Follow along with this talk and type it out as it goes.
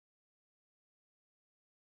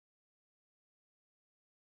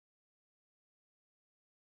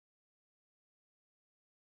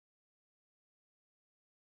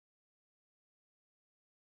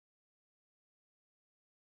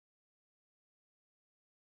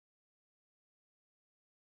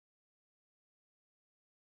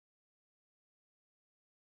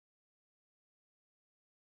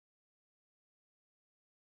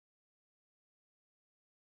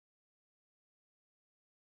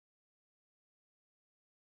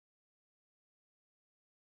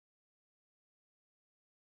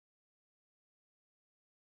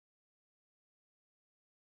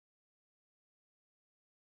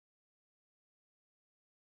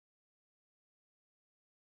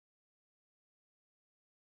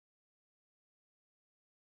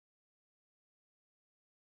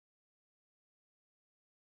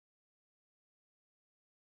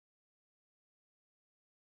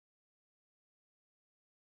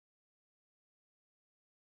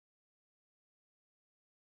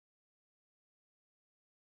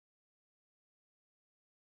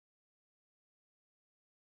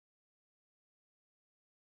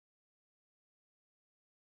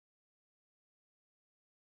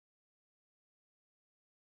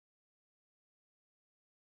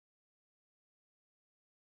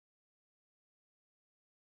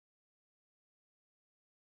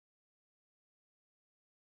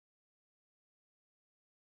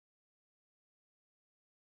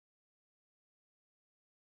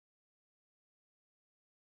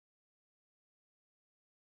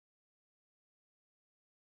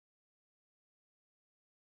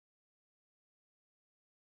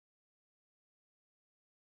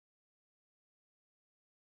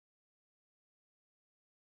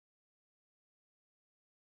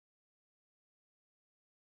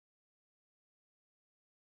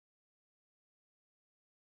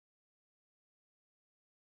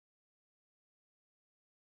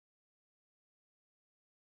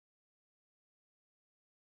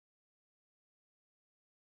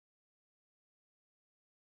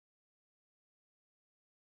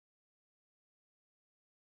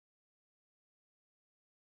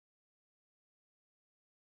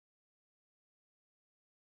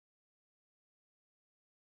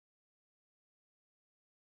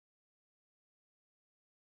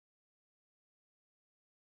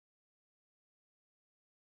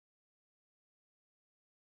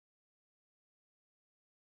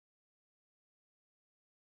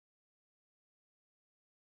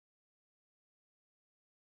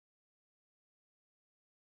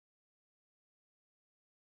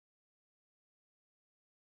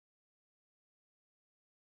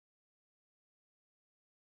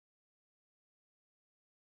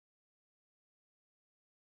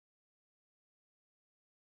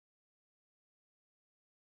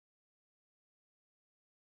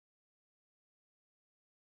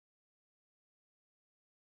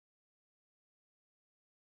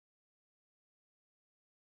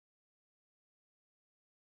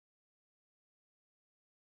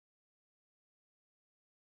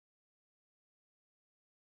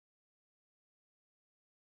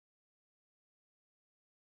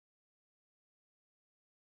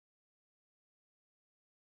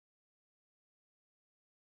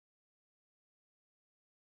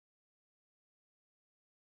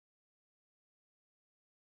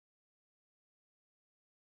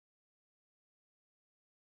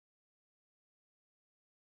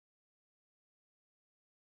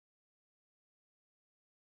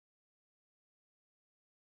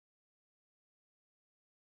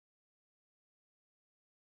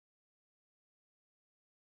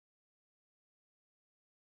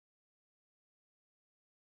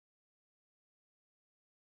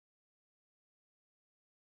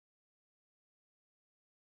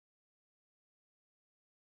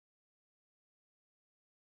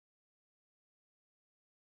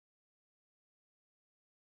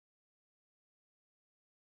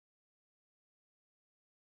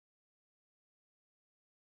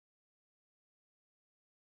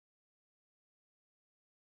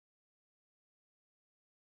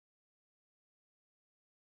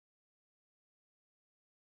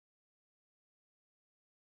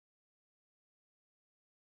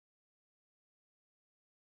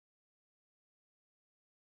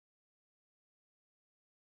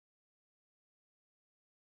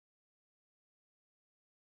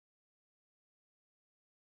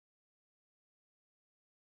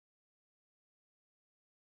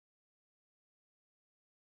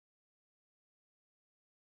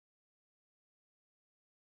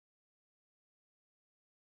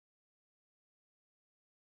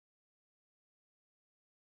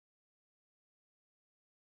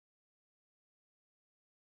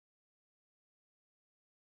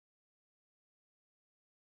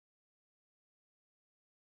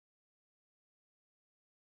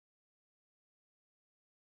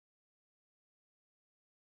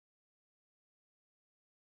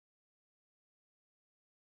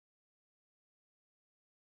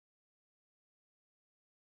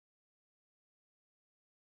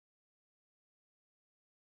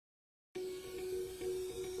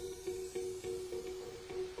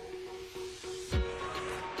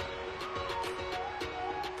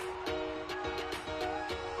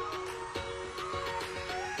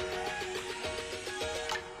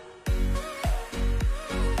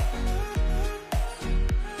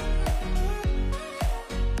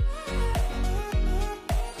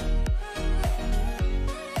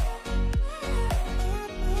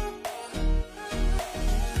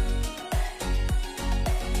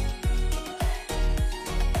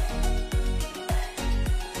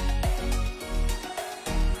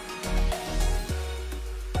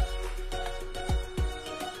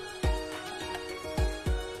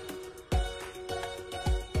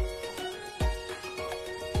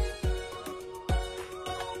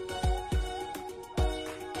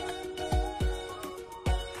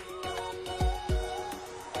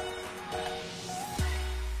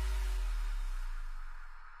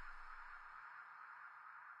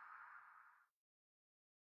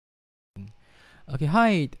Okay,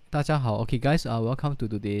 hi, 大家好. Okay, guys, welcome to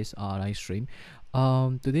today's live stream.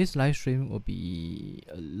 Today's live stream will be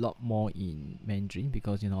a lot more in Mandarin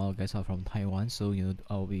because all guys are from Taiwan, so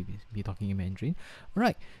I'll be talking in Mandarin.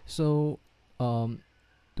 Alright, so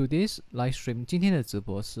today's live stream 今天的直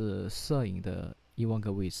播是摄影的一万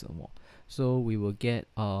个为什么。So we will get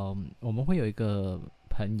我们会有一个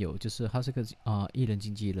朋友，就是他是个艺人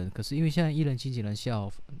经纪人，可是因为现在艺人经纪人需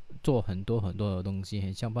要做很多的东西，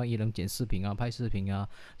很像帮艺人剪视频啊、拍视频啊，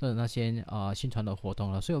或者那些宣传的活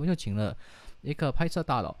动了，所以我们就请了一个拍摄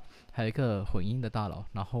大佬，还有一个混音的大佬，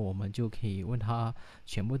然后我们就可以问他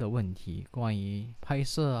全部的问题，关于拍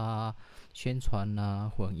摄啊、宣传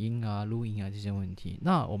啊、混音啊、录音啊这些问题。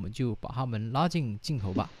那我们就把他们拉进镜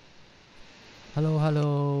头吧。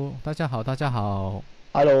Hello， 大家好，大家好。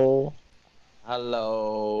Hello，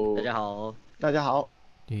 大家好，大家好。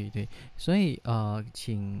对，所以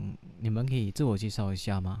请你们可以自我介绍一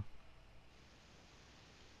下吗？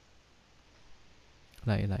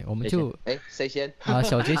来，我们就谁先？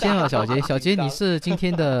小杰先了，小杰，你是今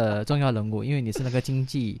天的重要人物，因为你是那个经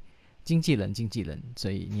纪人，所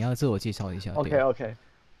以你要自我介绍一下。OK，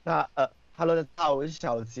 那Hello， 大家好，我是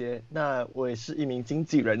小杰，那我也是一名经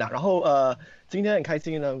纪人然后今天很开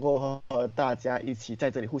心能够和大家一起在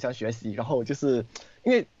这里互相学习，然后就是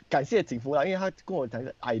因为感谢景福啦，因为他跟我讲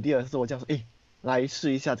的 idea 的时候，我这样说，来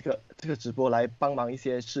试一下这个直播，来帮忙一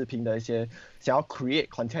些视频的一些想要 create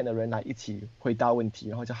content 的人来一起回答问题，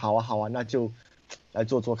然后就好啊，那就来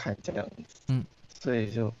做看这样子。所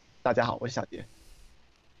以就大家好，我是小杰。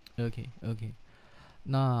OK，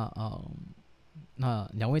 那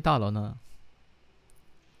两位大佬呢？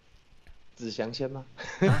子祥先吗？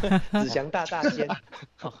子祥大先。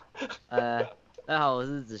大家好，我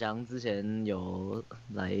是子祥，之前有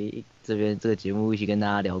来这边这个节目一起跟大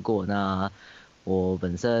家聊过。那我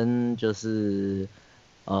本身就是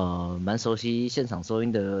蛮熟悉现场收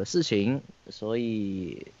音的事情，所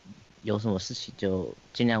以有什么事情就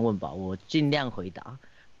尽量问吧，我尽量回答，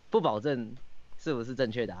不保证是不是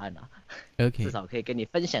正确答案啦。OK， 至少可以跟你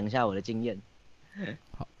分享一下我的经验。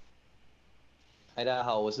好。嗨，大家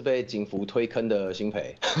好，我是被景福推坑的新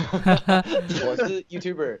培，我是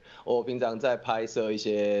YouTuber， 我平常在拍摄一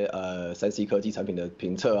些3C 科技产品的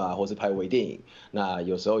评测啊，或是拍微电影，那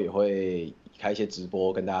有时候也会开一些直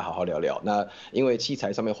播跟大家好好聊聊。那因为器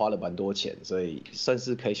材上面花了蛮多钱，所以算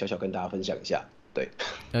是可以小小跟大家分享一下。对。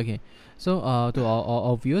Okay. So to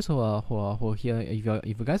our viewers who are here,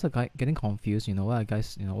 if you guys are getting confused, why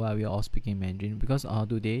we are all speaking Mandarin, because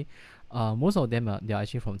today most of them they are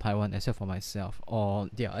actually from Taiwan, except for myself, or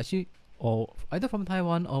they are actually either from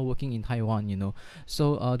Taiwan or working in Taiwan.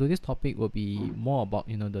 So today's topic will be more about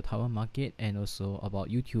the Taiwan market, and also about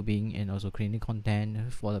YouTubing, and also creating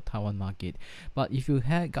content for the Taiwan market. But if you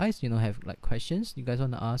guys have like questions you guys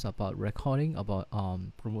want to ask about recording, about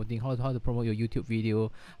promoting, how to promote your YouTube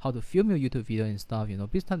video, how to film your YouTube video and stuff,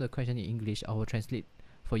 please type the question in English. I will translate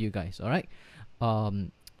for you guys. Alright. So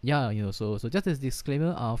just as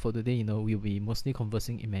disclaimer, for today, we'll be mostly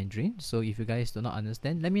conversing in Mandarin. So if you guys do not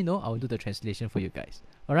understand, let me know. I will do the translation for you guys.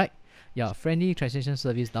 Alright. Yeah, friendly translation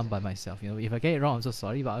service done by myself. If I get it wrong, I'm so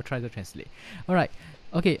sorry, but I'll try to translate. Alright.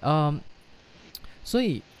 Okay. So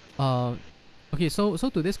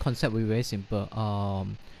today's concept will be very simple. I'll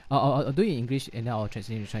do it in English and then I'll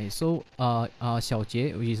translate in Chinese. So Xiao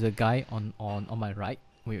Jie, which is the guy on my right.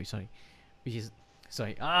 Wait, sorry.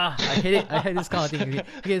 I hate this kind of thing.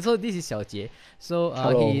 Okay, so this is Xiao Jie. So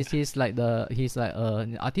he's like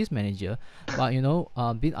an artist manager, but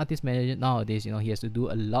being artist manager nowadays, he has to do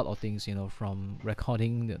a lot of things, from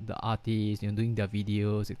recording the artists, doing their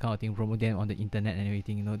videos, that kind of thing, promoting them on the internet and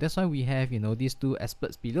everything. That's why we have these two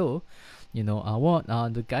experts below.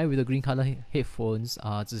 The guy with the green color headphones,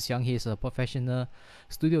 Zhixiang, he's a professional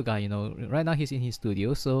studio guy. Right now he's in his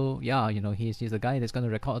studio, so yeah, he's the guy that's gonna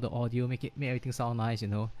record the audio, make everything sound nice.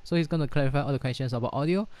 So he's gonna clarify all the questions about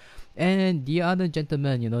audio. And the other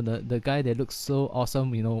gentleman, the guy that looks so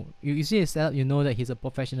awesome, you see his setup, that he's a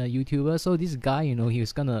professional YouTuber. So this guy,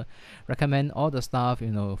 he's gonna recommend all the stuff,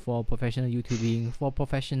 for professional YouTubing, for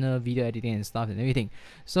professional video editing and stuff and everything.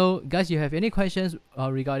 So guys, you have any questions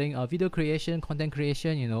regarding video creation, content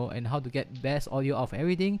creation, and how to get best audio of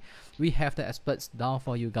everything, we have the experts down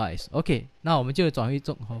for you guys. Okay, 那我们就转为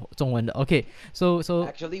中文的。Okay, so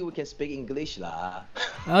actually we can speak English lah.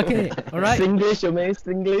 Okay, alright. Singlish, you mean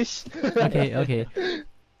Singlish?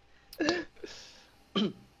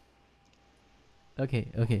 Okay.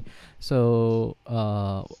 So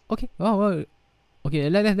okay, well, okay,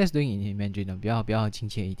 let's do it in Mandarin，比较亲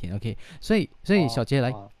切一点。OK， 所以小杰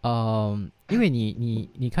来，因为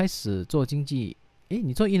你开始做经纪，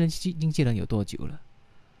你做艺人经纪人有多久了？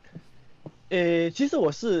其实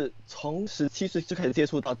我是从17岁就开始接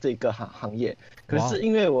触到这个行业，可哇哦是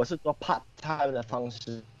因为我是做 part time 的方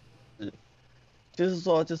式，就是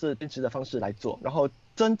说就是兼职的方式来做，然后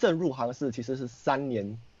真正入行其实是3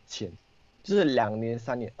年前，就是2年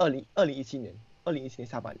3年，2017年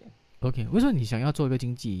下半年。OK，为什么你想要做一个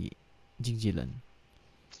经纪人？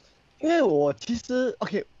因为我其实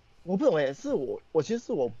OK， 我不懂诶，我其实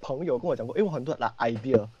是我朋友跟我讲过，因为我很多的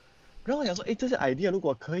idea， 然后我想说，这些 idea 如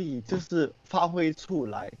果可以就是发挥出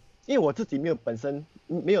来，因为我自己本身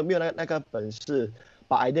没有那个本事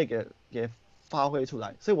把 idea 给发挥出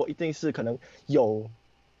来，所以我一定是可能有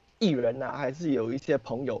艺人啊，还是有一些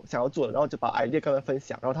朋友想要做的，然后就把 idea 跟他们分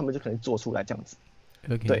享，然后他们就可能做出来这样子。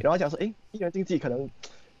OK，对，然后讲说，艺人经纪可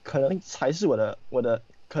能才是我的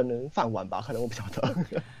可能饭碗吧，可能我不晓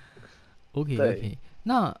得。OK，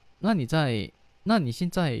那你现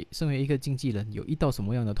在身为一个经纪人，有遇到什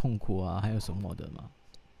么样的痛苦啊，还有什么的吗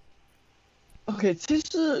OK， 其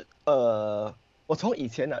实我从以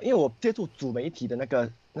前呢，因为我接触主媒体的那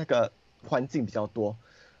个环境比较多，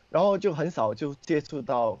然后就很少就接触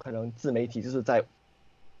到可能自媒体，就是在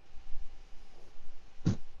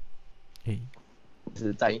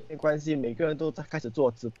关系，每个人都在开始做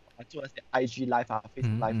直播，做那些 IG Live 啊、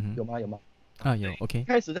Facebook Live，有吗？啊，有 OK。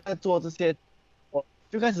开始在做这些，我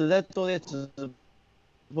就开始在做这些直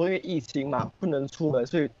播，因为疫情嘛，不能出门，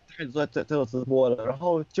所以开始在做直播了。然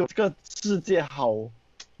后就这个世界好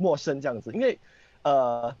陌生这样子，因为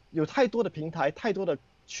有太多的平台，太多的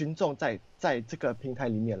群众在这个平台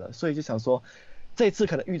里面了，所以就想说，这次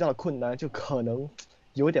可能遇到的困难就可能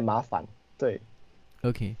有一点麻烦，对。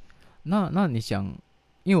OK， 那你想，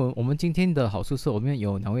因为我们今天的好处是我们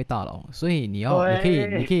有2位大佬，所以你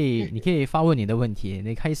可以发问你的问题，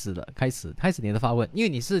你开始你的发问，因为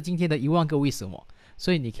你是今天的1万个为什么，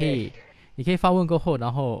所以你可以发问过后，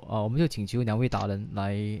然后我们就请求2位达人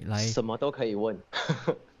来什么都可以问。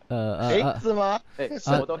是吗？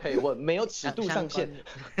什么都可以问，没有尺度上限，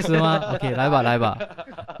是吗 ？OK， 来吧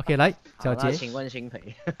 ，OK， 来，小杰，请问新培。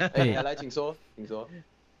来，请说。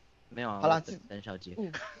没有啊，好啦，等小杰。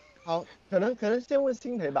好，可能先问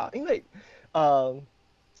新培吧，因为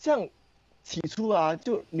像起初啊，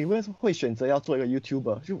就你为什么会选择要做一个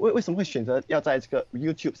YouTuber？ 就为什么会选择要在这个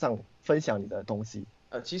YouTube 上分享你的东西？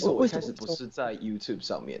其实我一开始不是在 YouTube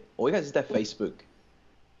上面，我一开始是在 Facebook。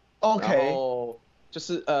OK。然后就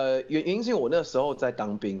是原因是因为我那时候在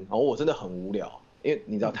当兵，然后我真的很无聊，因为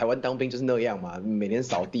你知道台湾当兵就是那样嘛，每天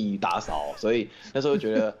扫地打扫，所以那时候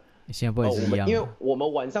觉得现在不会是一样的，因为我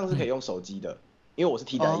们晚上是可以用手机的。因为我是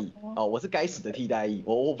替代役我是该死的替代役，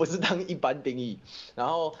我不是当一般兵役。然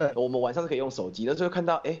后我们晚上是可以用手机，那就看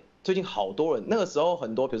到最近好多人，那个时候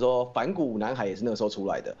很多，比如说反骨男孩也是那个时候出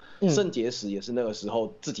来的，肾结石也是那个时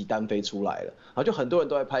候自己单飞出来了，然后就很多人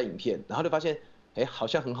都在拍影片，然后就发现好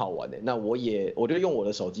像很好玩那我就用我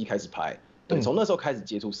的手机开始拍，对，从那时候开始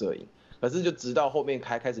接触摄影。可是就直到后面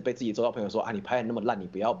开始被自己周遭朋友说你拍的那么烂，你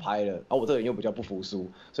不要拍了。然后我这个人又比较不服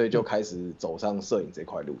输，所以就开始走上摄影这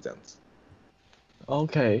块路这样子。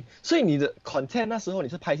OK， 所以你的 content 那时候你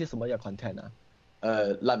是拍一些什么样的 content 啊？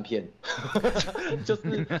烂片，就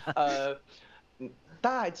是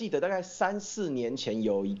大家还记得大概3-4年前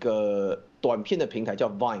有一个短片的平台叫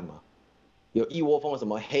Vine 嘛，有一窝蜂的什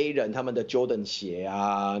么黑人他们的 Jordan 鞋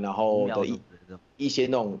啊，然后的一些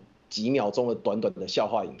那种几秒钟的短短的笑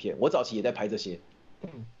话影片，我早期也在拍这些。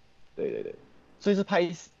对，所以是拍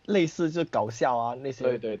类似就搞笑啊那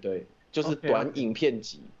些。对。就是短影片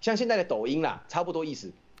集，像现在的抖音啦，差不多意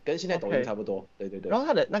思，跟现在抖音差不多。对。然后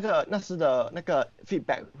它的那时的那个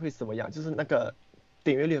feedback 会怎么样？就是那个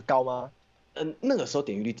点阅率高吗？那个时候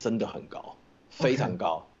点阅率真的很高，非常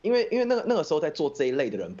高，因为那个时候在做这一类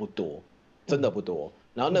的人不多，真的不多。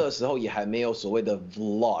然后那个时候也还没有所谓的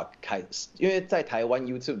vlog 开始，因为在台湾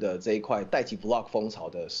YouTube 的这一块带起 vlog 风潮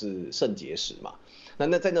的是肾结石嘛。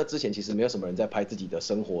那在那之前其实没有什么人在拍自己的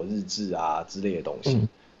生活日志啊之类的东西。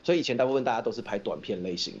所以以前大部分大家都是拍短片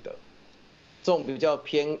类型的，这种比较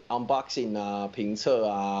偏 unboxing 啊、评测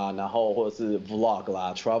啊，然后或者是 vlog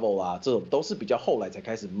啦、travel 啦，这种都是比较后来才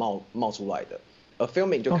开始冒出来的。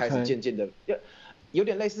filming 就开始渐渐的，有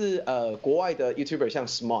点类似国外的 YouTuber 像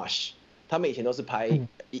Smosh， 他们以前都是拍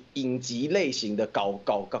影集类型的搞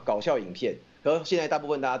笑影片，可是现在大部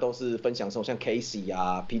分大家都是分享这种像 Casey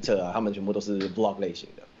啊、Peter 啊，他们全部都是 vlog 类型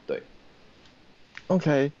的，对。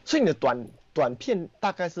OK， 所以你的短片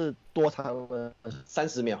大概是多长呢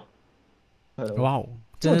？30秒。哇哦，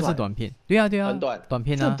真的是短片。对啊，很短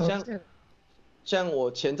片啊。像我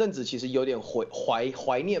前阵子其实有点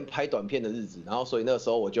怀念拍短片的日子，然后所以那个时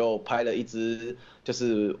候我就拍了一支，就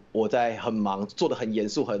是我在很忙做的很严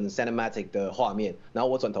肃很 cinematic 的画面，然后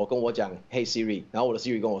我转头跟我讲 Hey Siri， 然后我的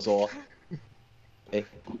Siri 跟我说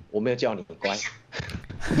我没有叫你乖，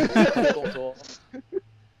他就跟我说，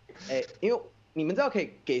因为你们知道可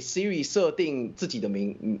以给 Siri 设定自己的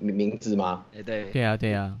名字吗？对。对啊，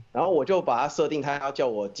对啊。然后我就把它设定，他要叫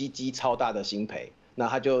我鸡鸡超大的新培，那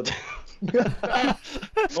他就，我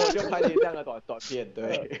就拍了这样的短片，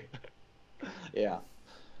对，Yeah。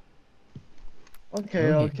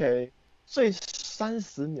OK， 所以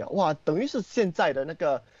30秒，哇，等于是现在的那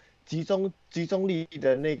个集中力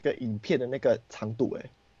的那个影片的那个长度，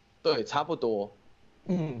对，差不多。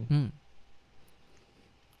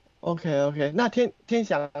OK， 那天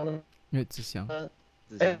翔呢？因为子祥。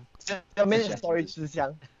sorry， 子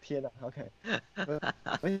祥，天哪 ，OK，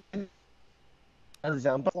 子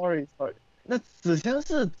祥 ，sorry， 那子祥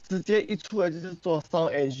是直接一出来就是做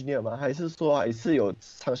sound engineer 吗？还是说还是有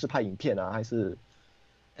尝试拍影片啊？还是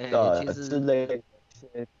之类的一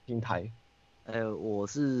些平台？我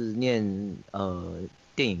是念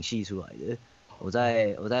电影系出来的。我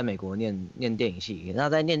在美国念电影系，那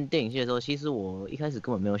在念电影系的时候，其实我一开始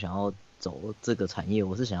根本没有想要走这个产业，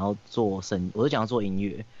我是想要做音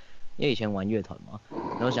乐，因为以前玩乐团嘛，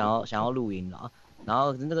然后想要录音啦，然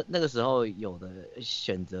后那个时候有的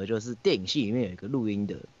选择就是电影系里面有一个录音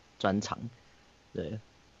的专长，对，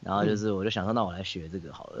然后就是我就想说，那我来学这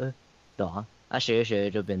个好了，对吧？学一学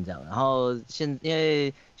就变这样，然后因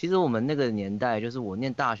为其实我们那个年代，就是我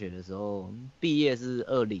念大学的时候，毕业是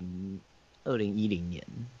2010年，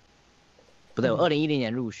不对，我2010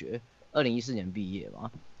年入学，2014年毕业嘛。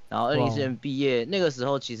然后2014年毕业，那个时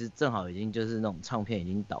候其实正好已经就是那种唱片已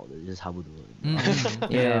经倒的，就是差不多了。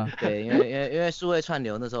因为数位串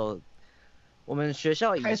流那时候，我们学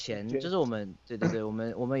校以前就是我们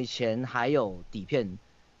我们以前还有底片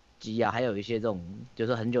机啊，还有一些这种就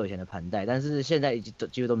是很久以前的盘带，但是现在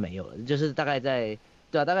几乎都没有了。就是大概在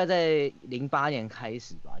08年开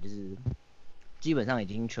始吧，就是基本上已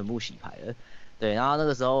经全部洗牌了。对，然后那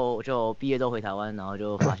个时候就毕业都回台湾，然后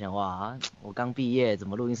就发现哇，我刚毕业，怎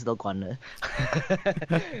么录音室都关了？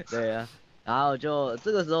对啊，然后就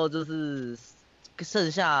这个时候就是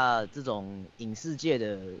剩下这种影视界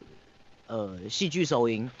的戏剧收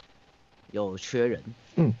音有缺人，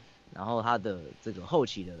然后它的这个后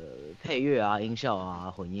期的配乐啊、音效啊、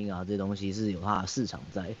混音啊这些东西是有它的市场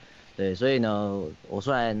在，对，所以呢，我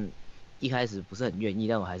虽然一开始不是很愿意，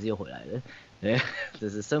但我还是又回来了。对，这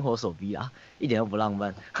是生活所逼啊，一点都不浪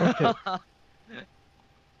漫。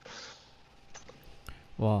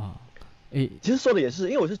哇，其实说的也是，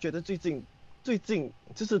因为我是觉得最近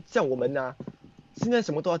就是像我们啊，现在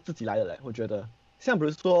什么都要自己来的嘞。我觉得，像比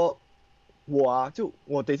如说我啊，就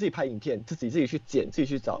我得自己拍影片，自己去剪，自己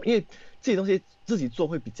去找，因为这些东西自己做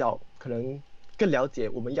会比较可能更了解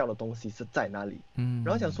我们要的东西是在哪里。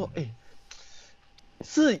然后想说，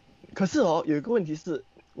可是有一个问题是，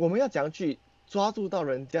我们要怎样去抓住到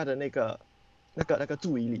人家的那个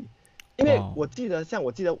注意力？因为我记得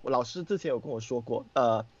我老师之前有跟我说过，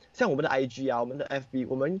像我们的 IG 啊，我们的 FB，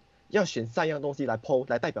 我们要选3样东西来 po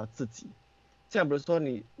来代表自己。像比如说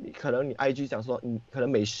你可能你 IG 讲说你可能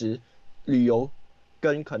美食、旅游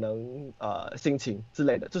跟可能心情之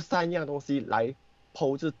类的，这3样东西来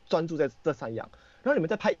po， 就专注在这3样。然后你们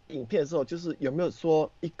在拍影片的时候，就是有没有说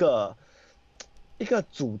一个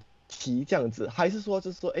主题这样子，还是说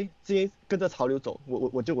就是说，今天跟着潮流走，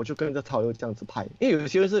我就跟着潮流这样子拍？因为有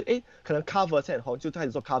些人是可能 cover 现在很红，就开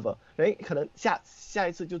始做 cover， 可能下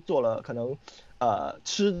一次就做了可能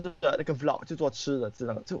吃的那个 vlog， 就做吃的这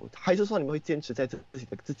样，就还是说你们会坚持在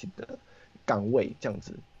自己的岗位这样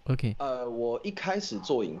子 ？OK， 我一开始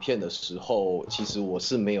做影片的时候，其实我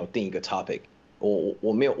是没有定一个 topic，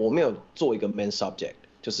 我没有做一个 main subject，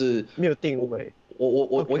 就是没有定位。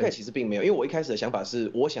我一开始其实并没有，因为我一开始的想法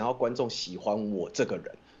是我想要观众喜欢我这个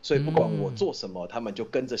人，所以不管我做什么，他们就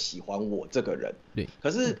跟着喜欢我这个人。对。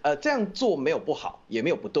可是这样做没有不好，也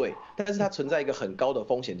没有不对，但是它存在一个很高的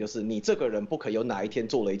风险，就是你这个人不可有哪一天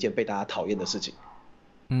做了一件被大家讨厌的事情。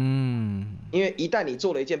因为一旦你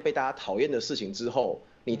做了一件被大家讨厌的事情之后，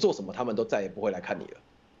你做什么他们都再也不会来看你了。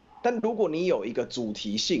但如果你有一个主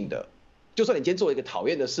题性的，就算你今天做了一个讨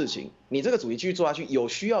厌的事情，你这个主题继续做下去，有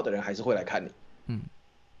需要的人还是会来看你。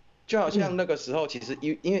就好像那个时候，其实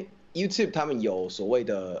因为 YouTube 他们有所谓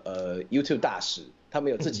的YouTube 大使，他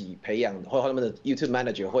们有自己培养，或者他们的 YouTube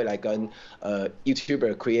manager 会来跟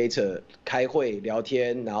YouTuber creator 开会聊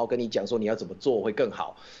天，然后跟你讲说你要怎么做会更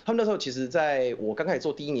好。他们那时候其实在我刚开始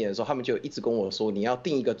做第1年的时候，他们就一直跟我说，你要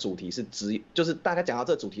定一个主题就是大家讲到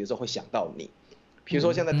这个主题的时候会想到你。比如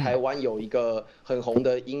说像在台湾有一个很红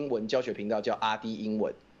的英文教学频道叫阿 D 英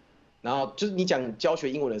文，然后就是你讲教学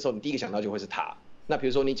英文的时候，你第一个想到就会是他。那比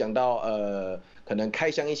如说你讲到可能开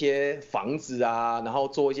箱一些房子啊，然后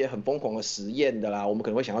做一些很疯狂的实验的啦，我们可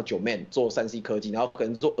能会想到9man 做3C 科技，然后可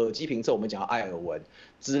能做耳机评测，我们讲到艾尔文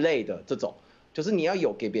之类的这种，就是你要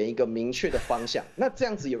有给别人一个明确的方向。那这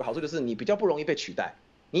样子有个好处就是你比较不容易被取代，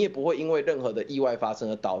你也不会因为任何的意外发生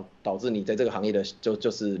而导致你在这个行业的就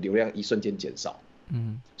是流量一瞬间减少。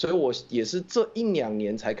所以我也是这1-2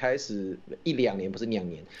年才开始，1-2年不是2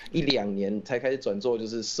年，1-2年才开始转做就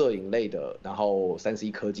是摄影类的，然后3C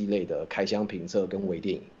科技类的开箱评测跟微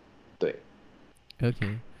电影。对。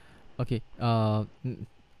OK，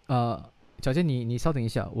 小杰你稍等一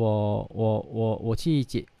下，我去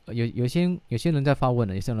解，有些人在发问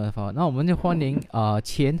了，有些人在发问，那我们就欢迎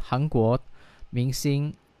前韩国明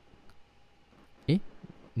星，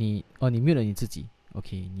你灭了你自己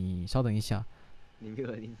 ，OK， 你稍等一下。你灭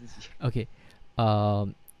了你自己。OK，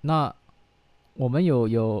 那我们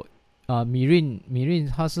有米润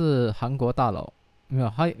他是韩国大佬，没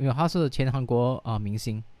有他是前韩国明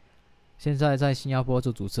星，现在在新加坡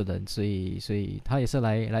做主持人，所以他也是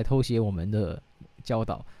来偷写我们的教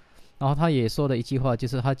导。然后他也说了一句话，就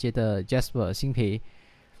是他觉得 Jasper 新培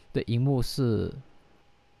的荧幕是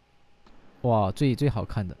最好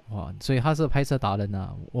看的哇，所以他是拍摄达人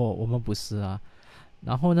啊，我们不是啊。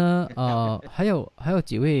然后呢，还有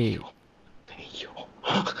几位，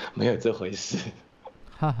没有这回事，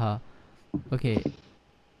哈哈 ，OK。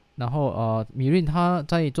然后米润他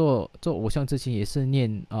在做偶像之前也是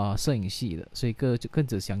念摄影系的，所以就跟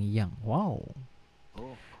子祥一样，哇哦，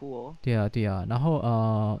酷哦。对啊，然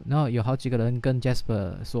后有好几个人跟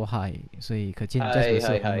Jasper 说嗨，所以可见 Jasper 是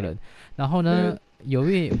红人。然后呢，有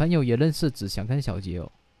位朋友也认识子祥跟小杰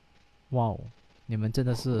哦，哇哦，你们真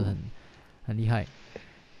的是很厉害。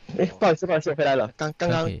不好意思，我回来了。刚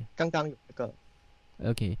刚有一个。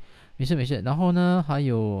OK， 没事。然后呢，还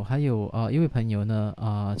有一位朋友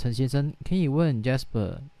呢，陈先生可以问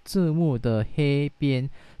Jasper 字幕的黑边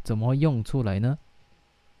怎么用出来呢？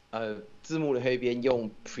字幕的黑边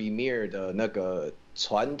用 Premiere 的那个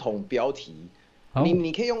传统标题，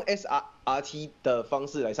你可以用 SRT 的方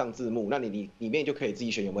式来上字幕，那你里面就可以自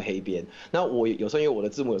己选有没有黑边。那我有时候因为我的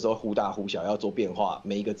字幕有时候忽大忽小，要做变化，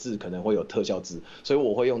每一个字可能会有特效字，所以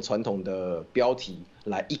我会用传统的标题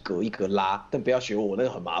来一格一格拉，但不要学我那个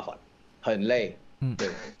很麻烦，很累。对。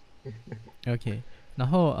OK， 然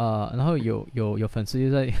后有粉丝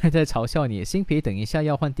就在嘲笑你，新培等一下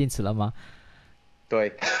要换电池了吗？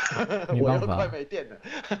对，没办法，我又快没电了。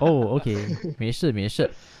OK， 没事。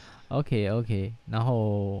OK， 然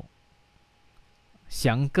后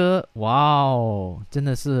翔哥，哇哦，真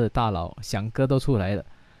的是大佬，翔哥都出来了。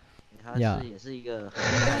他也是一个很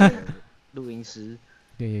厉害的录音师。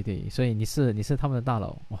对，所以你是他们的大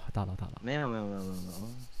佬，哇，大佬。没有，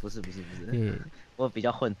不是。对，我比较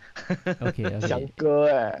混。OK， 翔哥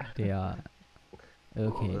对啊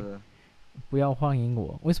 ，OK， 不要欢迎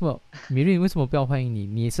我，为什么米瑞为什么不要欢迎你？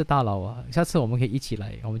你是大佬啊，下次我们可以一起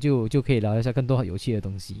来，我们就可以聊一下更多有趣的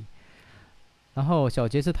东西。然后小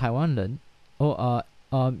杰是台湾人，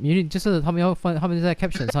米瑞就是他们在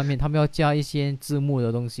caption 上面，他们要加一些字幕的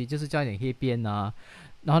东西，就是加一点黑边啊，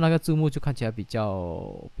然后那个字幕就看起来比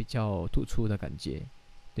较突出的感觉。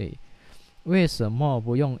对，为什么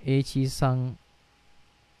不用 A73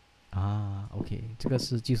 啊 ？OK， 这个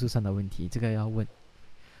是技术上的问题，这个要问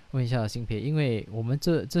一下新培，因为我们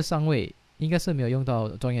这3位应该是没有用到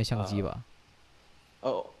专业相机吧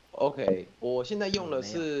？OK， 我现在用的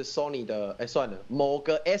是 Sony 的，算了，某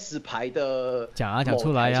个 S 牌的，讲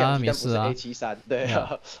出来啊，没事啊。A73，对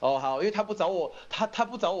啊，好，因为他不找我，他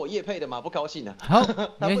不找我业配的嘛，不高兴啊。好，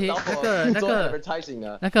没问题，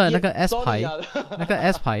那个 S 牌，那个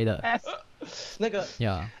S 牌的，那个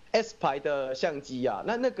S 牌的相机啊，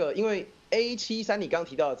那个因为 A73你刚刚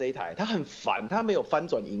提到的这一台，它很烦，它没有翻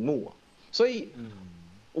转萤幕啊，所以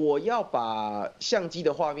我要把相机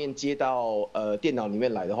的画面接到电脑里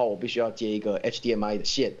面来的话，我必须要接一个 HDMI 的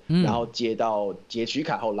线，然后接到截取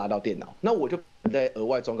卡后拉到电脑。那我就再额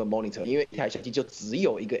外装个 monitor， 因为一台相机就只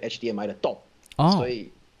有一个 HDMI 的洞，所以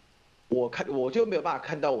我就没有办法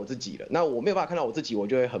看到我自己了。那我没有办法看到我自己，我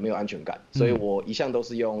就会很没有安全感。所以我一向都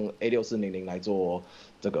是用 A6400来做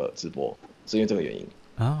这个直播，是因为这个原因。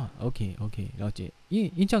OK， 了解。因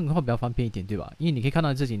为这样的话比较方便一点，对吧？因为你可以看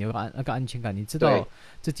到自己，你有那个安全感，你知道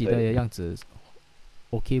自己的样子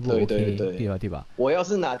OK 不 OK， 对吧？我要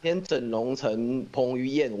是哪天整容成彭于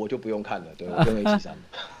晏，我就不用看了，对，我用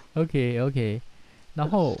A73。OK， 然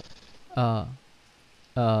后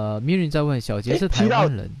米人在问小杰是台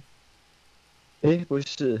湾人？不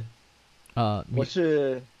是，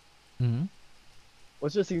我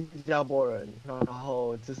是新加坡人，然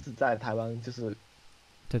后就是在台湾，就是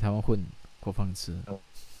在台湾混过饭吃。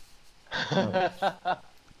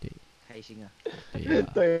对，开心啊。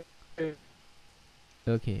对啊。对。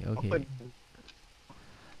OK。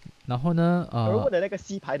然后呢，而问的那个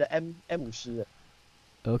C 牌的 M50。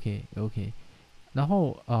OK。然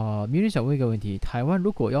后迷人想问一个问题：台湾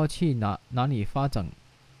如果要去哪里发展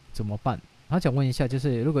怎么办？他想问一下，就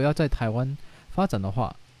是如果要在台湾发展的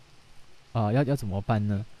话，要怎么办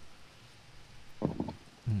呢？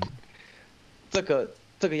这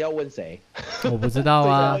个要问谁？我不知道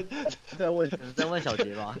啊。在问小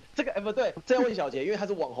杰吧。这个不对，这要问小杰，因为他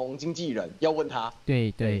是网红经纪人，要问他。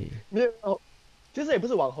对。没有，其实也不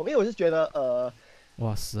是网红，因为我是觉得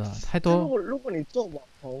哇塞，太多。如果你做网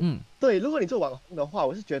红，对，如果你做网红的话，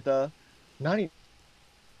我是觉得哪里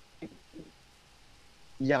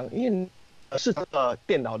一样，因为是这个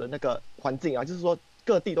电脑的那个环境啊，就是说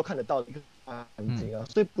各地都看得到的一个环境啊，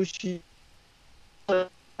所以不需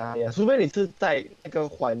除非你是在那个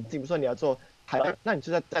环境，比如说你要做台湾，那你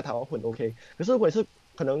就在台湾混 OK。可是如果你是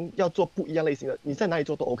可能要做不一样类型的，你在哪里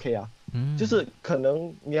做都 OK 啊。就是可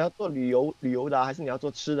能你要做旅游的还是你要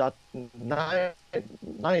做吃的啊，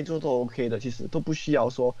哪里做都 OK 的，其实都不需要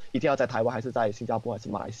说一定要在台湾还是在新加坡还是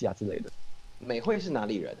马来西亚之类的。美惠是哪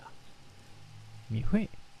里人啊？美惠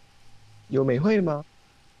有美惠吗？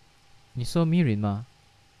你说 Mirin 吗？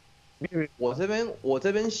我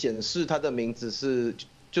这边显示他的名字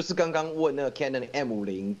就是刚刚问那个 Canon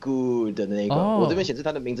M50 Good 的那个，我这边显示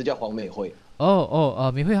他的名字叫黄美惠。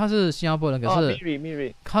美惠她是新加坡人，可是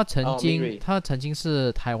Miri 她曾经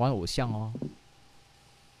是台湾偶像哦。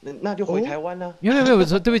那就回台湾了。没有，对不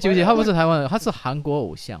起，她不是台湾人，她是韩国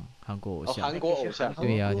偶像。韩国偶像。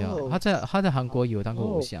对呀，她在韩国有当过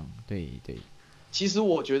偶像，对。其实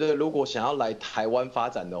我觉得，如果想要来台湾发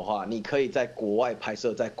展的话，你可以在国外拍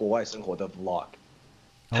摄在国外生活的 vlog，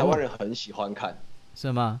 台湾人很喜欢看。是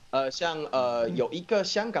吗？像有一个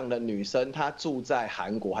香港的女生，她住在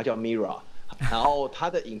韩国，她叫 Mira， 然后她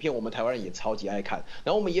的影片我们台湾人也超级爱看。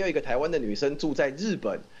然后我们也有一个台湾的女生住在日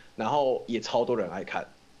本，然后也超多人爱看。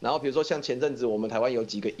然后比如说像前阵子我们台湾有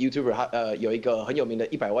几个 YouTuber， 他有一个很有名的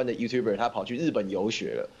100万的 YouTuber， 他跑去日本游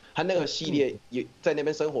学了，他那个系列也在那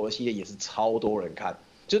边生活的系列也是超多人看，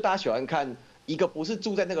就是大家喜欢看一个不是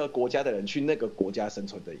住在那个国家的人去那个国家生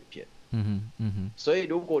存的影片。所以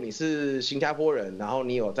如果你是新加坡人，然后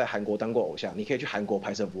你有在韩国当过偶像，你可以去韩国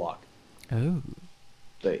拍摄 vlog。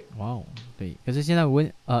对。哇哦，对。可是现在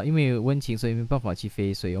因为温情，所以没办法去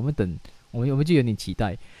飞，所以我们就有点期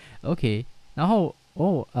待。OK， 然后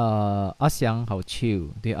阿翔好 chill，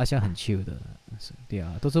 对，阿翔很 chill 的，对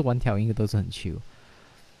啊，都是玩调音的，都是很 chill。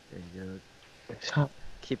对，就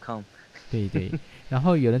keep calm。对。然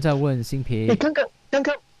后有人在问新培，刚刚，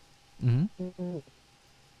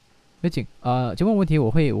不请就问问题，我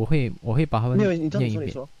会把他们念一遍。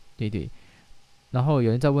对。然后有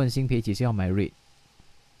人在问新培几时要买 RED。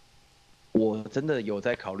我真的有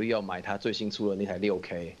在考虑要买他最新出的那台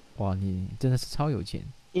 6K。哇，你真的是超有钱。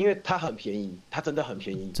因为它很便宜，它真的很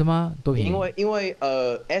便宜。真吗？多便宜？因为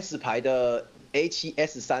S 牌的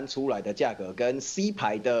A7S3 出来的价格跟 C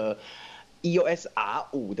牌的 EOS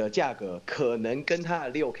R5 的价格可能跟它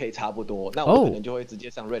的 6K 差不多，那我可能就会直接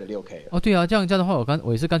上 RED 6K 了。对啊，这样的话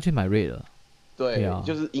我也是干脆买 RED 了。对啊，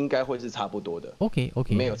就是应该会是差不多的。OK，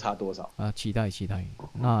 没有差多少啊，期待。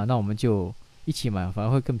那我们就一起买，反而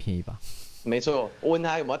会更便宜吧。没错，我问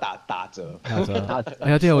他有没有打折。哎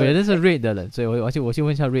呀，对，我认识 RED 的人，所以我去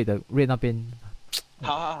问一下 RED 那边。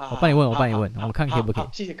好，我帮你问，我看可以不可以。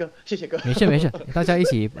谢谢哥。没事，大家一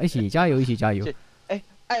起加油，一起加油。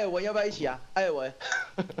艾尔文要不要一起啊？艾尔文。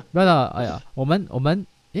不要了，哎呀，我们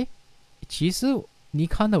其实尼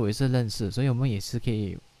康的我也是认识，所以我们也是可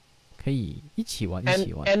以一起玩。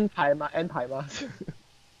N 牌吗 ？N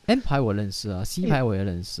牌我认识啊，C 牌我也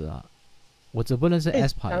认识啊，我只不认识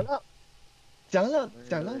S 牌。讲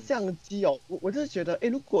到相机哦，我就是觉得，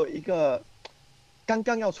如果一个刚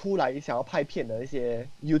刚要出来想要拍片的一些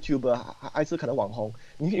YouTuber 还是可能网红，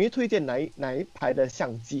你会推荐哪一排的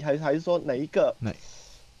相机，还是说哪一个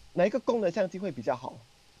功能相机会比较好？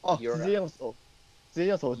直接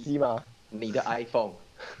用手机吗？你的 iPhone。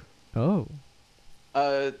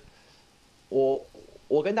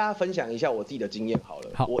我跟大家分享一下我自己的经验好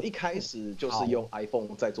了。我一开始就是用 iPhone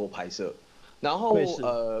在做拍摄，然后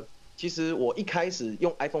其实我一开始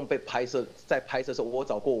用 iPhone 在拍摄的时候，我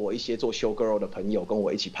找过我一些做 show girl 的朋友跟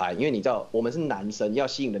我一起拍，因为你知道我们是男生，要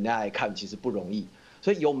吸引人家来看其实不容易，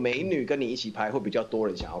所以有美女跟你一起拍会比较多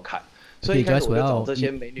人想要看，所以一开始我就找这些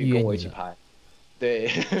美女跟我一起拍。对，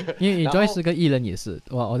因为 Joyce 跟艺人也是，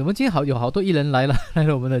哇，我们今天有好多艺人来了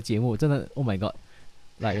我们的节目，真的 Oh my God，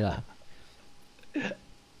 来了。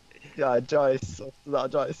Joyce， 我知道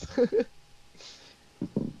Joyce。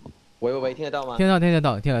喂，听得到吗？听得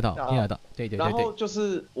到，对。然后就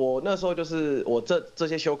是我那时候就是我这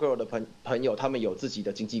些 show girl 的朋友，他们有自己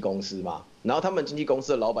的经纪公司嘛，然后他们经纪公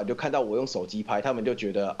司的老板就看到我用手机拍，他们就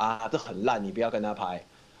觉得啊这很烂，你不要跟他拍。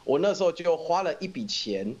我那时候就花了一笔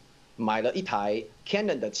钱买了一台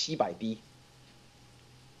Canon 的700D，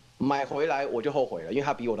 买回来我就后悔了，因为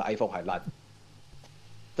它比我的 iPhone 还烂。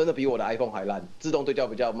真的比我的 iPhone 还烂，自动对焦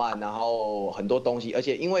比较慢，然后很多东西，而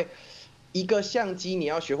且因为一个相机你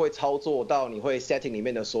要学会操作到你会 setting 里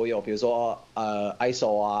面的所有，比如说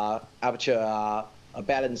ISO 啊、aperture 啊、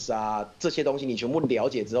balance 啊这些东西，你全部了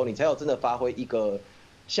解之后，你才有真的发挥一个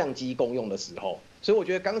相机功用的时候。所以我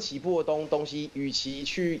觉得刚起步的东西，与其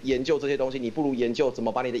去研究这些东西，你不如研究怎么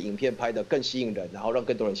把你的影片拍得更吸引人，然后让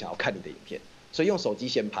更多人想要看你的影片。所以用手机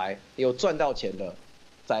先拍，你有赚到钱了，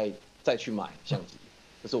再去买相机。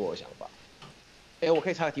这是我的想法。我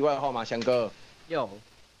可以插个题外话吗，翔哥？有，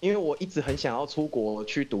因为我一直很想要出国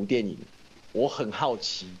去读电影，我很好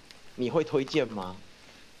奇，你会推荐吗？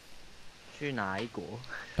去哪一国？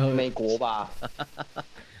美国吧。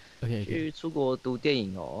OK， 去出国读电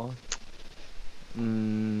影哦。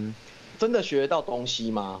真的学得到东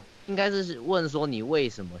西吗？应该是问说你为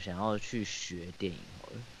什么想要去学电影好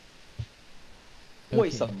了。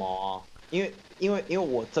为什么？因为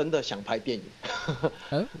我真的想拍电影。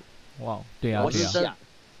哇，对啊，我想。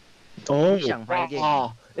想拍电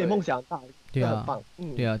影。梦想大，对啊，很棒。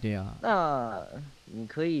对啊。那你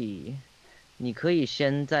可以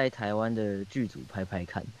先在台湾的剧组拍拍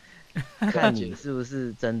看，看你是不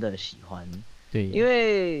是真的喜欢。对，因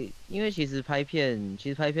为其实拍片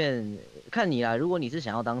看你啦，如果你是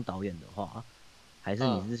想要当导演的话，还是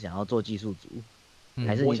你是想要做技术组，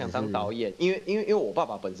还是你我想当导演，因为我爸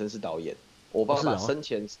爸本身是导演，我爸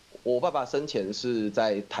爸生前是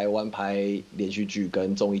在台湾拍连续剧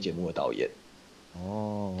跟综艺节目的导演。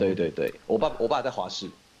哦，对，我爸在华视。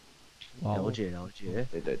了解。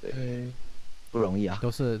对，不容易啊。都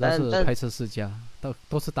是拍摄世家，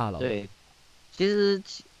都是大佬。对，其实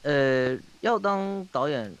要当导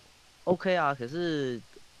演 OK 啊，可是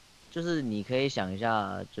就是你可以想一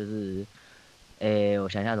下，就是我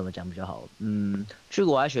想一下怎么讲比较好。去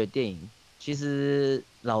国外学电影，其实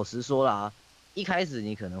老实说啦，一开始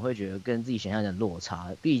你可能会觉得跟自己想象的落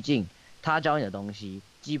差，毕竟他教你的东西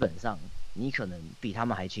基本上你可能比他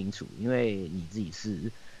们还清楚，因为你自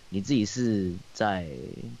己是在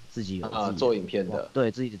自己有做影片的，对，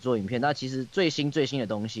自己做影片。那其实最新的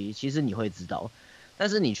东西，其实你会知道。但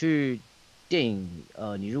是你去电影，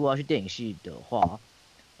你如果要去电影系的话，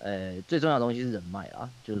最重要的东西是人脉啦，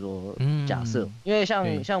就是说，假设，因为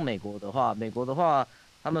像美国的话，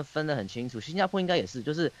他们分得很清楚，新加坡应该也是，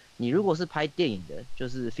就是你如果是拍电影的，就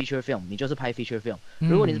是 feature film， 你就是拍 feature film；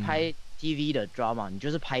如果你是拍 TV 的 drama， 你就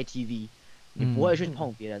是拍 TV， 你不会去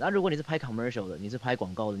碰别人。那如果你是拍 commercial 的，你是拍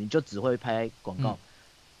广告的，你就只会拍广告。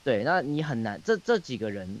对，那你很难，这几个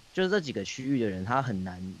人，就是这几个区域的人，他很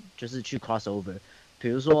难就是去 cross over。比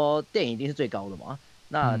如说电影一定是最高的嘛，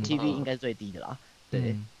那 TV 应该是最低的啦。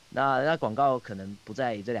对，那广告可能不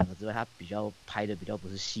在这两个之外，他拍的比较不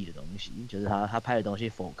是细的东西，就是他拍的东西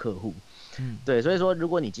for 客户。对，所以说如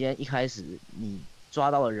果你今天一开始你抓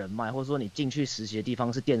到了人脉，或者说你进去实习的地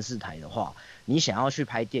方是电视台的话，你想要去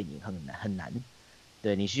拍电影很难。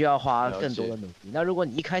对，你需要花更多的努力。那如果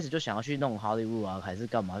你一开始就想要去弄 Hollywood 啊，还是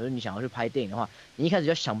干嘛，就是你想要去拍电影的话，你一开始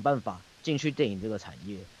就想办法进去电影这个产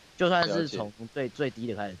业。就算是从最低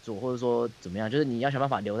的开始做，或者说怎么样，就是你要想办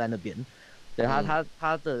法留在那边。对，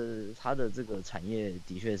他的这个产业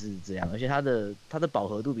的确是这样，而且它的饱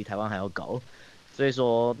和度比台湾还要高，所以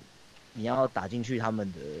说你要打进去他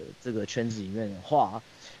们的这个圈子里面的话，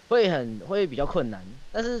会比较困难。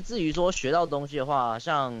但是至于说学到东西的话，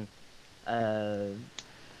像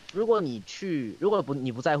如果你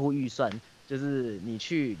不在乎预算。就是你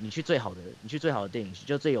去最好的电影系，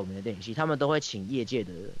就最有名的电影系，他们都会请业界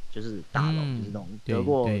的，就是大佬，就是那种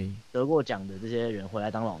得过奖的这些人回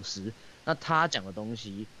来当老师。那他讲的东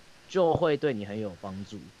西就会对你很有帮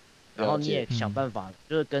助，然后你也想办法，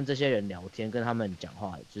就是跟这些人聊天，跟他们讲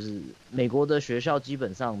话。就是美国的学校基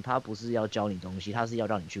本上他不是要教你东西，他是要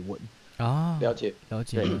让你去问。了解。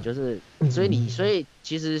对，就是所以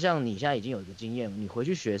其实像你现在已经有一个经验，你回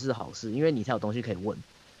去学是好事，因为你才有东西可以问。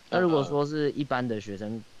那如果说是一般的学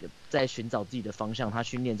生在寻找自己的方向，他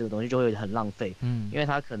训练这个东西就会很浪费，因为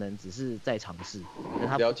他可能只是在尝试，但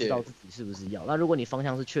他不知道自己是不是要。那如果你方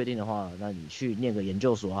向是确定的话，那你去念个研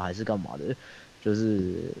究所啊，还是干嘛的，就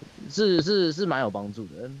是蛮有帮助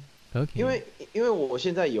的。OK，因为我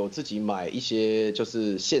现在有自己买一些就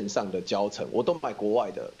是线上的教程，我都买国外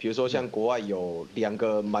的，比如说像国外有2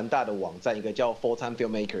个蛮大的网站，一个叫 Full Time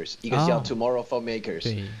Filmmakers， 一个叫 Tomorrow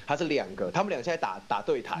Filmmakers，它是2个，他们俩现在打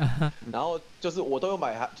对台，然后就是我都有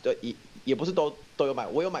买它，也不是都有买，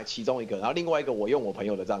我有买其中一个，然后另外一个我用我朋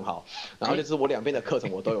友的账号，然后就是我2边的课程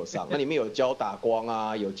我都有上，那里面有教打光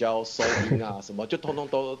啊，有教收音啊，什么就通通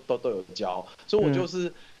都有教，所以我就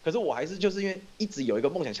是。可是我还是就是因为一直有一个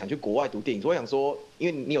梦想，想去国外读电影，所以我想说，因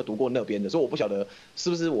为你有读过那边的，所以我不晓得是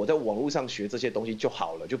不是我在网络上学这些东西就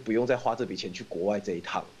好了，就不用再花这笔钱去国外这一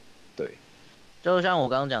趟。对，就像我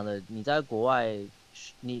刚刚讲的，你在国外，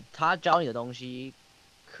他教你的东西，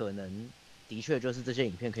可能的确就是这些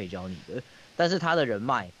影片可以教你的，但是他的人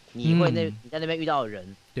脉，你在那边遇到的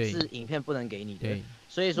人，是影片不能给你的。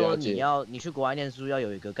所以说你去国外念书要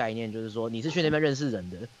有一个概念，就是说你是去那边认识人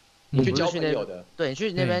的。你去交朋友的，对，你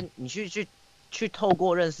去那边，你去透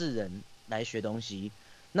过认识人来学东西。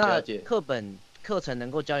那课程能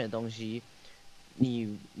够教你的东西，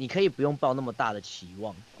你可以不用抱那么大的期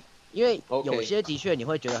望，因为有些的确你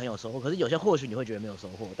会觉得很有收获，可是有些或许你会觉得没有收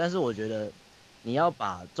获。但是我觉得你要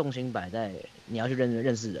把重心摆在你要去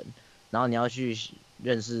认识人，然后你要去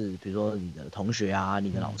认识，比如说你的同学啊，你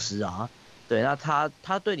的老师啊，对，那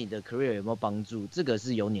他对你的 career 有没有帮助，这个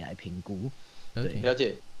是由你来评估。对，了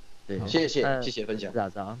解。对，谢谢分享。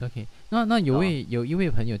OK， 那有一位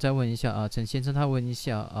朋友再问一下陈先生他问一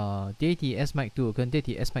下Deity S Mic Duo 跟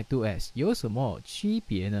Deity S Mic Duo S 有什么区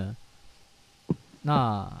别呢？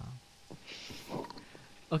那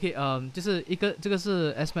OK， 就是这个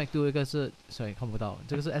是 S Mic Duo， 一个是sorry 看不到，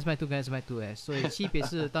这个是 S Mic Duo 跟 S Mic Duo S， 所以区别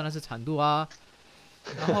是当然是长度啊，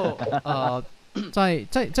然后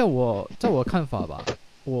在我看法吧。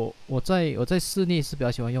我在室内是比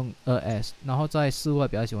较喜欢用 2S， 然后在室外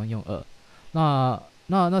比较喜欢用2。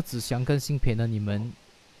那子祥跟新培呢？你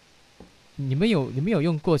们有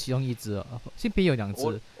用过其中一支？新培有2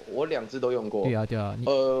支，我2支都用过。对啊。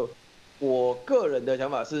我个人的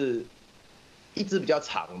想法是，一支比较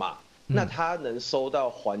长嘛，那它能收到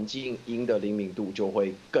环境音的灵敏度就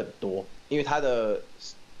会更多，因为它的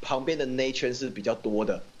旁边的内圈是比较多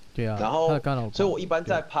的。对啊。然后，所以我一般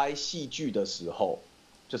在拍戏剧的时候。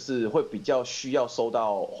就是会比较需要收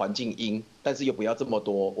到环境音，但是又不要这么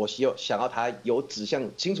多。我想要它有指向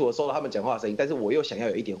清楚的收到他们讲话的声音，但是我又想要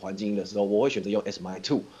有一点环境音的时候，我会选择用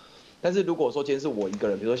S-2。但是如果说今天是我一个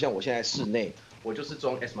人，比如说像我现在室内，我就是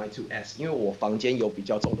装 S-2S， 因为我房间有比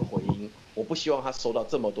较重的回音，我不希望它收到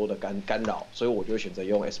这么多的干扰，所以我就会选择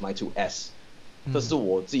用 S-2S。这是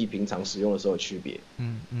我自己平常使用的时候的区别。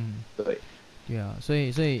对啊，所以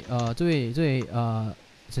这位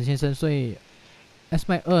陈先生，所以。S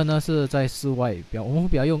Mic 2呢是在室外我们会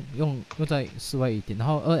比较用在室外一点，然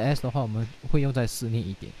后 2S 的话我们会用在室内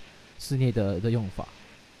一点，室内的用法。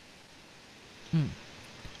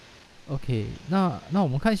OK， 那我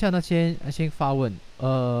们看一下那些发问。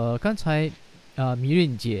刚才迷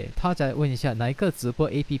韵姐她在问一下哪一个直播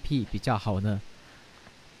APP 比较好呢？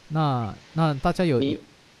那大家有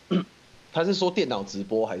他是说电脑直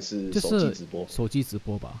播还是手机直播？手机直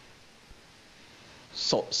播吧。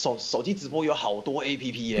手机直播有好多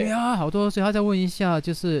APP 耶。对啊，好多，所以他再问一下，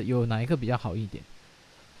就是有哪一个比较好一点？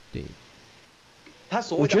对，他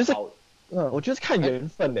所谓的好，我觉得是看缘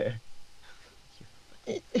分嘞。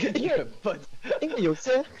缘分，因为有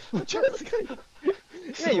些我觉得是看，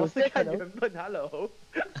因为有些看缘分 ，Hello。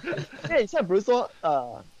因为你现在不是说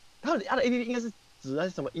他的 APP 应该是指那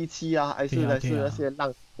什么17啊，还是那些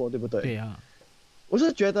浪播，对不对？对啊。我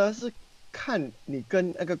是觉得是看你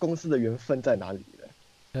跟那个公司的缘分在哪里的。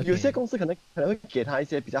有些公司可能会给他一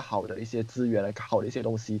些比较好的一些资源，好的一些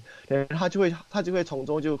东西，然后他就会从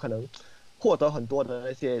中就可能获得很多的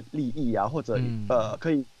那些利益啊，或者可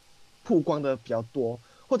以曝光的比较多，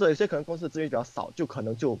或者有些可能公司的资源比较少，就可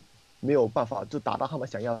能就没有办法就达到他们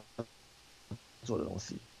想要做的东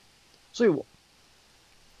西。所以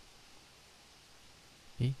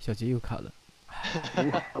小杰又卡了。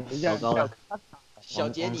糟糕了。小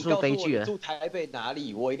杰，你告诉我你住台北哪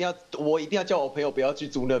里？我一定要叫我朋友不要去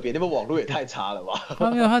住那边，那边网络也太差了吧？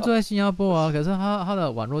他没有，他住在新加坡啊，可是他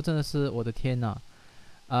的网络真的是我的天哪！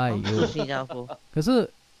哎呦，新加坡。可是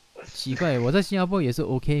奇怪，我在新加坡也是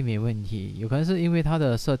OK 没问题，有可能是因为他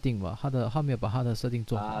的设定吧，他没有把他的设定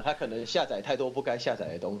做好。他可能下载太多不该下载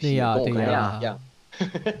的东西。对呀，对呀。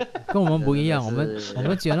跟我们不一样，我们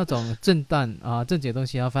只有那种正经的东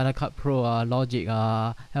西，Final Cut Pro 啊 ，Logic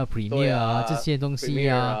啊，还有 Premiere 啊这些东西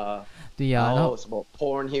啊，对呀，然后什么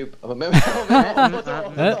Pornhub 没有，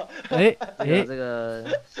这个，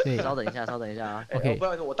对，稍等一下啊 ，OK， 不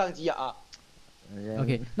好意思，我宕机啊。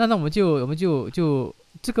OK， 那我们就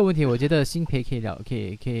这个问题我觉得新培可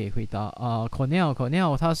以回答啊。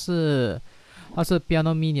Cornell 他是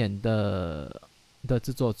Piano Minion 的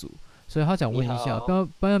制作组，所以他想问一下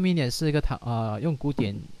，Piano Minion 是一个用古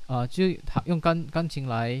典就是用钢琴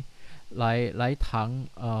来弹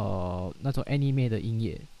那种 anime 的音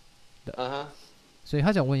乐的，所以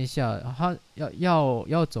他想问一下，他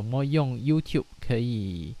要怎么用 YouTube 可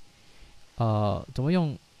以怎么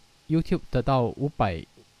用 YouTube 得到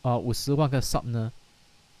50万个 sub 呢？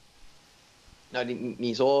那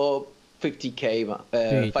你说 50K 嘛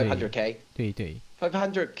？500K。对。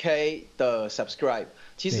500K 的 subscribe，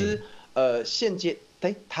 其实现阶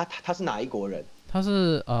他是哪一国人？他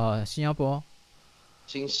是新加坡。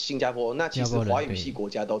新加坡，那其实华语系国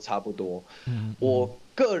家都差不多。我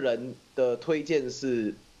个人的推荐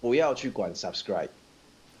是不要去管 subscribe，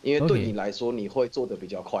 因为对你来说你会做得比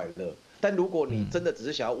较快乐。但如果你真的只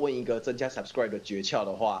是想要问一个增加 subscribe 的诀窍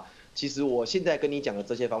的话，其实我现在跟你讲的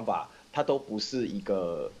这些方法，它都不是一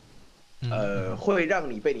个会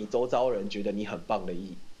让你被你周遭人觉得你很棒的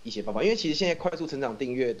一些方法。因为其实现在快速成长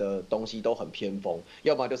订阅的东西都很偏锋，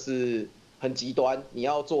要么就是很极端，你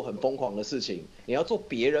要做很疯狂的事情，你要做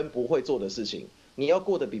别人不会做的事情，你要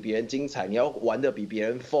过得比别人精彩，你要玩得比别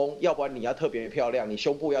人疯，要不然你要特别漂亮，你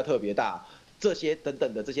胸部要特别大，这些等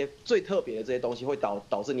等的这些最特别的这些东西会导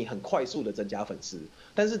致你很快速的增加粉丝，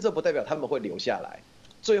但是这不代表他们会留下来，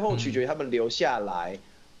最后取决于他们留下来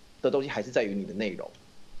的东西还是在于你的内容，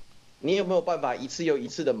你有没有办法一次又一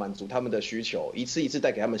次的满足他们的需求，一次一次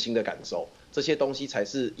带给他们新的感受，这些东西才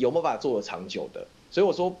是有没有办法做得长久的。所以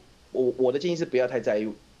我说我的建议是不要太在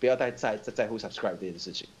乎 subscribe 这件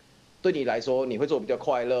事情，对你来说你会做得比较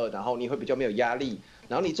快乐，然后你会比较没有压力，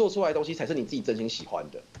然后你做出来的东西才是你自己真心喜欢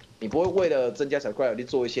的，你不会为了增加 subscribe 去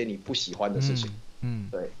做一些你不喜欢的事情。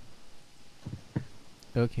对。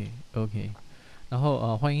OK， 然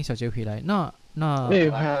后欢迎小杰回来。那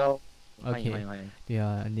OK， 对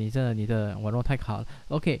啊，你的网络太卡了。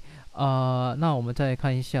OK， 那我们再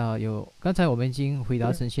看一下，刚才我们已经回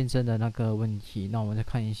答陈先生的那个问题，那我们再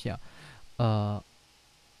看一下，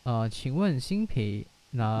请问新培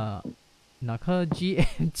哪颗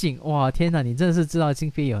GM 镜？哇，天哪，你真的是知道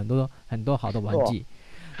新培有很多好的玩具，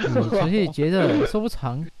所以觉得收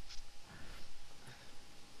藏。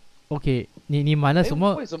OK， 你买了什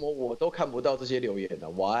么？为什么我都看不到这些留言呢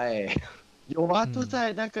？Why？有啊，都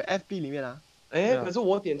在那个 FB 里面啊。可是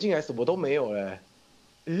我点进来什么都没有嘞。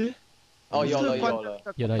有了。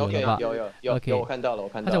OK， 有，我看到了。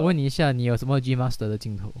他想问你一下，你有什么 G Master 的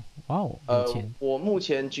镜头？哇哦，我目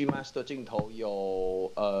前 G Master 镜头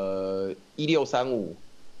有1635、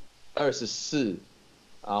24，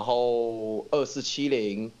然后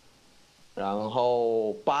2470，然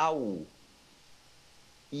后85、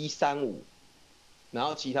135，然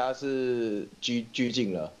后其他是 G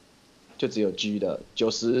镜了。就只有 G 的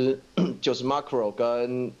90 macro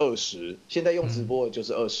跟20，现在用直播的就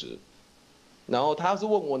是20。然后他要是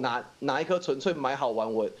问我哪一颗纯粹买好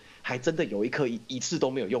玩，我还真的有一颗一次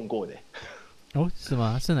都没有用过的。是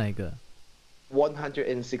吗？是哪一个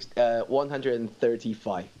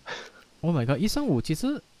？135。Oh my god，135其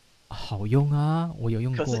实好用啊，我有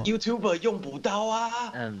用过。可是 YouTuber 用不到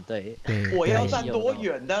啊。对。我要站多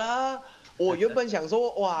远的啊？我原本想说，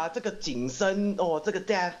哇，这个景深这个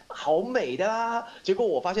depth 好美的啊，结果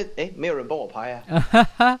我发现，没有人帮我拍啊。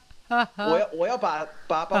我要把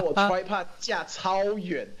我 tripod 架超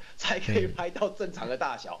远，才可以拍到正常的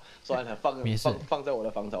大小。算了，放在我的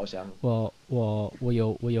防潮箱。我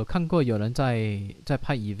有看过有人在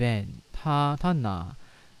拍 event， 他拿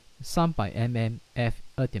300mm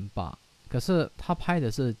f2.8， 可是他拍的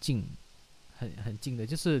是近，很近的，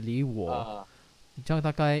就是离我，这样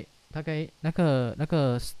大概那个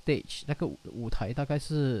stage 那个舞台大概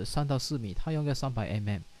是3到4米，他用个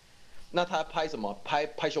300mm。那他拍什么？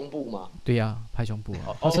拍胸部吗？对呀，拍胸部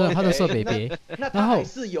啊。他的设备别，那他还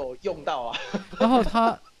是有用到啊。然后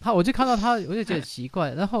我就看到他，我就觉得奇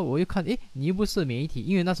怪。然后我又看，你又不是媒体，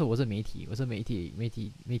因为那时候我是媒体的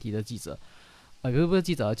记者，不是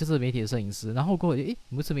记者，就是媒体的摄影师。然后过后，你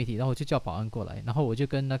不是媒体，然后我就叫保安过来，然后我就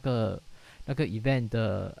跟那个 event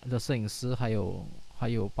的摄影师还有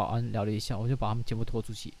保安聊了一下，我就把他们全部拖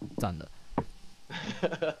出去站了。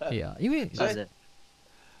对呀，因为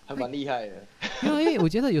还蛮厉害的。因为我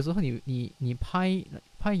觉得有时候你拍一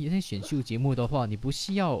些选秀节目的话，你不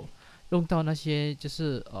需要用到那些就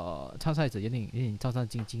是参赛者有点战战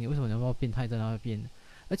兢兢，为什么那么变态在那边？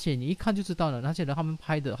而且你一看就知道了，那些人他们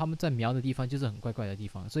拍的他们在瞄的地方就是很怪怪的地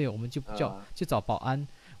方，所以我们就找保安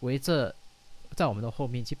围着在我们的后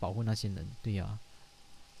面去保护那些人。对呀。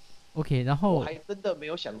OK， 然后我还真的没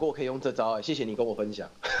有想过可以用这招谢谢你跟我分享。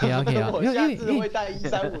可以啊，可以啊，我下次会带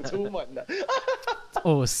135出门的。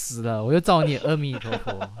哦，死了，我又造孽，阿弥陀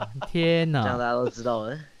佛，天哪！这样大家都知道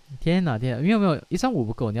了。天哪，没有135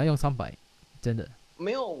不够，你要用300，真的。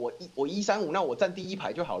没有，我135，那我站第一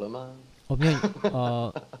排就好了吗？我没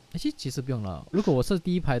有，其实不用了。如果我是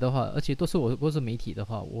第一排的话，而且都是媒体的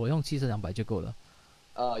话，我用70-200就够了。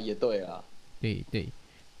也对啊。对，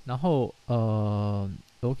然后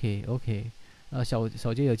OK，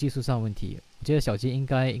小杰有技术上问题，我觉得小杰应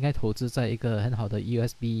该投资在一个很好的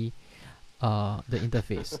USB 的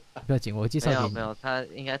interface， 不要紧，我介绍给你。没有，他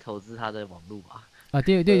应该投资他的网络吧？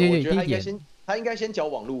对，我第觉得一点，他应该先缴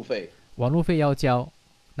网路费，网路费要交，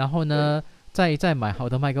然后呢，再买好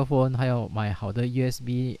的麦克风，还有买好的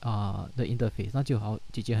USB 的 interface， 那就好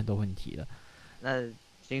解决很多问题了。那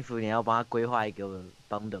幸福你要帮他规划一个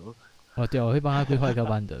bundle。对，我会帮他规划一个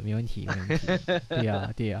班的，没问题。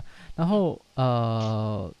对呀。然后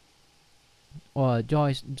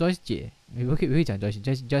Joyce 姐，我会讲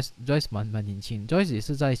Joyce 蛮年轻 ，Joyce 也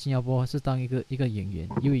是在新加坡是当一个演员，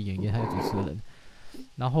一位演员还有主持人。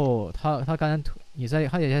然后他刚刚也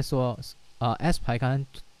在说S 牌刚刚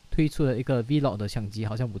推出了一个 Vlog 的相机，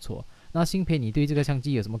好像不错。那新培，你对这个相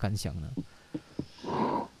机有什么感想呢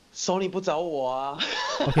？Sony 不找我啊。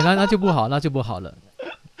OK， 那就不好了。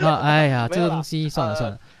那哎呀，这个东西算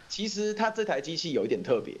了。其实它这台机器有一点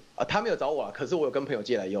特别他没有找我可是我有跟朋友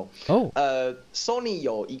借来用。Sony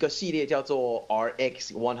有一个系列叫做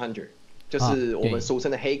RX100， 就是我们俗称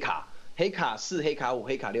的黑卡。黑卡4、黑卡5、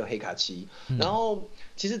黑卡6、黑卡7。然后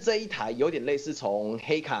其实这一台有点类似从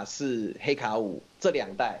黑卡4、黑卡5这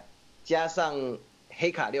2代加上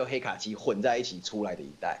黑卡6、黑卡7混在一起出来的一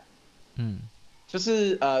代。就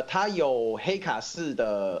是它有黑卡4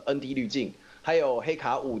的 ND 滤镜，还有黑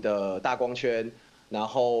卡5的大光圈，然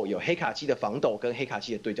后有黑卡7的防抖跟黑卡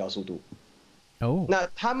7的对焦速度。那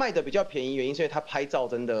它卖的比较便宜，原因是因为它拍照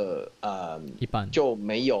真的一般，就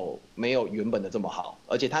没有原本的这么好，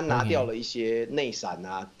而且它拿掉了一些内闪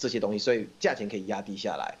这些东西，所以价钱可以压低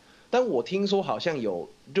下来。但我听说好像有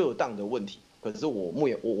热档的问题，可是我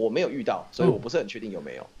没有遇到，所以我不是很确定有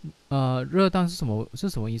没有。热档是什么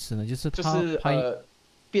意思呢？就是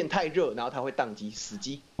变太热，然后它会宕机死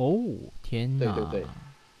机。天哪！对，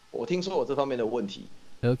我听说有这方面的问题。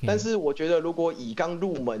Okay. 但是我觉得，如果以刚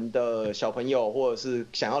入门的小朋友，或者是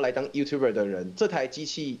想要来当 YouTuber 的人，这台机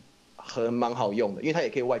器蛮好用的，因为它也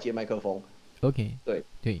可以外接麦克风。OK，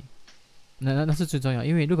 对，那是最重要，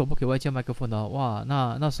因为如果不可以外接麦克风的话，哇，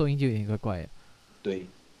那收音就有点怪怪。对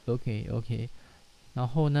 ，OK， 然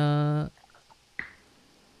后呢，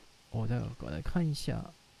我来看一下，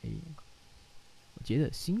我觉得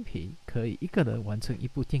新培可以一个人完成一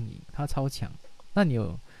部电影，他超强。那你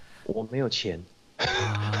有？我没有钱。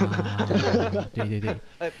对。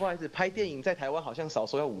不好意思，拍电影在台湾好像少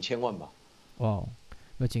说要5000万吧。哇，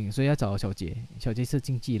不行，所以要找小杰是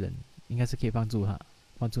经纪人，应该是可以帮助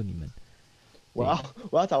你们。我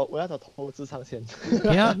要找投资商先。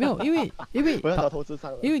对啊，没有，因为我要找投资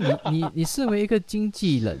商了。因为你视为一个经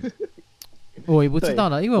纪人，我也不知道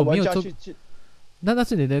了，因为我没有做。那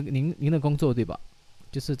是您的工作对吧？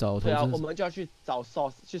就是找投资。对啊，我们就要去找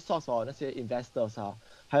source 那些 investors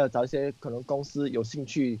还有找一些可能公司有兴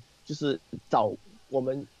趣，就是找我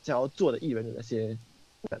们想要做的艺人的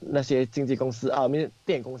那些经纪公司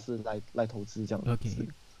电影公司来投资这样子。OK。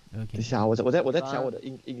等一下，我在调我的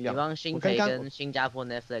音量。你帮新培跟新加坡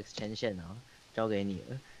Netflix 牵线交给你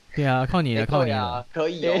了。对啊，靠你了。可以哦。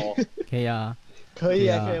可以啊。可以。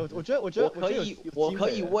我觉得我可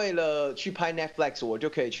以为了去拍 Netflix， 我就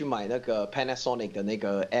可以去买那个 Panasonic 的那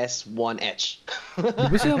个 S1H。你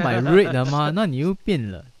不是要买 Red 的吗？那你又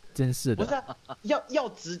变了，真是的。不是要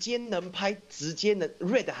直接能拍，直接能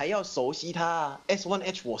Red 还要熟悉它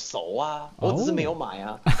S1H 我熟我只是没有买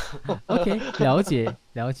OK， 了解，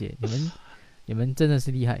你们真的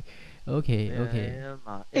是厉害。OK。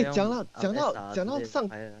讲到上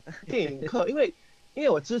电影课，因为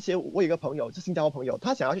我之前我有一个朋友，是新加坡朋友，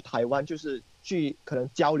他想要去台湾，就是去可能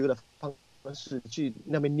交流的方式去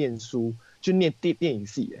那边念书，去念电影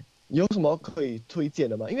系。有什么可以推荐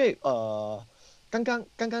的吗？因为刚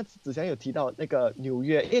刚子祥有提到那个纽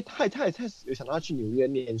约，因为他也有想到要去纽约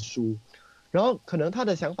念书，然后可能他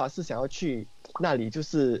的想法是想要去那里就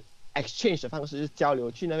是 exchange 的方式，就是交流，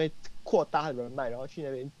去那边扩大他的人脉，然后去那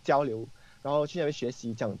边交流，然后去那边学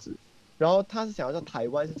习这样子。然后他是想要在台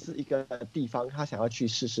湾是一个地方，他想要去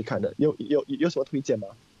试试看的。有什么推荐吗？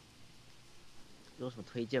有什么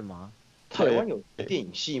推荐吗？台湾有电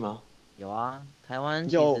影系吗？有啊，台湾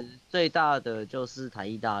其实最大的就是台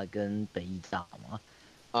艺大跟北艺大嘛。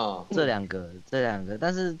这两个，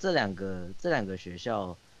但是这两个学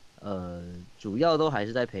校，主要都还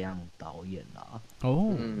是在培养导演啦。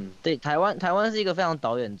哦，对，台湾是一个非常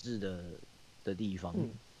导演制的地方，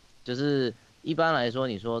就是一般来说，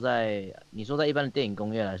你说在一般的电影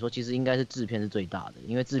工业来说，其实应该是制片是最大的，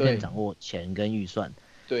因为制片掌握钱跟预算。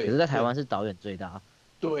对。可是，在台湾是导演最大。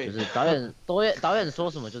对。就是导演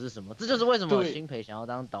说什么就是什么，这就是为什么新培想要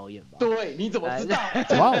当导演吧？对，你怎么知道？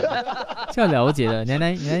哇，这样了解了，原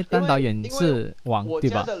来当导演是王，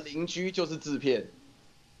对吧？我家的邻居就是制片。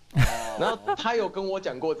然后他有跟我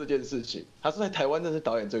讲过这件事情，他说在台湾真是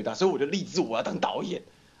导演最大，所以我就立志我要当导演。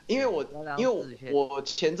因为我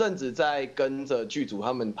前阵子在跟着剧组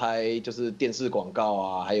他们拍就是电视广告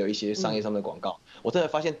啊，还有一些商业上的广告，我真的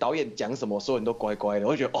发现导演讲什么，所有人都乖乖的，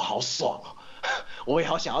我就觉得好爽哦，我也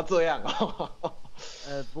好想要这样哦。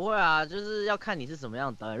不会啊，就是要看你是什么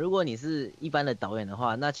样的导演。如果你是一般的导演的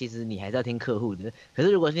话，那其实你还是要听客户的。可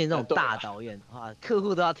是如果是你这种大导演的话，客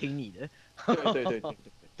户都要听你的。对。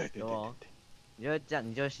你就这样，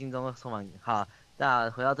你就心中充满好。那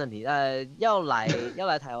回到正题，要来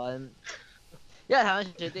台湾，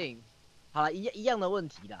学电影，好了，一样的问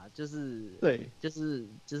题啦，就是对，就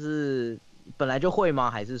是本来就会吗？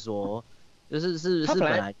还是说，是本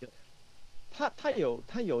来就？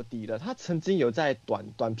他有底了，他曾经有在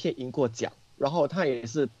短片赢过奖，然后他也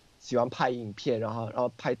是喜欢拍影片，然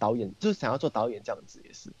后拍导演，就是想要做导演这样子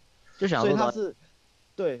也是，就想要做导演。所以他是。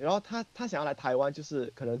对，然后他想要来台湾，就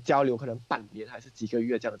是可能交流，可能半年还是几个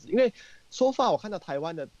月这样子。因为说法我看到台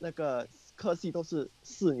湾的那个科系都是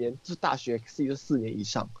4年，就是大学系就4年以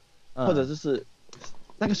上，或者就是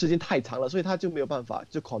那个时间太长了，所以他就没有办法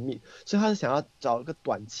就 commit， 所以他是想要找一个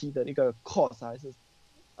短期的那个 course 还是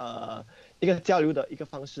一个交流的一个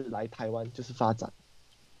方式来台湾就是发展。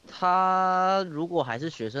他如果还是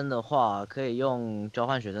学生的话，可以用交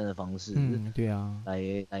换学生的方式，对啊，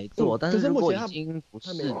来做。但是如果已经不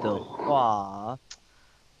是的话，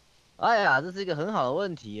哎呀，这是一个很好的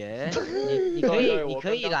问题耶。你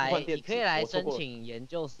可以来申请研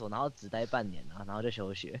究所，然后只待半年啊，然后就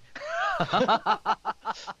休学。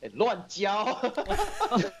乱教。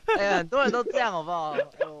哎，很多人都这样，好不好？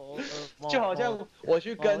就好像我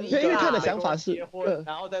去跟因为他的想法是结婚，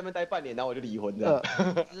然后在那边待半年，然后我就离婚这样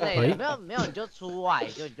之类的。没有，你就出外，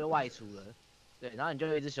你就外出了，对，然后你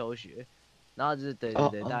就一直休学，然后就是对，大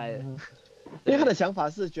概。因为他的想法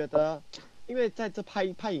是觉得，因为在这拍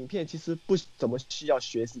影片其实不怎么需要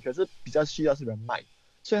学习，可是比较需要是人脉，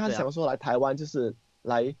所以他想说来台湾就是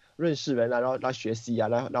来认识人啊，然后来学习啊，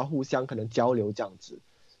然后互相可能交流这样子，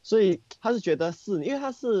所以他是觉得是因为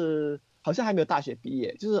他是。好像还没有大学毕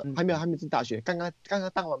业，就是还没有进大学，刚刚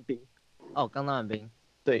当完兵。哦，刚当完兵。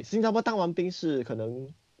对，新加坡当完兵是可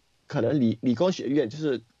能理工学院，就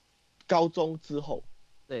是高中之后。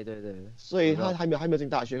对。所以他还没有进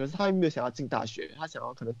大学，可是他还没有想要进大学，他想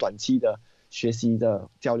要可能短期的学习的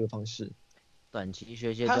交流方式。短期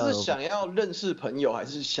学习。他是想要认识朋友，还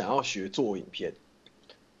是想要学做影片？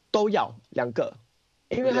都要2个，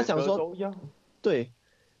因为他想说都要。对。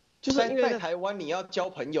就是在台湾你要交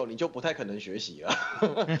朋友，你就不太可能学习了。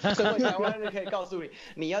身为台湾人可以告诉你，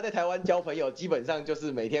你要在台湾交朋友，基本上就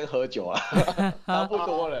是每天喝酒啊，差不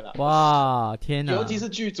多了啦。哇，天哪！尤其是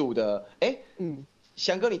剧组的，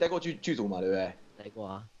翔哥你待过剧组嘛，对不对？待过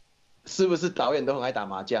啊。是不是导演都很爱打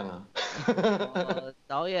麻将啊？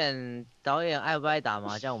导演爱不爱打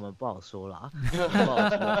麻将，我们不好说啦。不好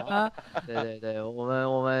说。对，我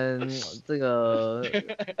们这个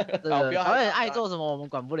导演爱做什么我们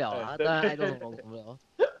管不了啦，当然爱做什么我们管不了。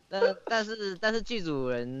但是剧组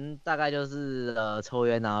人大概就是抽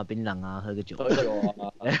烟啊、槟榔啊、喝个酒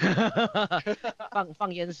啊，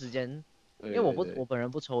放烟时间。因为我本人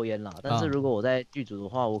不抽烟啦，但是如果我在剧组的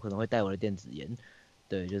话，我可能会带我的电子烟。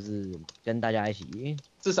对，就是跟大家一起，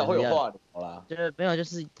至少会有话聊啦。就是没有，就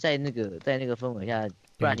是在那个氛围下，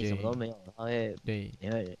不然你什么都没有，然后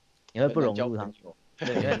你会不融入他们。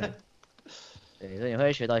对，所以你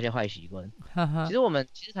会学到一些坏习惯。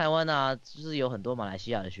其实台湾啊，就是有很多马来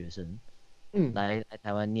西亚的学生，来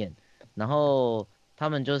台湾念，然后他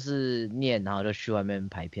们就是念，然后就去外面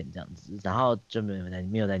拍片这样子，然后就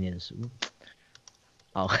没有在念书。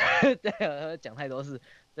好，对，我讲太多事。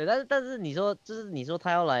对，但是你说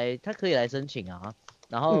他可以来申请啊，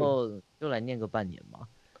然后就来念个半年嘛，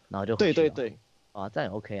然后就回去。对，啊，这样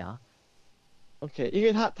也 OK 啊。OK， 因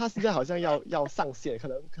为他现在好像要上线，可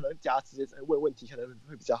能假直接问问题可能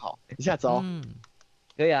会比较好。一下子哦。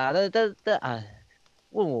可以啊，但哎，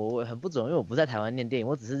问我很不准，因为我不在台湾念电影，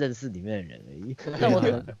我只是认识里面的人而已。但我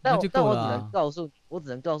只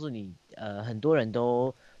能告诉你，很多人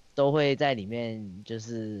都会在里面就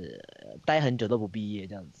是待很久都不毕业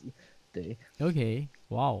这样子，对。OK，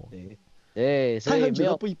 哇哦。对，所以没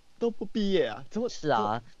有都不毕业啊？怎么？是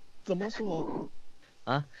啊，怎么说？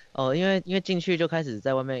啊，因为进去就开始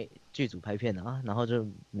在外面剧组拍片了啊，然后就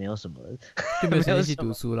没有什么，就没有时间去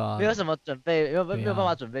读书啦，没有什么准备，没有办法对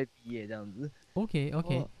啊准备毕业这样子。OK，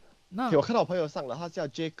那我看到我朋友上了，他叫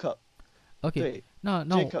Jacob。OK，对，那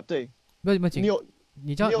Jacob 对，不要紧，你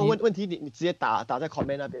有问题你直接打在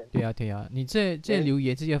comment 那边。对啊，你这留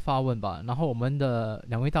言直接发问吧，然后我们的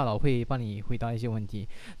2位大佬会帮你回答一些问题。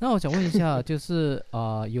那我想问一下，就是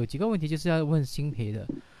有几个问题就是要问新培的，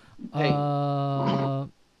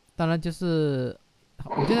当然就是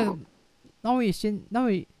我觉得那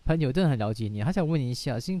位朋友真的很了解你，他想问一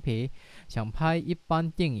下，新培想拍一般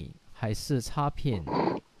电影还是插片？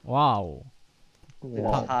哇哦！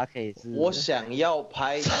他可以是，我想要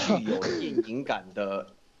拍具有电影感的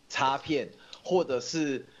插片，或者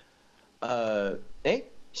是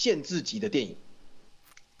限制级的电影。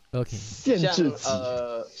OK， 限制级。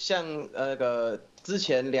像那个之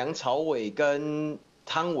前梁朝伟跟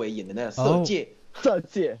汤唯演的那个《色戒》。色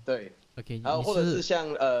戒。对。OK， 然后或者是像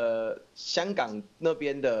香港那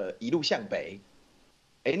边的《一路向北》，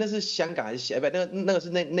那是香港还是那个是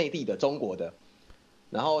内地的中国的。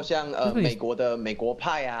然后像美国的美国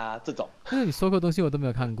派啊这种，那你说过东西我都没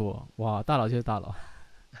有看过，哇，大佬就是大佬，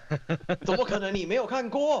怎么可能你没有看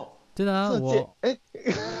过？真的啊，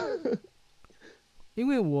因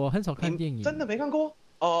为我很少看电影，真的没看过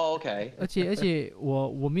？OK。而且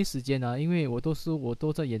我没时间啊，因为我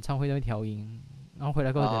都在演唱会那边调音，然后回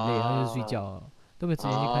来过后有点累，然后就睡觉，都没有时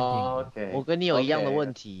间去看电影。Okay. 我跟你有一样的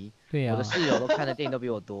问题，对啊，我的室友都看的电影都比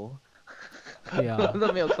我多。对啊，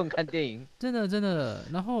都没有空看电影，真的。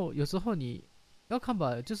然后有时候你要看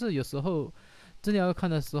吧，就是有时候真的要看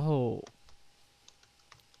的时候，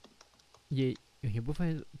也部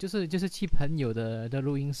分就是去朋友的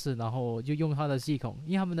录音室，然后就用他的系统，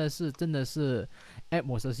因为他们的是真的是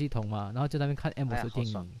Atmos 的系统嘛，然后在那边看 Atmos 的电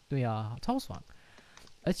影，对啊，超爽。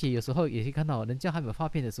而且有时候也可以看到人家还没有发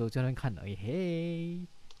片的时候就在那边看了，嘿，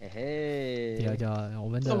对啊，我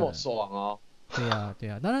们的这么爽哦。对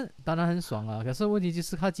啊，当然很爽啊。可是问题就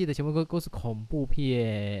是他接的全部都是恐怖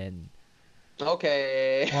片。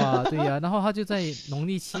OK。哇，对啊，然后他就在农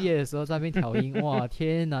历7月的时候在那边调音，哇，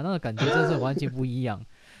天哪，那个感觉真是完全不一样。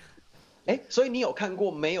所以你有看过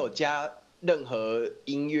没有加任何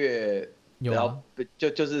音乐，有啊，然後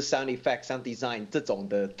就是 sound effect、sound design 这种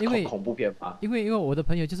的恐怖片吗？因为我的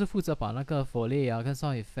朋友就是负责把那个 Foley 啊跟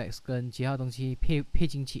sound effects 跟其他东西配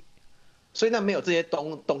进去。所以那没有这些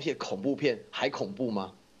东西的恐怖片还恐怖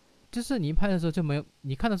吗？就是你拍的时候就没有，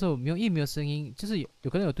你看的时候没有，因为没有声音，就是有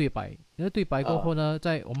可能有对白，那对白过后呢，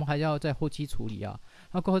我们还要在后期处理啊，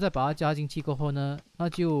那过后再把它加进去过后呢，那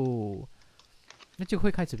就会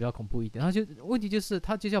开始比较恐怖一点。然后问题就是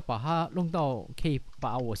他就要把它弄到可以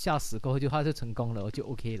把我吓死过后，他就成功了，我就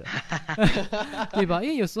OK 了，对吧？因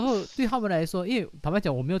为有时候对他们来说，因为坦白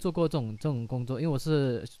讲我没有做过这种工作，因为我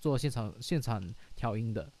是做现场调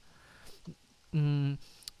音的。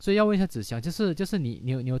所以要问一下子祥，就是你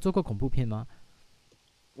有做过恐怖片吗？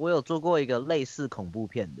我有做过一个类似恐怖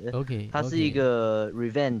片的 ，OK， 它是一个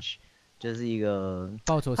revenge， 就是一个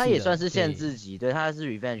报仇，它也算是限制级，对，它是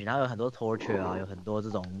revenge， 然后有很多 torture 啊，有很多这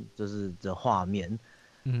种就是的画面，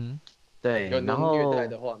对，然后虐待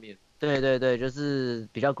的画面，对，就是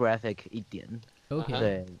比较 graphic 一点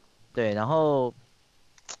 ，OK， 对，然后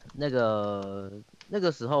那个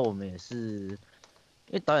时候我们也是。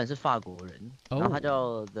因为导演是法国人，然后他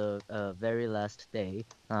叫 The Very Last Day，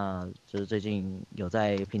 那就是最近有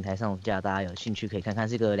在平台上架，大家有兴趣可以看看，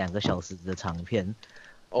是一个2个小时的长片。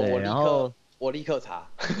然后我立刻查，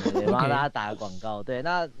对，帮大家打个广告。对，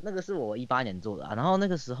那个是我18年做的啊，然后那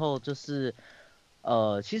个时候就是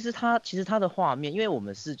其实它的画面，因为我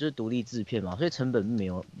们就是独立制片嘛，所以成本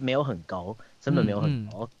没有很高，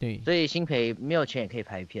对，所以新培没有钱也可以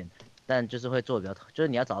拍片。但就是会做的比较，就是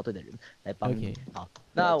你要找到对的人来帮你。好，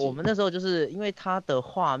那我们那时候就是因为它的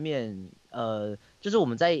画面，就是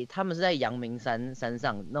他们是在阳明山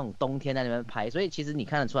上那种冬天在那边拍，所以其实你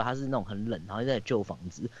看得出来它是那种很冷，然后在旧房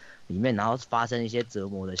子里面，然后发生一些折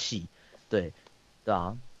磨的戏，对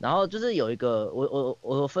啊。然后就是有一个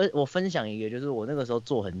我分享一个，就是我那个时候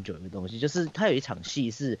做很久的东西，就是他有一场戏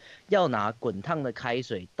是要拿滚烫的开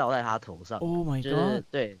水倒在他头上 ，Oh my god， 就是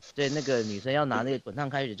对，那个女生要拿那个滚烫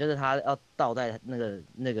开水，就是她要倒在那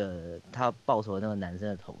个她报仇的那个男生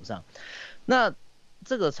的头上。那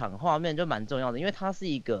这个场画面就蛮重要的，因为它是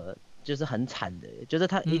一个就是很惨的，就是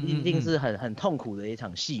它一定是很痛苦的一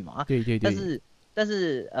场戏嘛。对。但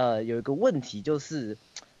是有一个问题就是，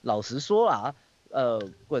老实说啦。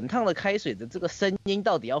滚烫的开水的这个声音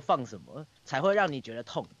到底要放什么才会让你觉得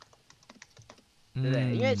痛？对不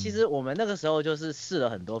对？因为其实我们那个时候就是试了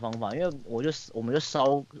很多方法，因为我们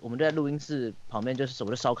就在录音室旁边我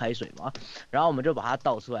就烧开水嘛，然后我们就把它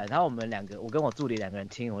倒出来，然后我跟我助理2个人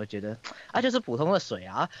听，我就觉得就是普通的水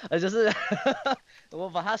啊，就是我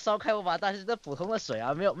把它烧开，我把它倒进去，这普通的水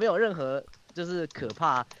啊，没有任何就是可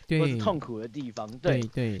怕或是痛苦的地方，对，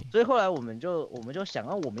所以后来我们就想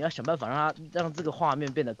我们要想办法让这个画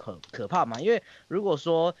面变得可怕嘛，因为如果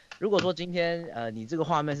说今天你这个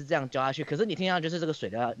画面是这样浇下去，可是你听上去是这个水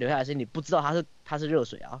流下来是你不知道它是热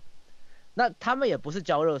水啊，那他们也不是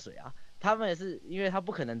浇热水啊，他们也是因为他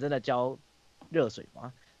不可能真的浇热水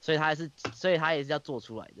嘛，所以他也是要做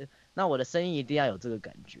出来的。那我的声音一定要有这个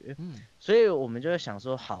感觉，所以我们就会想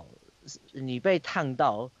说，好，你被烫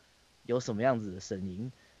到有什么样子的声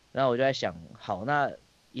音？然后我就在想，好，那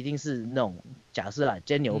一定是那种假设啦，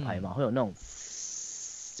煎牛排嘛，会有那种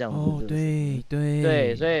这样子的声音。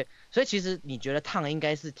对，所以其实你觉得烫，应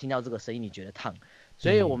该是听到这个声音，你觉得烫。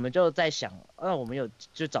所以我们就在想，我们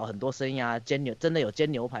就找很多声音啊，真的有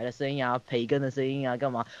煎牛排的声音啊，培根的声音啊，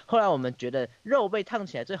干嘛？后来我们觉得肉被烫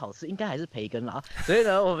起来最好吃，应该还是培根啦。所以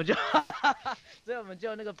呢，我们就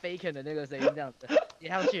那个 bacon 的那个声音这样子叠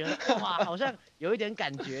上去，哇，好像有一点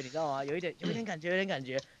感觉，你知道吗？有一点感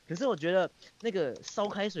觉。可是我觉得那个烧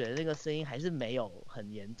开水的那个声音还是没有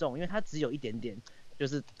很严重，因为它只有一点点就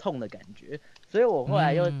是痛的感觉。所以我后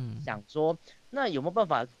来又想说，那有没有办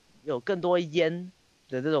法有更多烟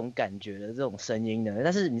的这种感觉的这种声音呢？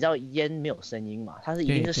但是你知道烟没有声音嘛，它是一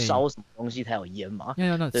定是烧什么东西才有烟嘛，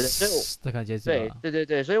对，所以的感觉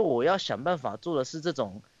对，所以我要想办法做的是这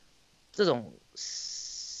种这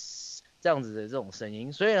样子的这种声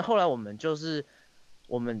音，所以后来我们就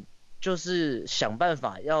是想办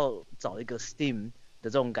法要找一个 steam 的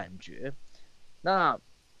这种感觉，那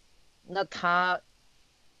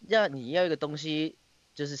你要一个东西，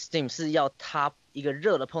就是 steam 是要它一个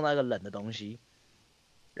热的碰到一个冷的东西，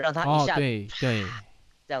让它一下对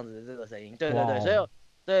这样子的这个声音，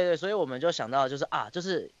对，所以我们就想到就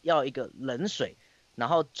是要一个冷水，然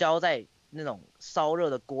后浇在那种烧热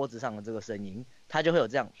的锅子上的这个声音，它就会有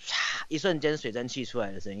这样一瞬间水蒸气出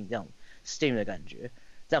来的声音，这样 steam 的感觉。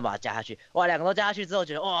这样把它加下去，哇，2个都加下去之后，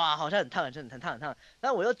觉得哇，好像很烫，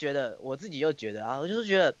但我自己又觉得我就是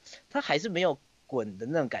觉得它还是没有滚的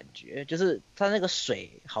那种感觉，就是它那个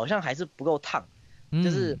水好像还是不够烫，就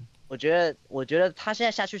是我觉得它现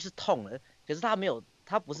在下去是痛了，可是它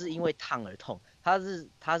不是因为烫而痛，它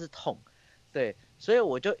是痛，对，所以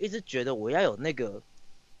我就一直觉得我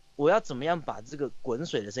要怎么样把这个滚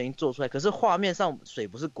水的声音做出来，可是画面上水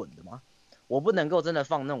不是滚的吗？我不能够真的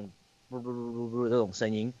放那种这种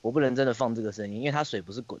声音，我不能真的放这个声音，因为它水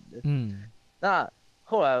不是滚的。那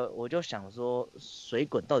后来我就想说，水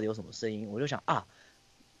滚到底有什么声音？我就想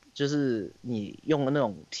就是你用的那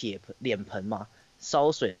种脸盆嘛，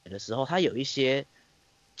烧水的时候，它有一些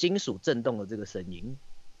金属震动的这个声音。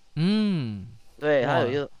对，它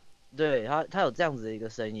有它有这样子的一个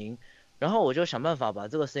声音，然后我就想办法把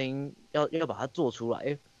这个声音要把它做出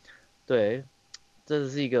来。对，这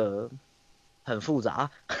是一个很复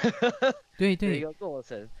杂对的一个过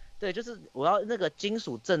程，对，就是我要那个金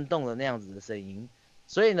属震动的那样子的声音，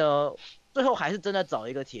所以呢，最后还是真的找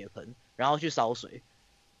一个铁盆，然后去烧水，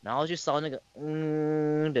然后去烧那个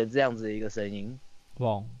的这样子的一个声音，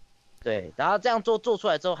哇，对，然后这样做出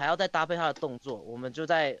来之后，还要再搭配它的动作，我们就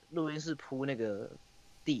在录音室铺那个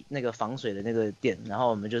那个防水的那个垫，然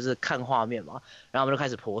后我们就是看画面嘛，然后我们就开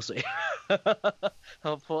始泼水，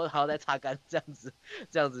然后再擦干，这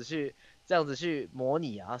样子去模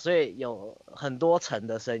拟啊，所以有很多层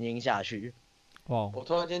的声音下去。哇！我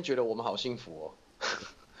突然间觉得我们好幸福哦。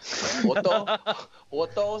我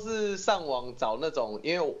都是上网找那种，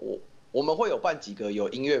因为我们会有办几个有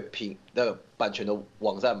音乐的版权的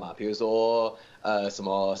网站嘛，比如说什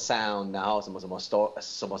么 Sound， 然后什么 Store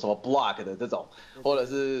什么 Block 的这种，或者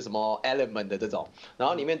是什么 Element 的这种，然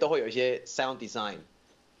后里面都会有一些 Sound Design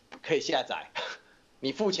可以下载。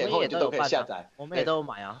你付钱后你就都可以下载，我们也都有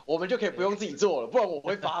買啊，我们就可以不用自己做了，不然我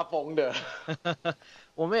会发疯的。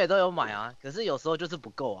我们也都有买啊，可是有时候就是不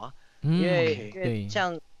够啊，因为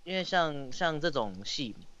像这种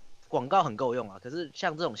戏，广告很够用啊，可是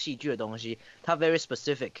像这种戏剧的东西，它 very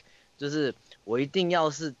specific， 就是我一定要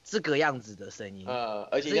是这个样子的声音，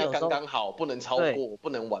而且要刚刚好，不能超过，不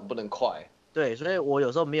能晚，不能快。对，所以我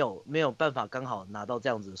有时候没有办法刚好拿到这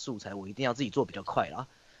样子的素材，我一定要自己做比较快啦，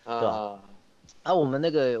对吧？我们那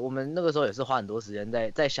个时候也是花很多时间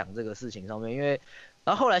在想这个事情上面，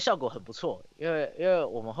然后后来效果很不错，因为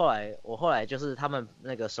我后来就是他们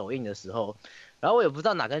那个首映的时候，然后我也不知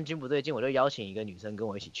道哪根筋不对劲，我就邀请一个女生跟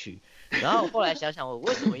我一起去，然后后来想想我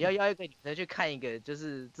为什么要一个女生去看一个就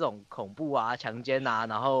是这种恐怖啊、强奸啊，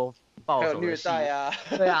然后爆还有虐手的戏。待啊，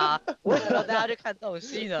对啊，我为什么要带他去看这种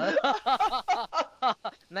戏呢？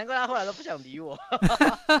难怪他后来都不想理我。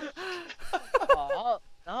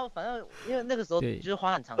然后反正因为那个时候就是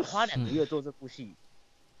花很长，花2个月做这部戏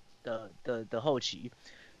的后期，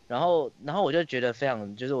然后我就觉得非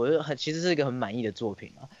常，就是我就其实是一个很满意的作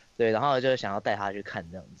品啊。对，然后就想要带他去看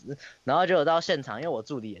这样子，然后结果到现场，因为我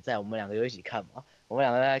助理也在，我们2个就一起看嘛，我们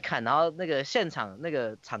2个在看，然后那个现场那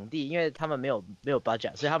个场地，因为他们没有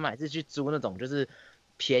budget， 所以他们还是去租那种就是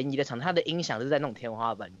便宜的场，他的音响就是在那种天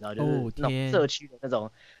花板，你知道，就是那种社区的那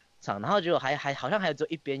种场，然后结果还好像还只有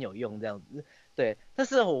一边有用这样子。对，但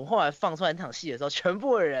是我们后来放出来那场戏的时候，全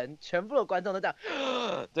部的观众都这样，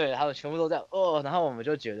对，他们全部都这样哦，然后我们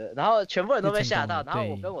就觉得，然后全部人都被吓到，然后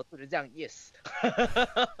我跟我助理这样 yes，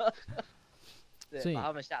 对，把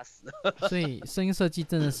他们吓死了。所以声音设计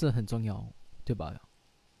真的是很重要，对吧？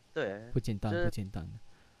对，不简单，不简单。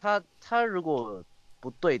他如果不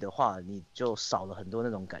对的话，你就少了很多那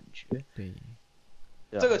种感觉。对，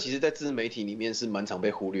这个其实在自媒体里面是蛮常被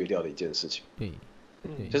忽略掉的一件事情。对。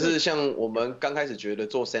就是像我们刚开始觉得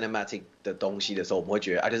做 cinematic 的东西的时候，我们会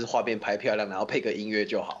觉得就是画面拍漂亮，然后配个音乐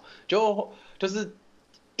就好，就是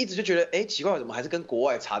一直就觉得奇怪，怎么还是跟国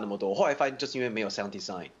外差那么多？后来发现就是因为没有 sound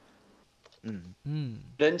design。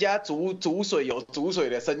人家煮水有煮水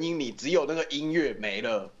的声音，你只有那个音乐没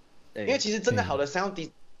了。因为其实真的好的 sound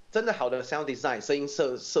design 声音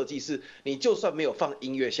设计是，你就算没有放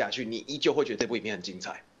音乐下去，你依旧会觉得这部影片很精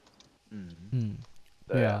彩。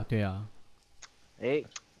对啊。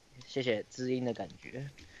谢谢知音的感觉，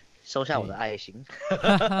收下我的爱心，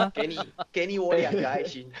给你我2个爱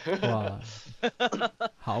心。哇，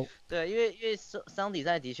好。对，因为sound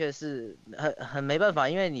design 的确是很没办法，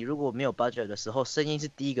因为你如果没有 budget 的时候，声音是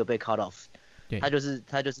第一个被 cut off， 它就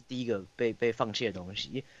是第一个被放弃的东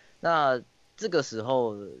西。那这个时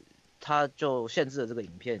候它就限制了这个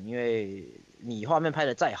影片，因为你画面拍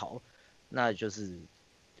得再好，那就是。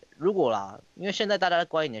如果啦，因为现在大家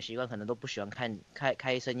观影的习惯可能都不喜欢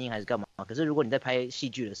开声音还是干嘛，可是如果你在拍戏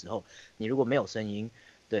剧的时候，你如果没有声音，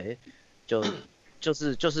对，就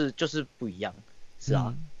是不一样，是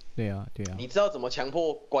啊，对啊。你知道怎么强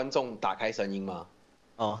迫观众打开声音吗？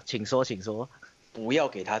哦，请说。不要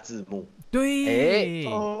给他字幕。对。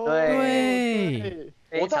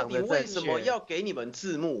我到底为什么要给你们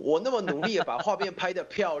字幕？我那么努力的把画面拍得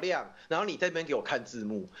漂亮，然后你在那边给我看字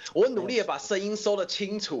幕。我努力的把声音收得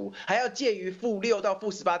清楚，还要介于-6到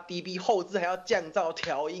-18 dB， 后置还要降噪、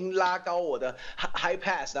调音、拉高我的 high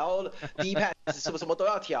pass， 然后低 pass 什么都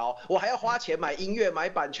要调。我还要花钱买音乐、买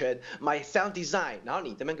版权、买 sound design， 然后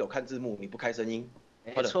你这边给我看字幕，你不开声音，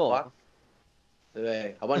没错，对不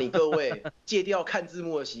对？好吧，你各位戒掉看字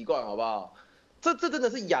幕的习惯，好不好？这真的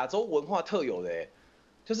是亚洲文化特有的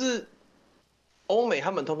就是欧美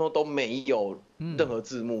他们通通都没有任何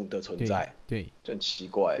字幕的存在，对，就很奇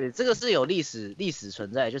怪。对，这个是有历史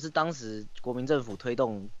存在，就是当时国民政府推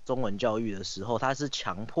动中文教育的时候，它是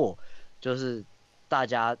强迫，就是大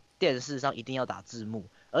家电视上一定要打字幕，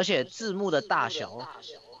而且字幕的大小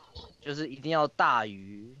就是一定要大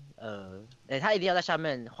于它一定要在下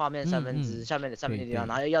面画面3/3下面的地方，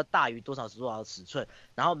然后要大于多少尺寸，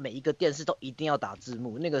然后每一个电视都一定要打字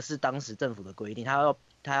幕，那个是当时政府的规定，他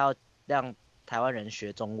要让台湾人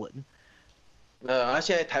学中文。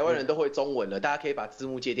现在台湾人都会中文了，大家可以把字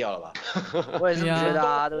幕戒掉了吧？我也是觉得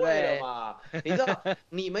啊，对不对？你知道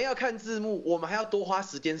你们要看字幕，我们还要多花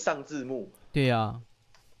时间上字幕。对呀，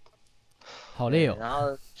好累哦。然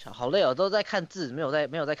后好累哦，都在看字，没有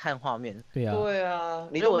在看画面。对啊。对啊，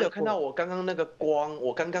你都没有看到我刚刚那个光，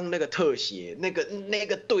我刚刚那个特写，那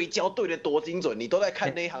个对焦对得多精准，你都在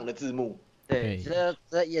看那一行的字幕。对，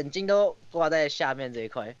这眼睛都挂在下面这一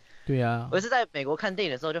块。对啊。我是在美国看电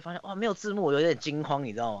影的时候就发现，哇，没有字幕，我有点惊慌，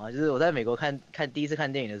你知道吗？就是我在美国第一次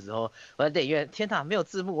看电影的时候，我在电影院，天哪，没有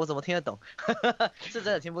字幕，我怎么听得懂？是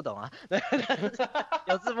真的听不懂啊。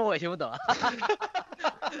有字幕我也听不懂啊。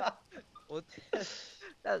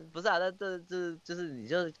但不是啊，但这就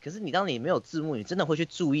是可是你当你没有字幕，你真的会去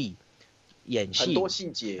注意演戏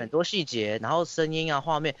很多细节，然后声音啊、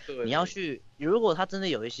画面，你要去。如果他真的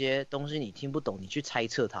有一些东西你听不懂，你去猜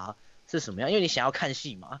测它是什么样，因为你想要看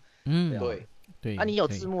戏嘛。对。你有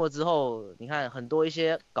字幕了之后，你看很多一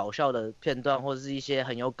些搞笑的片段，或者是一些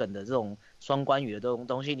很有梗的这种双关语的这种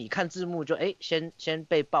东西，你看字幕就先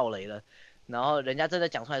被爆雷了，然后人家真的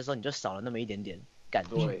讲出来的时候，你就少了那么一点点感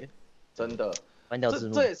觉。对，真的。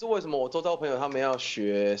这也是为什么我周遭朋友他们要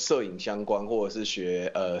学摄影相关，或者是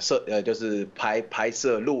学就是拍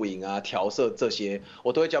摄、录影啊、调色这些，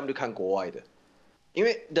我都会叫他们去看国外的，因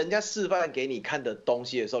为人家示范给你看的东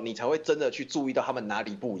西的时候，你才会真的去注意到他们哪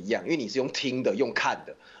里不一样，因为你是用听的、用看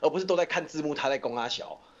的，而不是都在看字幕，他在攻他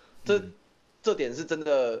小。这点是真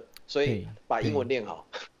的，所以把英文练好，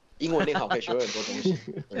英文练好可以学会很多东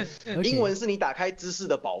西。英文是你打开知识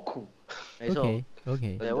的宝库。没错。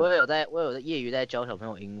OK。对，我有业余在教小朋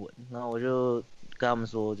友英文，然后我就跟他们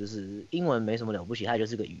说，就是英文没什么了不起，它就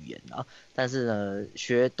是个语言啊。但是呢，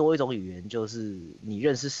学多一种语言就是你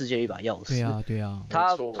认识世界一把钥匙。对啊。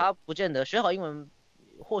它不见得学好英文，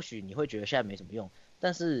或许你会觉得现在没什么用，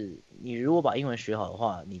但是你如果把英文学好的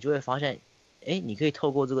话，你就会发现，你可以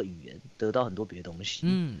透过这个语言得到很多别的东西。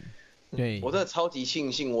对。我真的超级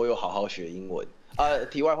庆幸我有好好学英文。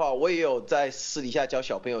题外话，我也有在私底下教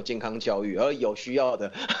小朋友健康教育，而有需要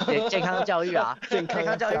的健康教育啊，健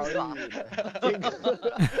康教育是吧？健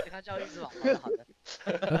康教育是吧？好的。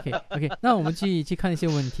OK， 那我们去看一些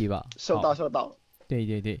问题吧。收到。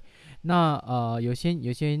对。那有些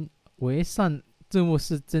为善字幕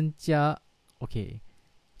是增加 ，OK，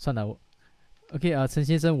 算了，OK 陈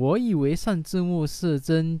先生，我以为善字幕是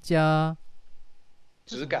增加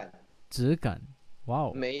质感，哇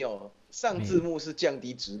哦，没有。上字幕是降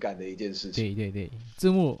低质感的一件事情。对，字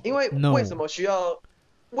幕。因为为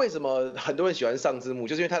什么很多人喜欢上字幕，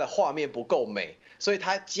就是因为它的画面不够美，所以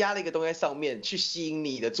它加了一个东西在上面，去吸引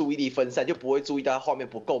你的注意力分散，就不会注意到它画面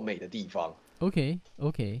不够美的地方。OK，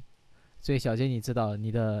 所以小杰，你知道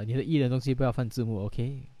你的艺人东西不要放字幕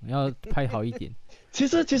 ，OK， 你要拍好一点。其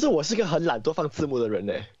实我是个很懒惰放字幕的人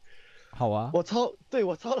嘞。好啊，我超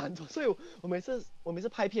懒惰，所以我每次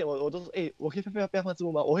拍片，我都说，我可以不要放字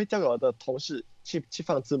幕吗？我会交给我的同事去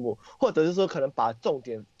放字幕，或者是说可能把重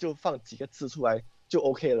点就放几个字出来就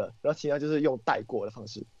OK 了，然后其他就是用带过的方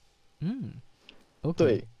式。OK，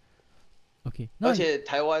 对 ，OK， 而且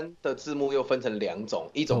台湾的字幕又分成2种，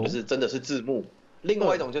一种就是真的是字幕，另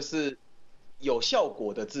外一种就是有效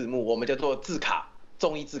果的字幕，我们叫做字卡，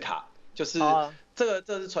综艺字卡，就是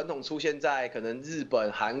这是传统出现在可能日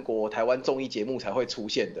本、韩国、台湾综艺节目才会出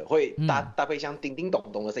现的，会搭配像叮叮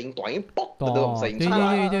咚咚的声音、短音嘣的这种声音出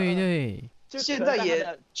来。对。现在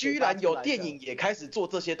也居然有电影也开始做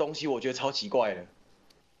这些东西，我觉得超奇怪的。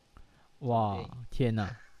哇，天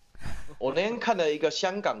哪！我那天看了一个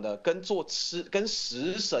香港的跟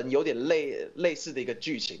食神有点类似的一个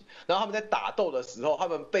剧情，然后他们在打斗的时候，他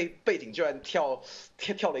们背景居然跳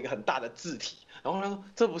了一个很大的字体，然后他说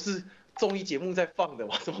这不是综艺节目在放的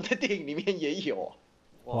吗？怎么在电影里面也有啊？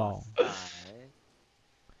哇塞，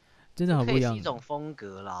真的很不一样。是一种风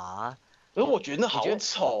格啦。可是我觉得那好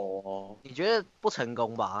丑哦。你觉得不成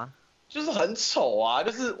功吧？就是很丑啊，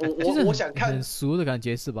就是我想看很俗的感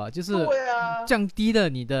觉是吧？就是降低了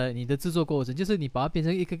你的制作过程，就是你把它变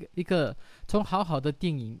成一个从好好的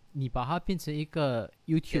电影，你把它变成一个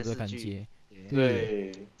YouTube 的感觉。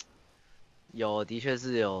对，的确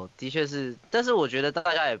是，但是我觉得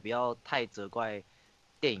大家也不要太责怪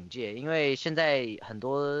电影界，因为现在很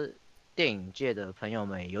多电影界的朋友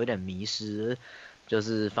们有点迷失，就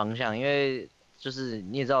是方向，因为就是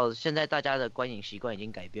你也知道，现在大家的观影习惯已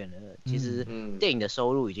经改变了，其实电影的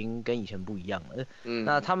收入已经跟以前不一样了。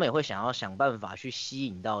那他们也会想要想办法去吸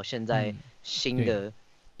引到现在新的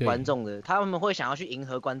观众的，他们会想要去迎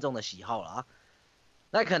合观众的喜好啦。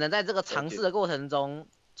那可能在这个尝试的过程中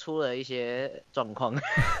出了一些状况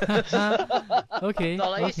，OK， 走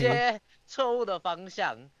了一些错误的方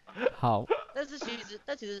向。好，但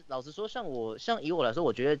其实老实说，像以我来说，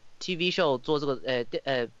我觉得 TV show 做这个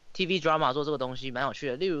TV drama 做这个东西蛮有趣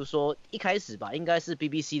的。例如说一开始吧，应该是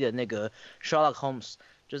BBC 的那个 Sherlock Holmes，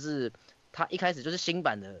 就是他一开始就是新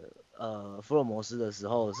版的福尔摩斯的时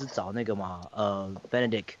候是找那个嘛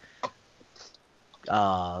Benedict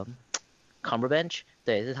Cumberbatch，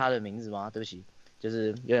 对，是他的名字吗？对不起，就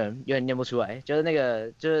是有点念不出来，就是那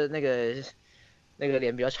个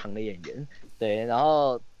脸比较长的演员，对，然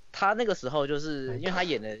后他那个时候就是因为他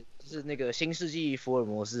演的是那个新世纪福尔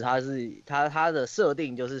摩斯，他的设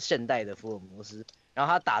定就是现代的福尔摩斯，然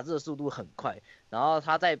后他打字的速度很快，然后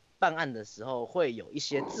他在办案的时候会有一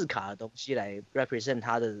些字卡的东西来 represent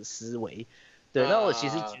他的思维，对，那我其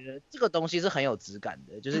实觉得这个东西是很有质感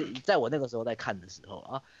的，就是在我那个时候在看的时候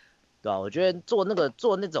啊，对吧？我觉得做那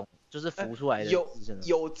种就是浮出来的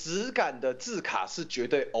有质感的字卡是绝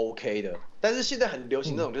对 OK 的，但是现在很流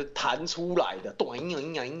行那种就是弹出来的，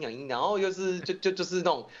然后就是那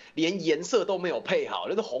种连颜色都没有配好，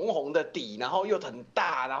就是红红的底，然后又很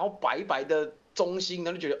大，然后白白的中心，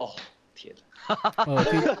然后就觉得哦天，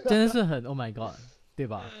真的是很 Oh my God， 对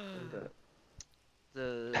吧？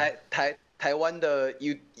真的，台湾的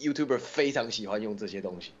YouTuber 非常喜欢用这些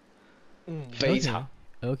东西，非常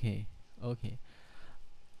OK，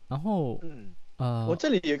 然后我这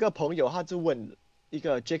里有一个朋友，他就问一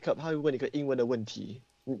个 Jacob， 他会问一个英文的问题，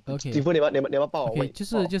 OK，景福，你要不要帮我 OK，问？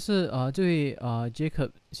这位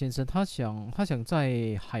Jacob 先生，他想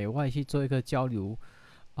在海外去做一个交流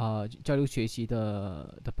学习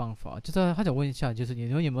的办法，就是他想问一下，就是你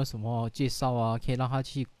们有没有什么介绍啊，可以让他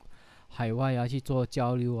去海外啊去做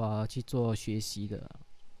交流啊，去做学习的？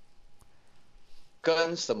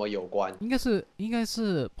跟什么有关？应该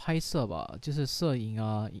是拍摄吧，就是摄影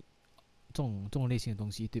啊，这种类型的东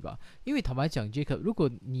西，对吧？因为坦白讲，Jacob，如果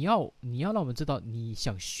你要让我们知道你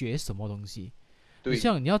想学什么东西，对，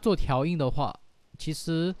像你要做调音的话，其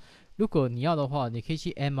实如果你要的话，你可以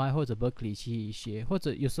去 MI 或者 Berkeley 去学，或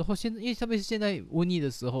者有时候因为特别是现在瘟疫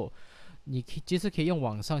的时候，你其实可以用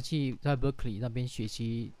网上去在 Berkeley 那边学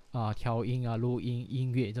习调音啊、录音、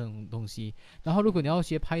音乐这种东西。然后如果你要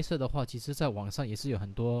学拍摄的话，其实在网上也是有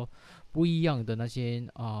很多不一样的那些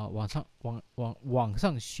网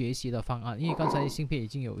上学习的方案。因为刚才芯片已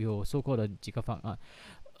经有说过了几个方案，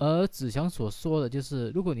而子祥所说的就是，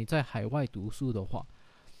如果你在海外读书的话，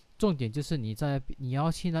重点就是你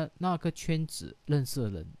要去那个圈子认识的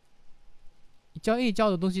人。因为教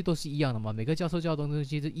的东西都是一样的嘛，每个教授教的东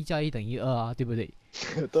西是1+1=2啊，对不对？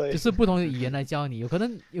对，就是不同的语言来教你，有可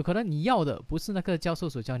能你要的不是那个教授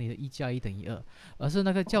所教你的1+1=2，而是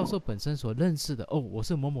那个教授本身所认识的。我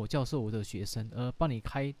是某某教授的学生，帮你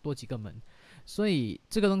开多几个门。所以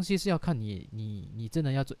这个东西是要看你真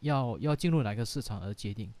的要进入哪个市场而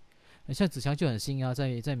决定。像子强就很新啊，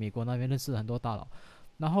在美国那边认识了很多大佬。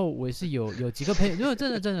然后我也是有几个朋友，如果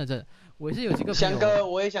真的，我也是有几个朋友。翔哥，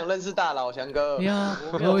我也想认识大佬，翔哥。对呀，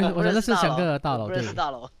我想认识翔哥的大佬，对。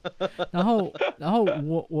然后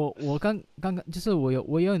我刚就是我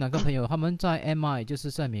有两个朋友，他们在 MI， 就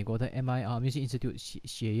是在美国的 MI Music Institute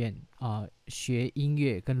学院学音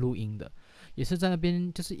乐跟录音的，也是在那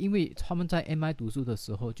边，就是因为他们在 MI 读书的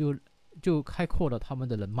时候就开阔了他们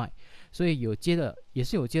的人脉，所以也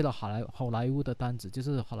是有接了好莱坞的单子，就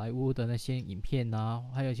是好莱坞的那些影片啊，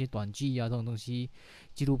还有一些短剧啊这种东西，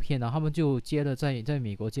纪录片啊，他们就接了在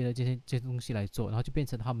美国接了这些东西来做，然后就变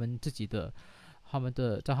成他们自己的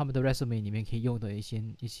在他们的 resume 里面可以用的一些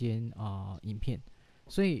影片。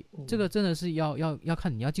所以这个真的是要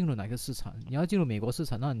看你要进入哪个市场。你要进入美国市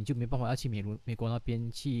场，那你就没办法要去美国那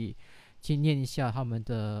边去念一下他们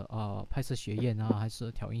的拍摄学院啊，还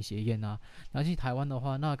是调音学院啊。然后去台湾的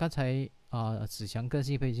话，那刚才子祥跟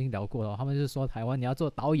信飞已经聊过了，他们就是说台湾你要做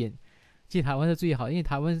导演，去台湾是最好，因为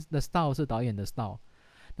台湾的 style 是导演的 style。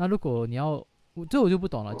那如果你要我就不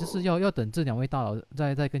懂了，就是要等这两位大佬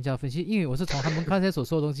再更加分析，因为我是从他们刚才所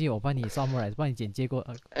说的东西，我帮你 summarize， 帮你简介过。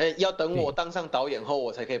要等我当上导演后，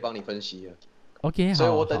我才可以帮你分析了。OK， 所以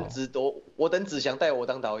我等子祥带我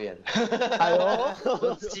当导演。哎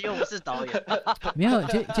呦，希望我是导演。没有，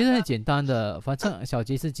其实很简单的，反正小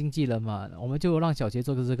杰是经纪人嘛，我们就让小杰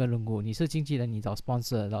做这个任务。你是经纪人，你找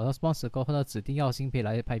sponsor， 然后 sponsor 过后呢，指定要芯片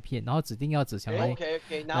来拍片，然后指定要子祥来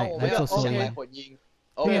然后我们要子祥来混音。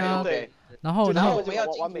对啊，然后我们要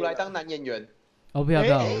金主来当男演员。不要，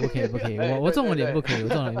不可以，我这种人不可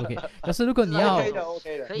以，可是如果你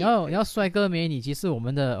要帅哥美女，其实我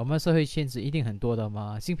们社会圈子一定很多的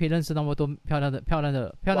嘛。芯片认识那么多漂亮的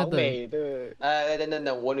美对。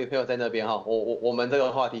等，我女朋友在那边哈，我们这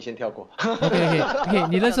个话题先跳过。OK，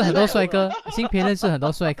 你认识很多帅哥，芯片认识很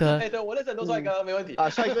多帅哥。对，我认识很多帅哥，没问题。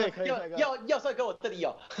帅哥也可以。要帅哥我这里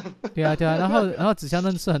有。对啊，然后子祥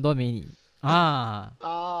认识很多美女。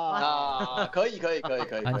可以，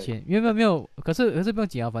安全，没有，可是不用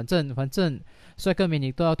紧啊，反正帅哥美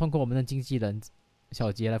女都要通过我们的经纪人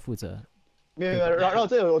小杰来负责。没有，然后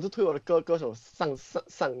这个我就推我的歌手上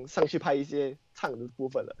去拍一些唱的部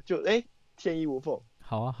分了，就天衣无缝。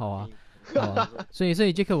好啊，所以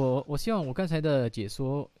杰克，我希望我刚才的解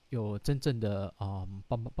说有真正的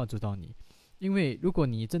帮助到你，因为如果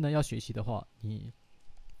你真的要学习的话，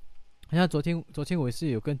好像昨天我是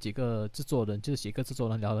有跟几个制作人，就是写歌制作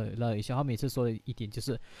人聊了一下，他每次说的一点就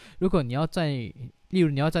是，如果你要例如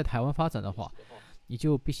你要在台湾发展的话，你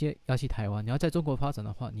就必须要去台湾；你要在中国发展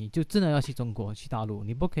的话，你就真的要去中国，去大陆，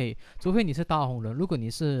你不可以，除非你是大红人。如果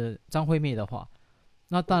你是张惠妹的话，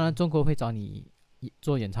那当然中国会找你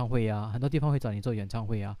做演唱会啊，很多地方会找你做演唱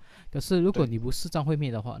会啊。可是如果你不是张惠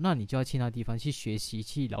妹的话，那你就要去那地方去学习，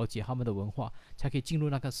去了解他们的文化，才可以进入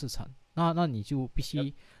那个市场。那你就必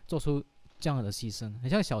须做出这样的牺牲。很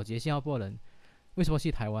像小杰新加坡人为什么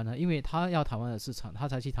去台湾呢？因为他要台湾的市场，他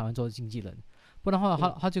才去台湾做经纪人。不然的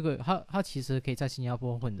话，他其实可以在新加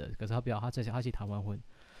坡混的，可是他不要，他去台湾混。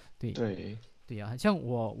对呀，像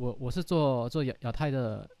我是做亚太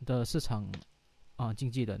的市场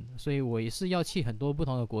经纪人，所以我也是要去很多不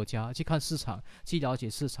同的国家去看市场，去了解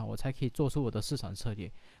市场，我才可以做出我的市场策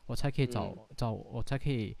略，我才可以我才可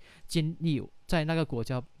以建立在那个国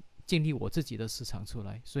家建立我自己的市场出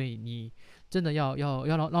来。所以你真的要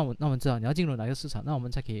让我们知道你要进入哪个市场，那我们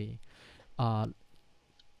才可以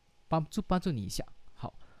帮助你一下。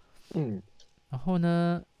好，然后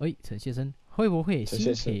呢，陈先生会不会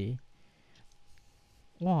新培？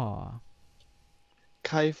哇，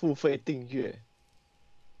开付费订阅。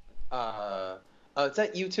在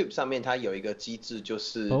YouTube 上面它有一个机制，就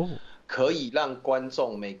是哦可以让观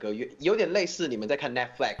众每个月有点类似你们在看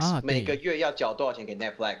Netflix，每个月要缴多少钱给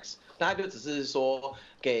Netflix， 那它就只是说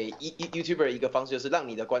给YouTuber 一个方式，就是让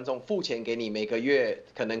你的观众付钱给你，每个月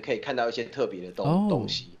可能可以看到一些特别的东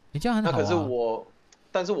西。你这样很好啊。那可是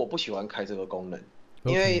但是我不喜欢开这个功能，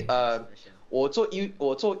因为我做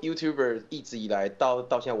YouTuber 一直以来到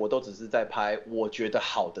现在，我都只是在拍我觉得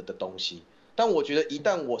好的东西。但我觉得一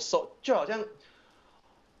旦我就好像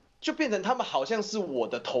就变成他们好像是我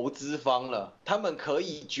的投资方了，他们可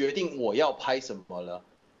以决定我要拍什么了，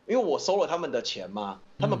因为我收了他们的钱嘛，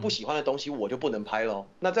他们不喜欢的东西我就不能拍咯。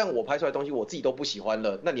那这样我拍出来的东西我自己都不喜欢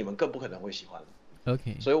了，那你们更不可能会喜欢了。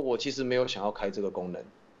OK， 所以我其实没有想要开这个功能，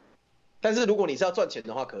但是如果你是要赚钱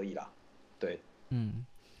的话，可以啦。对，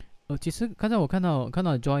其实刚才我看到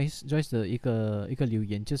Joyce 的一个留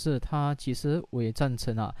言，就是他其实我也赞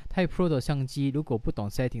成啊，太 Pro 的相机如果不懂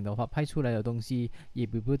setting 的话，拍出来的东西也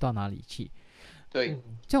比不到哪里去。对，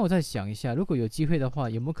这样我再想一下，如果有机会的话，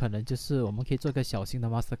有没有可能就是我们可以做一个小型的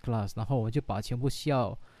master class， 然后我就把全部需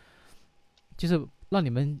要，就是让你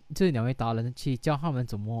们这两位达人去教他们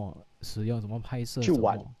怎么使用、怎么拍摄、去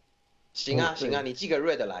玩。行啊，你寄个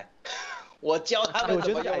Red 来。我教他们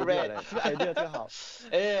怎么用 Red， 这个 idea 最好。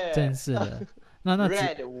真是的。那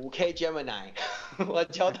Red 5K Gemini， 我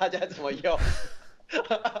教大家怎么用。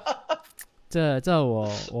这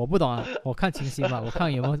我不懂啊，我看情形吧，我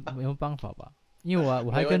看有没有办法吧，因为我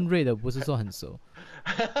还跟 Red 不是说很熟。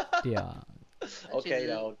对啊。OK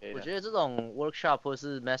的。我觉得这种 workshop 或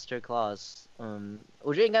是 master class，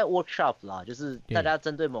 我觉得应该 workshop 啦，就是大家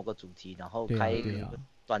针对某个主题，然后开一个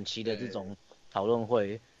短期的这种讨论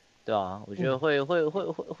会。对啊，我觉得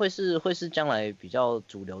会是将来比较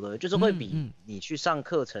主流的，就是会比你去上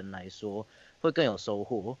课程来说会更有收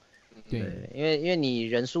获。对，因为你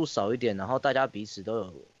人数少一点，然后大家彼此都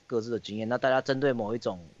有各自的经验，那大家针对某一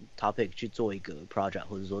种 topic 去做一个 project，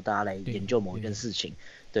 或者说大家来研究某一件事情，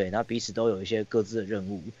对，那彼此都有一些各自的任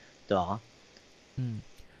务，对吧？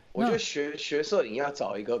我觉得学摄影要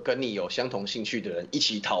找一个跟你有相同兴趣的人一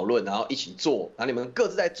起讨论，然后一起做，然后你们各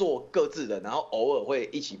自在做各自的，然后偶尔会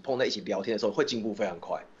一起碰在一起聊天的时候，会进步非常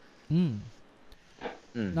快。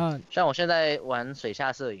那像我现在玩水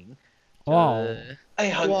下摄影，哇，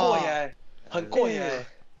很贵耶，很贵耶。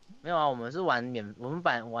没有啊，我们是玩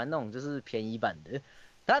玩那种就是便宜版的，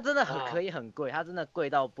它真的可以很贵，它真的贵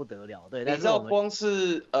到不得了。对，你知道光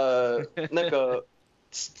是那个。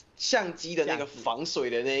相机的那个防水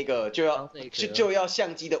的那个就要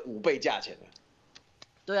相机的5倍价钱了。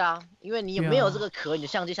对啊，因为你没有这个壳，你的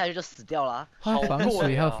相机下去就死掉了。防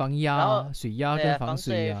水还有防压，水压跟防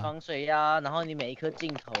水压。防水压，然后你每一颗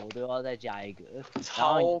镜头都要再加一个，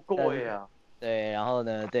超贵啊。对，然后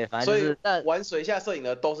呢，对，反正就是玩水下摄影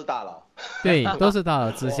的都是大佬。对，都是大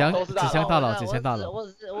佬，子祥大佬。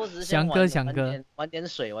我只是翔哥玩点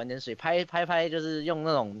水，拍，就是用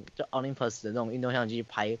那种就 Olympus 的那种运动相机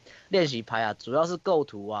练习拍啊，主要是构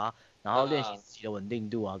图啊，然后练习自己的稳定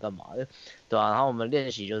度啊，干嘛的，对啊，然后我们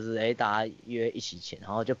练习就是大家约一起前，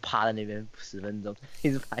然后就趴在那边10分钟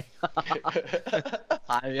一直拍，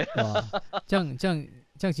趴那边。这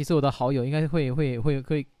样，其实我的好友应该会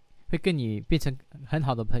跟你变成很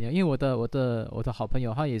好的朋友，因为我的好朋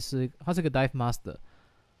友他是个 dive master。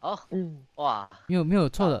哇，没有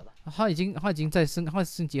错的，他已经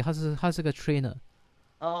升级，他是个 trainer。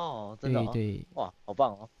真的。对，哇，好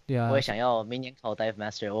棒哦。对啊，我也想要明年考 dive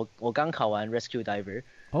master， 我刚考完 rescue diver。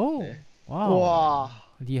哇，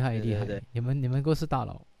厉害！你们都是大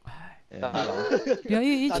佬。大佬。对啊，因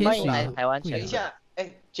为潜水来台湾等一下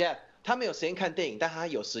，Jeff， 他没有时间看电影，但他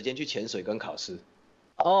有时间去潜水跟考试。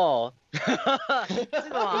这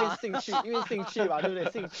个嘛，因为兴趣吧，对不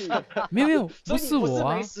对？兴趣。没有，不是我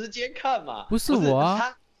啊。没时间看嘛？不是我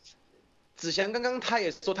啊。子祥刚刚他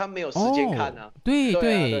也说他没有时间看啊。对，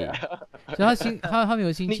他没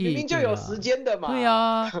有兴趣。你明明就有时间的嘛。对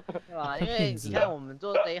啊。对吧？因为你看我们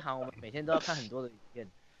做这一行，我们每天都要看很多的影片。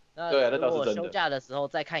对啊，那倒是真的。如果休假的时候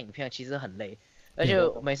再看影片，其实很累，而且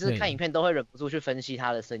每次看影片都会忍不住去分析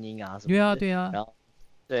他的声音啊什么的。对啊。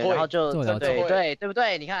然后就对不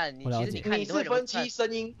对？你看，你是分析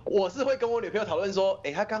声音，我是会跟我女朋友讨论说，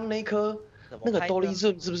他刚那颗那个多利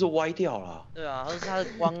是不是歪掉了？对啊，或者是它的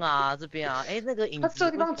光啊这边啊，那个影子，它这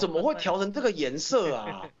个地方怎么会调成这个颜色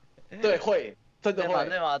啊？对，会，真的会，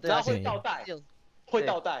对吧？然后会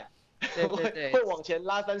倒带，对，会往前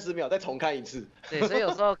拉30秒，再重看一次。对，所以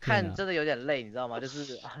有时候看真的有点累，你知道吗？就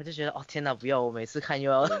是就觉得哦天哪，不要，我每次看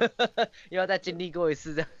又要又要再经历过一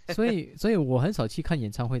次这样。所以我很少去看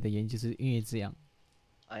演唱会的原因就是因为这样。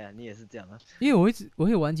哎呀，你也是这样啊？因为我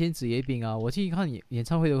会完全职业病啊！我去看演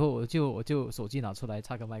唱会的时候，我就手机拿出来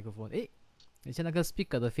插个麦克风，你像那个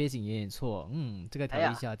speaker 的飞行有点错，这个调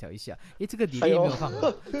一下，调一下，这个 delay 没有放好，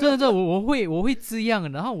真的我会这样，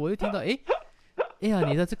然后我就听到哎呀，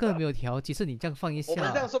你的这个没有调，其实你这样放一下，我们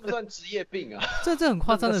这样算不算职业病啊？这很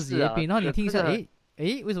夸张的职业病，然后你听一下，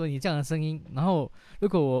为什么你这样的声音？然后如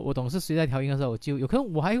果我懂是谁在调音的时候，我就有可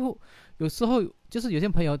能我还会有时候就是有些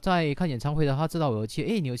朋友在看演唱会的，他知道我有气，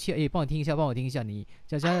你有气，帮我听一下，你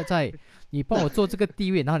在你帮我做这个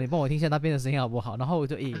地位，然后你帮我听一下那边的声音好不好？然后我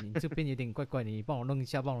就你这边有点怪怪，你帮我弄一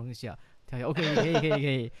下，调一下 ，OK， 可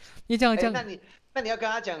以，因为这样，那你要跟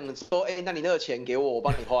他讲说，那你那个钱给我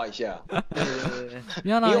帮你花一下。对，不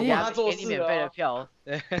要啦，你有帮他做事给你免费的票，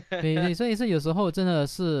对，所以是有时候真的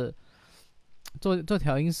是做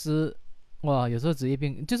调音师。哇，有时候职业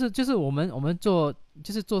病就是我们做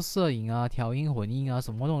摄影啊、调音、混音啊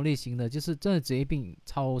什么那种类型的，就是真的职业病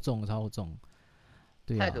超重，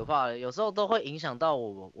对啊，太可怕了，有时候都会影响到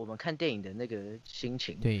我们看电影的那个心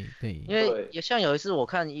情。对，因为也像有一次我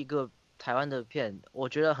看一个台湾的片，我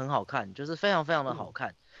觉得很好看，就是非常非常的好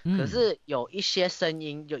看。可是有一些声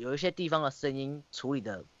音，有一些地方的声音处理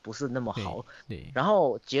的不是那么好。对。然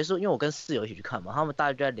后结束，因为我跟室友一起去看嘛，他们大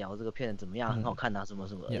家就在聊这个片怎么样，很好看啊，什么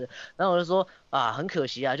什么的。然后我就说很可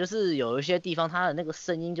惜啊，就是有一些地方它的那个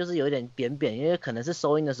声音就是有一点扁扁，因为可能是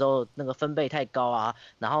收音的时候那个分贝太高啊，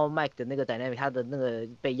然后麦克的那个 dynamic 它的那个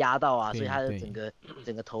被压到啊，所以它的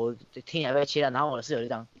整个头听起来被切断。然后我的室友就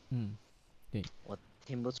这样，对，我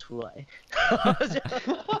听不出来。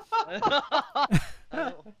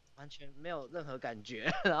完全没有任何感觉，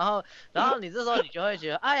然后你这时候你就会觉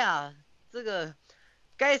得，哎呀，这个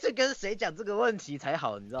该是跟谁讲这个问题才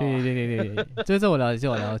好，你知道吗？对，这我了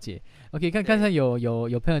解。OK， 刚才有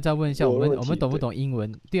朋友在问一下我们懂不懂英文？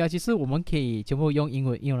对啊，其实我们可以全部用英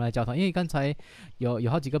文来交谈，因为刚才有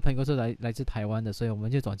好几个朋友是来自台湾的，所以我们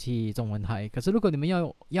就转去中文台。可是如果你们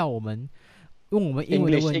要我们问我们英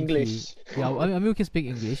文的问题 ，I mean we can speak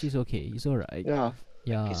English, it's okay, it's alright.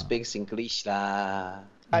 Yeah, speak English 啦。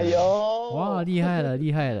哎呦，哇，厉害了，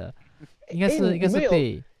应该是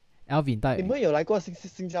被 Alvin 带。你们有来过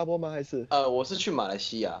新加坡吗？还是？我是去马来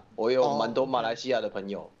西亚，我有蛮多马来西亚的朋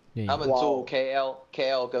友，他们住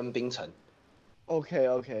KL 跟槟城。OK。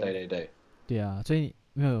对啊，所以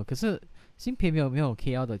没有，可是新培没有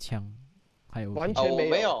KL 的腔，还有完全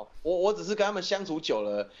没有，我只是跟他们相处久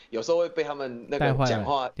了，有时候会被他们那个讲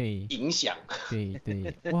话影响。对，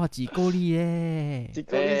哇，几够力耶！几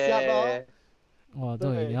够力下咯。哇，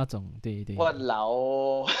对，你要懂，对。我老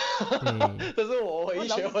哦，对，这是我唯一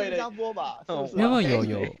学会的。新加坡吧，没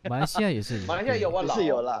有，马来西亚也是。马来西亚有我老，是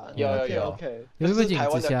有啦，有。OK， 有没有台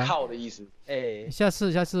湾的靠的意思？下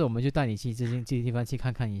次我们就带你去这些地方去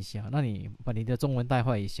看一下，让你把你的中文带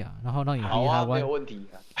坏一下，然后让你回台湾。没有问题。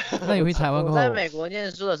那你回台湾过后，我在美国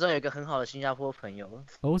念书的时候有一个很好的新加坡朋友。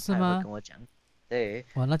是吗？跟我讲，对。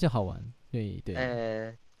哇，那就好玩，对。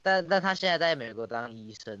但他现在在美国当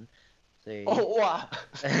医生。对哇，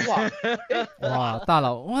大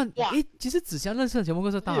佬哇！其实子祥认识的全部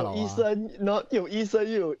都是大佬啊。有医生，然后有医生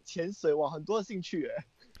又有潜水，哇，很多兴趣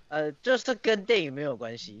就是跟电影没有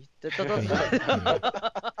关系，都是。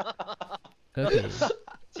OK，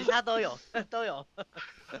 其他都有。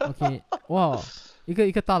OK， 哇，一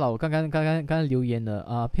个大佬刚刚留言了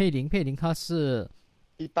啊，佩林他是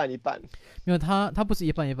一半，没有他不是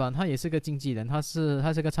一半，他也是个经纪人，他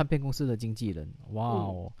是个唱片公司的经纪人，哇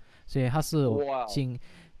哦。所以他是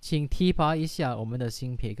请提拔一下我们的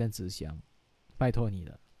新培跟子祥，拜托你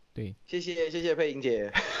了。对，谢谢佩莹姐。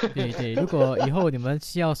对，如果以后你们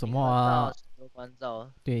需要什么啊，多关照。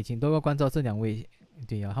对，请多关照这两位。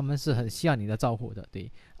对啊，他们是很需要你的照顾的。对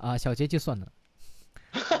啊，小杰就算了，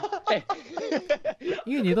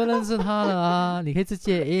因为你都认识他了啊，你可以直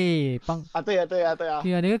接帮啊。对啊，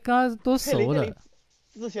你跟他多熟了。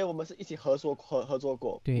之前我们是一起合作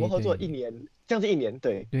过，对，我们合作1年，将近1年，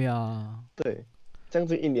对。对啊，对，将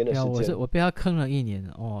近1年的时间。我被他坑了1年，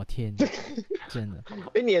哦天，真的。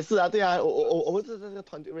你也是啊，对啊，我们是这个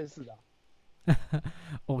团队认识的。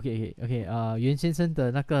OK 袁先生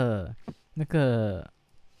的那个你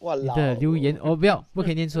的留言不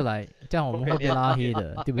可以念出来，这样我们会被拉黑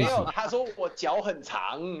的，对不起。没有，他说我脚很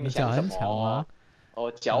长，你脚很长吗？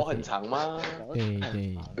脚很长吗？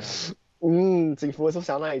对。景福是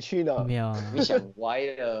想到哪里去呢？没有，你想歪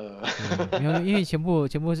了。没有，因为全部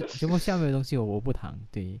下面的东西我不谈，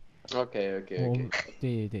对。OK。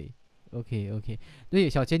对， OK，对，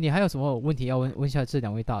小杰，你还有什么问题要问一下这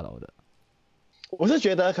两位大佬的？我是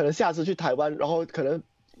觉得可能下次去台湾，然后可能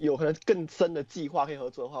更深的计划可以合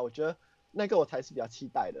作的话，我觉得那个我才是比较期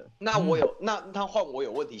待的。那那换我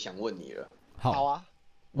有问题想问你了。好啊，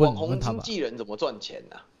网红经纪人怎么赚钱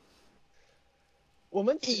呢？我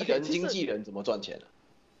们艺人经纪人怎么赚钱呢？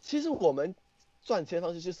其实我们赚钱的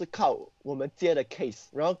方式就是靠我们接的 case，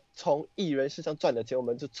 然后从艺人身上赚的钱，我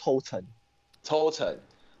们就抽成。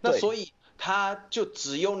那所以他就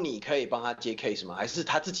只有你可以帮他接 case 吗？还是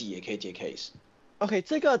他自己也可以接 case？OK，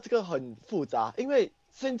 这个很复杂，因为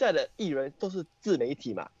现在的艺人都是自媒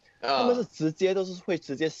体嘛，他们是会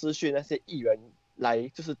直接私讯那些艺人来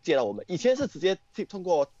就是接到我们。以前是直接通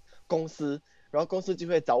过公司，然后公司就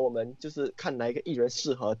会找我们，就是看哪一个艺人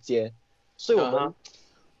适合接。所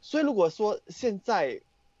以如果说现在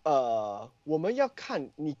我们要看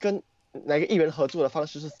你跟哪个艺人合作的方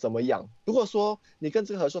式是怎么样。如果说你跟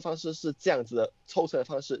这个合作方式是这样子的抽成的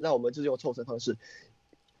方式，那我们就用抽成方式。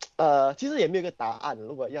其实也没有一个答案，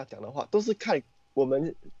如果要讲的话，都是看我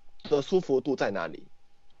们的舒服度在哪里。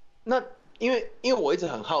那因为我一直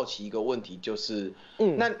很好奇一个问题，就是，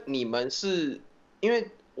那你们是因为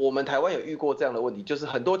我们台湾有遇过这样的问题，就是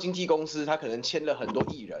很多经纪公司他可能签了很多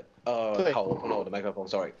艺人，好，我碰到我的麦克风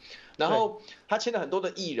 ，sorry， 然后他签了很多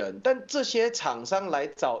的艺人，但这些厂商来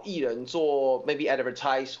找艺人做 maybe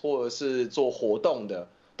advertise 或者是做活动的，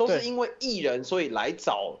都是因为艺人所以来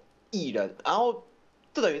找艺人，然后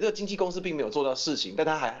这等于这个经纪公司并没有做到事情，但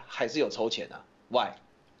他还是有抽钱啊 ，why？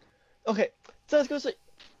 OK， 这就是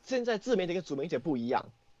现在自媒体跟主媒体不一样，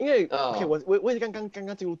因为 OK， 我也刚刚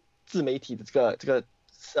进入自媒体的这个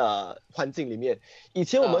环境里面，以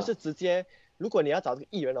前我们是直接，如果你要找这个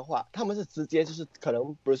艺人的话，他们是直接就是可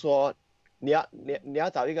能比如说你要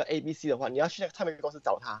找一个 ABC 的话，你要去那个唱片公司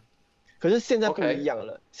找他，可是现在不一样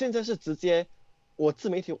了，现在是直接我自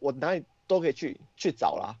媒体我哪里都可以去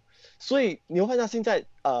找啦，所以你会发现现在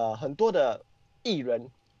很多的艺人。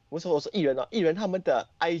我说艺人艺人他们的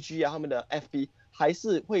IG 啊，他们的 FB 还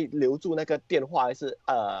是会留住那个电话，还是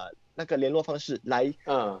那个联络方式来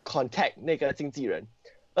contact 那个经纪人，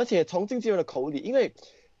而且从经纪人的口里，因为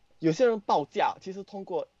有些人报价其实通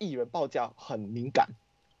过艺人报价很敏感，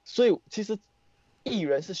所以其实艺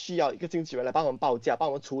人是需要一个经纪人来帮我们报价，帮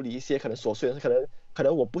我们处理一些可能琐碎的，可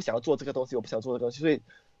能我不想要做这个东西，我不想做这个东西，所以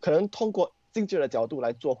可能通过经纪人的角度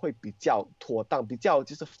来做会比较妥当，比较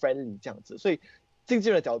就是 friendly 这样子，所以。经纪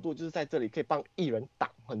人的角度就是在这里可以帮艺人挡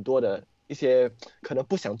很多的一些可能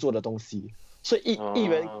不想做的东西，所以艺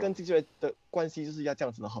人跟经纪人的关系就是要这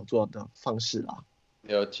样子的好做的方式啦。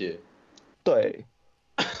了解。对。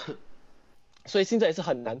所以现在也是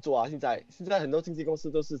很难做啊，现在很多经纪公司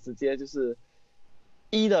都是直接就是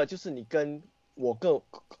就是你跟我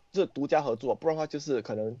就是独家合作，不然的话就是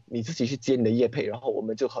可能你自己去接你的业配，然后我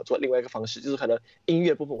们就合作另外一个方式，就是可能音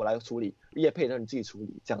乐部分我来处理，业配让你自己处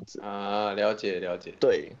理这样子。了解。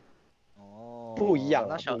对。不一样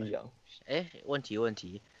啊，不一样。问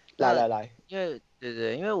题。来。因为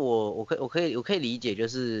对，因为我可以理解，就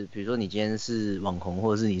是比如说你今天是网红，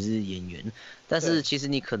或者是你是演员，但是其实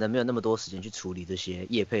你可能没有那么多时间去处理这些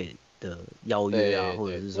业配的邀约啊，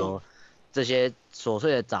或者是说这些琐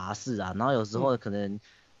碎的杂事啊，然后有时候可能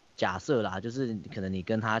假设啦，就是可能你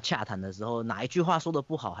跟他洽谈的时候，哪一句话说的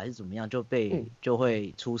不好还是怎么样，就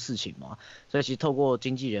会出事情嘛。所以其实透过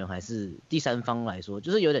经纪人还是第三方来说，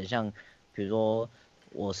就是有点像，比如说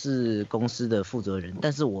我是公司的负责人，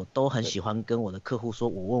但是我都很喜欢跟我的客户说，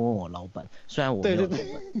我问我老板，虽然我没有老板，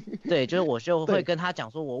对，就是我就会跟他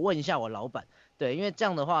讲说，我问一下我老板。对，因为这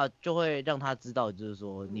样的话就会让他知道，就是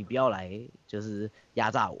说你不要来就是压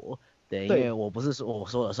榨我，对，因为我不是说我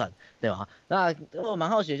说了算，对吧？那我蛮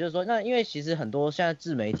好奇，就是说，那因为其实很多现在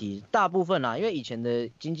自媒体大部分啦，因为以前的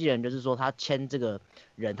经纪人就是说他签这个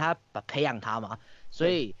人，他培养他嘛，所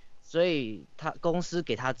以他公司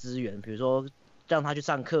给他资源，比如说让他去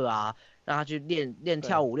上课啊，让他去练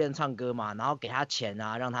跳舞、练唱歌嘛，然后给他钱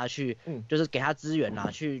啊，让他去，就是给他资源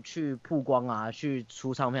啊，去曝光啊，去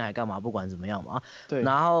出唱片还干嘛，不管怎么样嘛。对。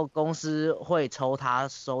然后公司会抽他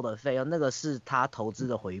收的费用，那个是他投资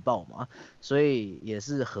的回报嘛，所以也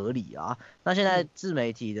是合理啊。那现在自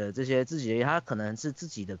媒体的这些自己的，他可能是自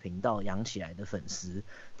己的频道养起来的粉丝，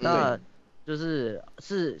那就是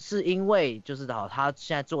因为就是他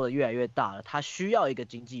现在做的越来越大了，他需要一个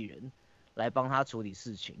经纪人来帮他处理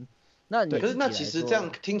事情。可是那其实这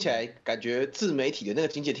样听起来，感觉自媒体的那个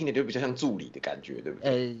经纪人听起来就比较像助理的感觉，对不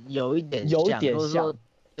对？有一点像，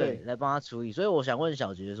对，来帮他处理。所以我想问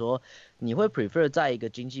小杰说，你会 prefer 在一个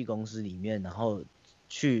经纪公司里面，然后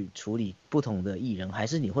去处理不同的艺人，还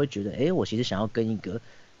是你会觉得，我其实想要跟一个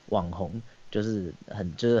网红，就是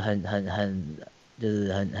很就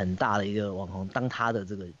是很大的一个网红，当他的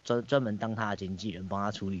这个专门当他的经纪人，帮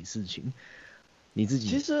他处理事情。你自己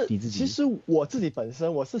其实我自己本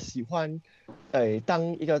身我是喜欢，当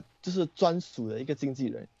一个就是专属的一个经纪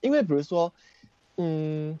人，因为比如说，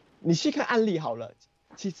你去看案例好了，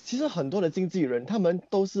其实很多的经纪人他们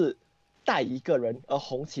都是带一个人而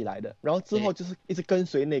红起来的，然后之后就是一直跟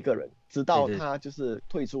随那个人，直到他就是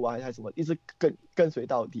退出啊还是什么，一直跟随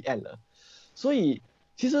到 the end 了。所以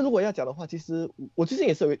其实如果要讲的话，其实我最近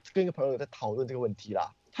也是有跟一个朋友在讨论这个问题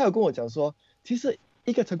啦，他有跟我讲说，其实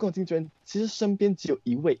一个成功的经纪人其实身边只有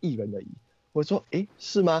一位艺人而已。我说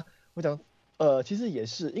是吗？我讲其实也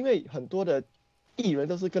是，因为很多的艺人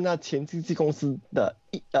都是跟他前经纪公司的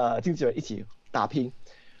经纪人一起打拼，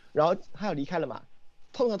然后他要离开了嘛，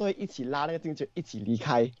通常都会一起拉那个经纪人一起离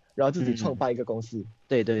开，然后自己创办一个公司。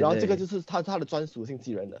对，然后这个就是他的专属经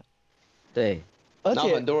纪人了。对，而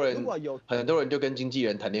且很多人就跟经纪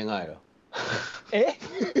人谈恋爱了。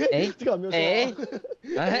这个我没有说。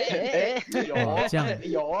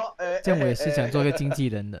这样我也是想做个经纪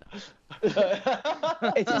人的。其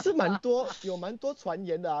实有蛮多传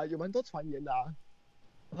言的啊，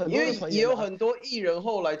因为也有很多艺人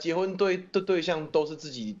后来结婚对象都是自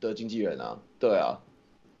己的经纪人啊，对啊。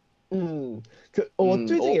我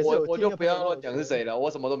最近也是我就不要乱讲是谁了，我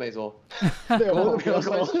什么都没说。对，我没有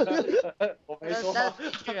说。我没说。但的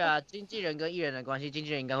确啊，经纪人跟艺人的关系，经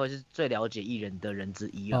纪人应该会是最了解艺人的人之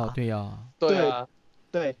一啊。对啊。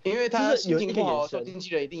对，因为他心情不好的时候，经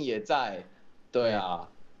纪人一定也在。对啊。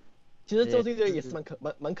其实做经纪人也是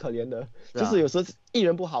蛮可怜的，就是有时候艺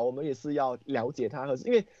人不好，我们也是要了解他，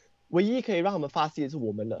因为唯一可以让他们发泄是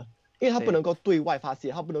我们了，因为他不能够对外发泄，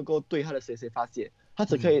他不能够对他的谁发泄，他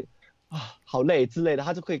只可以好累之类的，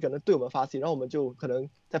他就可以可能对我们发泄，然后我们就可能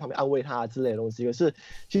在旁边安慰他之类的东西。可是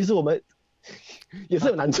其实我们也是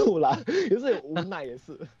有难处啦，也是有无奈，也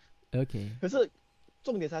是。OK。可是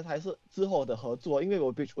重点还是之后的合作，因为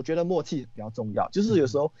我觉得默契比较重要，就是有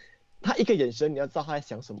时候他一个眼神你要知道他在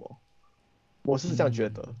想什么，我是这样觉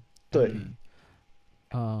得。对。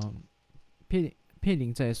佩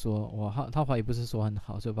林在说，他华语不是说很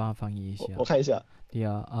好，所以帮他翻译一下。我看一下。对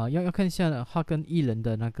啊，要看一下他跟艺人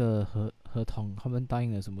的那个合同，他们答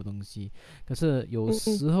应了什么东西。可是有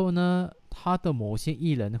时候呢，他的某些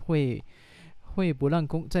艺人会不让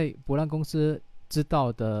公司知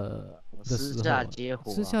道的时候，私下接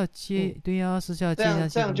活。私下接，对啊，私下接那些东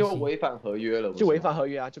西。这样就违反合约了。就违反合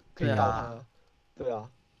约啊，就可以告他。对啊。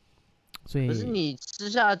所以。可是你私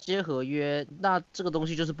下接合约，那这个东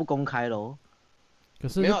西就是不公开咯。可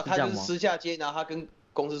是没有，他就是私下接，然后他跟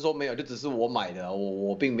公司说没有，就只是我买的，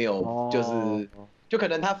我并没有，就可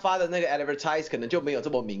能他发的那个 advertise 可能就没有这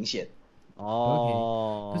么明显。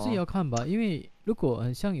可是也要看吧，因为如果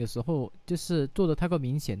很像有时候就是做的太过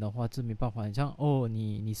明显的话，这没办法。很像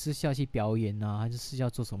你私下去表演啊，还是私下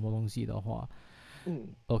做什么东西的话。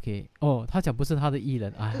OK， 他讲不是他的艺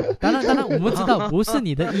人啊，当然我们知道不是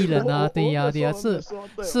你的艺人啊，对呀，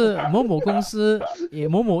是某某公司也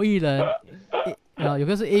某某艺人，有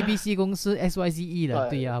个是 ABC 公司 XYZ 艺人，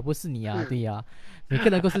对呀，不是你啊，对呀，每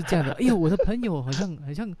个人都是这样的。哎呦，我的朋友好像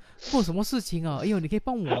做什么事情啊，哎呦，你可以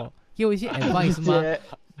帮我给我一些 advice 吗？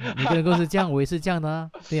每个人都是这样，我也是这样的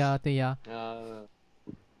啊，对呀。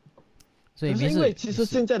所以因为其实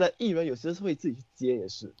现在的艺人有时是会自己接也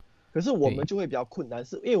是。可是我们就会比较困难，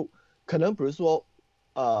是因为可能比如说，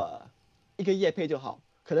一个业配就好，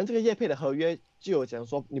可能这个业配的合约就有讲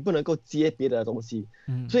说你不能够接别的东西，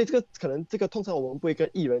所以这个通常我们不会跟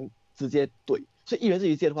艺人直接对，所以艺人自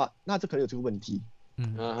己接的话，那这可能有这个问题。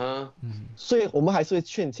所以我们还是会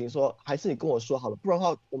劝请说，还是你跟我说好了，不然的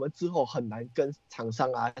话我们之后很难跟厂商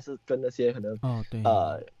啊，还是跟那些可能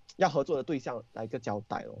要合作的对象来个交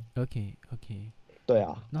代哦。OK。对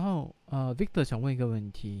啊，然后Victor 想问一个问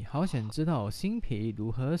题，好想知道新培如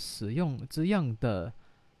何使用这样的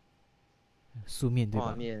书面对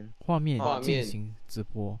吧？画面进行直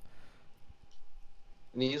播。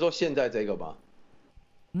你是说现在这个吗？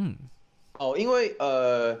因为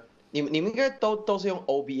你们应该都是用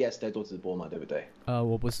OBS 在做直播嘛，对不对？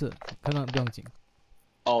我不是，可能不用紧。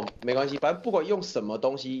没关系，反正不管用什么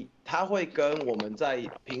东西，它会跟我们在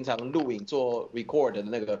平常录影做 record 的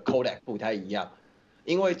那个 codec 不太一样。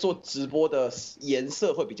因为做直播的颜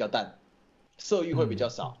色会比较淡，色域会比较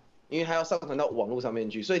少，因为它要上传到网络上面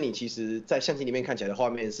去，所以你其实在相机里面看起来的画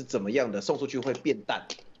面是怎么样的，送出去会变淡，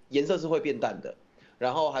颜色是会变淡的，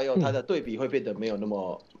然后还有它的对比会变得没有这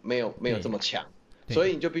么强，所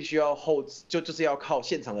以你就必须要就是要靠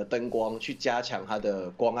现场的灯光去加强它的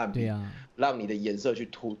光暗比，让你的颜色去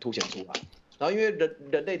凸显出来。然后因为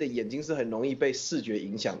人类的眼睛是很容易被视觉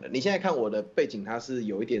影响的，你现在看我的背景，它是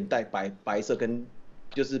有一点带白色跟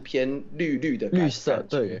就是偏绿的绿色，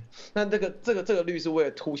对。那这个绿是为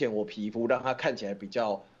了凸显我皮肤，让它看起来比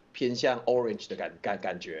较偏向 orange 的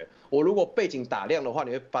感觉。我如果背景打亮的话，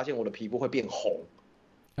你会发现我的皮肤会变红。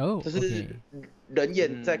哦，这是人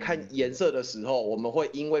眼在看颜色的时候，我们会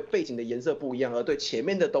因为背景的颜色不一样，而对前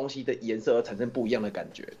面的东西的颜色而产生不一样的感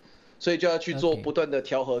觉。所以就要去做不断的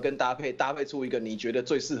调和跟搭配出一个你觉得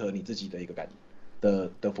最适合你自己的一个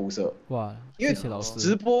的肤色。哇，因为谢谢老师。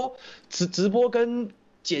直播跟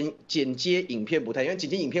剪接影片不太，因为剪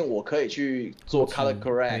接影片我可以去做 color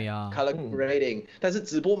correct、color grading，但是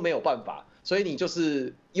直播没有办法，所以你就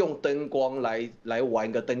是用灯光来玩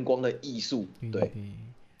一个灯光的艺术。对。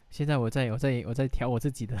现在我在调我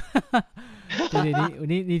自己的，对，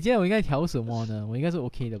你觉得我应该调什么呢？我应该是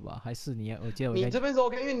OK 的吧？还是我觉得你这边是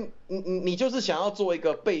OK， 因为你就是想要做一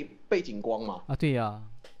个背景光嘛。啊，对呀，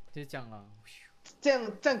就是这样啦。这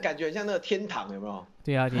样感觉很像那个天堂，有没有？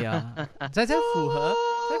对呀，在符合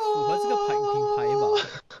这个品牌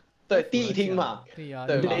吧？对，谛听嘛。对呀，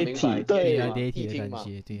对吧？明白。对呀，谛听的感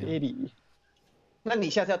觉，对呀。那你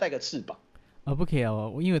下次要带个翅膀。不可以啊，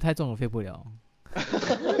因为太重我飞不了。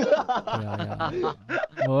对啊，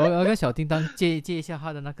我要跟小叮当借一下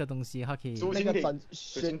他的那个东西，他可以竹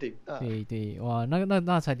蜻蜓。对，哇，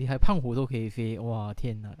那才厉害，胖虎都可以飞，哇，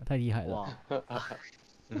天哪，太厉害了。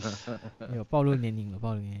有暴露年龄了。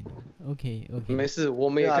OK， 没事，我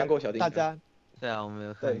们也看过小叮当。大家对啊，我们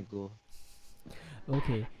有看过。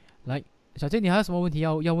OK， 来，小健，你还有什么问题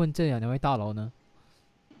要问这两位大佬呢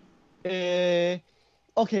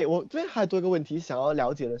？OK， 我这边还有多一个问题想要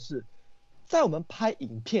了解的是，在我们拍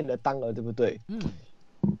影片的当儿，对不对？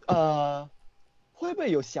会不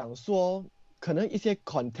会有想说，可能一些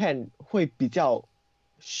content 会比较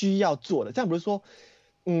需要做的？像比如说，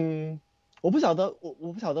我不晓得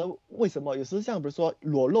为什么有时候像比如说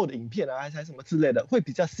裸露的影片啊，还是什么之类的，会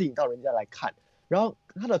比较吸引到人家来看，然后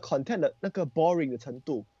它的 content 的那个 boring 的程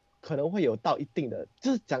度可能会有到一定的，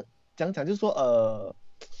就是讲就是说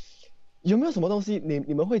有没有什么东西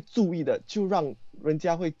你们会注意的，就让人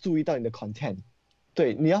家会注意到你的 content？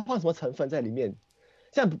 对，你要放什么成分在里面？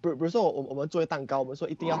像比如说我们做蛋糕，我们说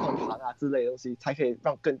一定要放糖啊之类的东西，才可以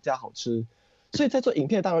让更加好吃。所以在做影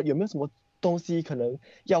片当中，有没有什么东西可能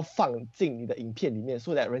要放进你的影片里面，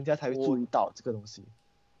所以人家才会注意到这个东西？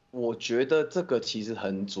我觉得这个其实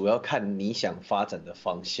很主要看你想发展的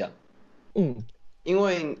方向。因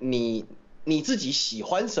为你自己喜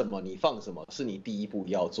欢什么，你放什么是你第一步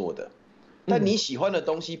要做的。但你喜欢的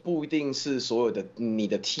东西不一定是所有的你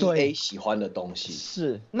的 TA 喜欢的东西。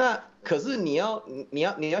是。那可是你要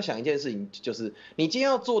想一件事情，就是你今天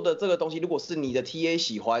要做的这个东西，如果是你的 TA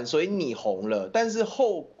喜欢，所以你红了，但是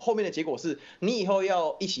后面的结果是你以后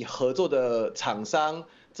要一起合作的厂商，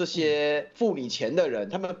这些付你钱的人，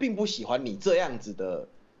他们并不喜欢你这样子的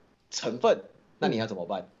成分，那你要怎么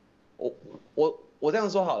办？我这样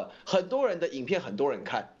说好了，很多人的影片很多人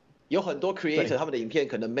看。有很多 creator 他们的影片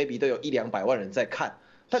可能 maybe 都有100-200万人在看，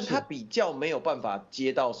但他比较没有办法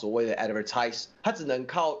接到所谓的 advertise， 他只能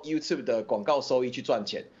靠 YouTube 的广告收益去赚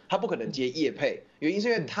钱，他不可能接业配，原因是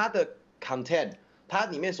因为他的 content， 它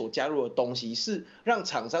里面所加入的东西是让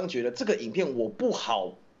厂商觉得这个影片我不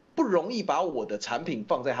容易把我的产品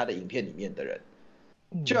放在他的影片里面的人，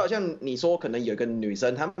就好像你说可能有一个女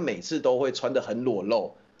生，她每次都会穿得很裸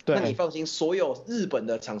露。那你放心，所有日本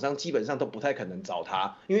的厂商基本上都不太可能找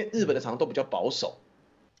他，因为日本的厂商都比较保守。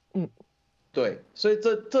对，所以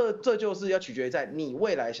这就是要取决于在你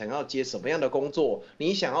未来想要接什么样的工作，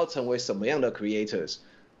你想要成为什么样的 creators，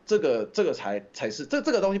 这个才是这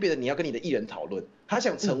个东西变成你要跟你的艺人讨论，他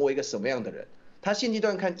想成为一个什么样的人，他现阶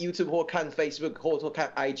段看 YouTube 或看 Facebook 或者说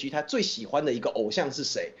看 IG， 他最喜欢的一个偶像是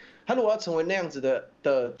谁？他如果要成为那样子的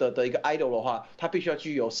一个 idol 的话，他必须要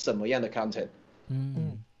具有什么样的 content？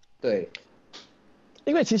对，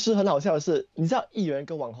因为其实很好笑的是，你知道艺人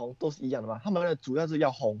跟网红都是一样的吗？他们的主要是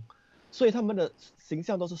要红，所以他们的形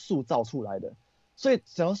象都是塑造出来的。所以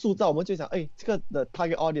想要塑造，我们就想，这个的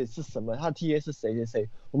target audience 是什么？他的 TA 是谁？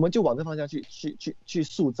我们就往这方向去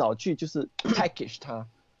塑造，就是 package 它。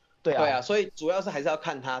对啊，所以主要是还是要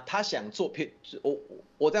看他想做片。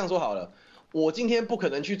我这样说好了，我今天不可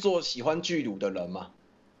能去做喜欢巨乳的人嘛，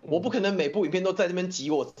我不可能每部影片都在这边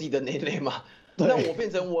挤我自己的内内嘛。那我变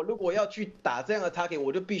成我如果要去打这样的 target，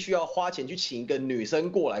 我就必须要花钱去请一个女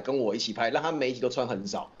生过来跟我一起拍，让她每一集都穿很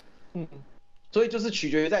少。所以就是取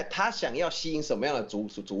决于在他想要吸引什么样的族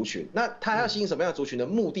群，那他要吸引什么样的族群的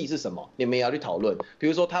目的是什么？你们也要去讨论。比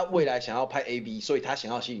如说他未来想要拍 AV， 所以他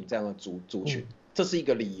想要吸引这样的族群，这是一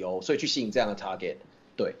个理由，所以去吸引这样的 target。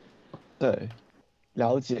对，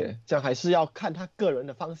了解，这样还是要看他个人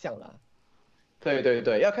的方向啦。对对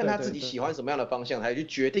对，要看他自己喜欢什么样的方向，才去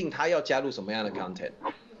决定他要加入什么样的 content。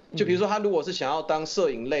就比如说他如果是想要当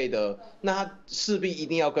摄影类的，那他势必一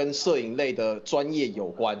定要跟摄影类的专业有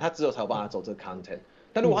关，他只有才有办法走这个 content。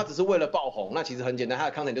但如果他只是为了爆红，那其实很简单，他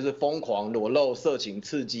的 content 就是疯狂、裸露、色情、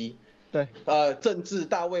刺激，对，政治、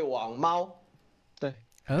大胃王、猫，对。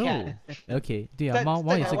OK， 对啊，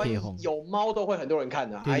猫也是可以红，有猫都会很多人看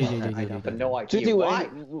的。对，最近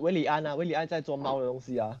韦礼安啊，韦礼安在做猫的东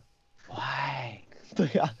西啊。Why？ 对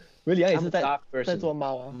啊，韦礼安也是在做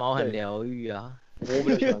猫啊。猫很疗愈啊。我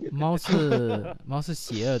比较喜欢猫是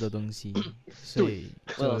邪恶的东西，所以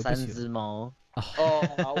我有3只猫。好，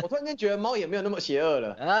我突然间觉得猫也没有那么邪恶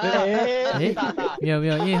了。没有，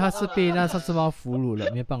因为它是被那3只猫俘虏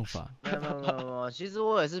了，没办法。没有，其实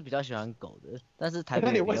我也是比较喜欢狗的，但是台北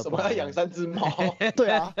那你为什么要养3只猫？对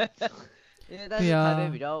啊，但是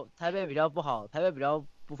台北比较不好，台北比较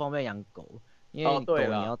不方便养狗。因为狗你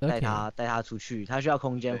要带它出去，它需要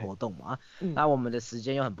空间活动嘛。那我们的时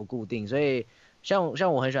间又很不固定，所以像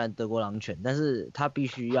我很喜欢德国狼犬，但是它必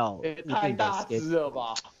须要太大只了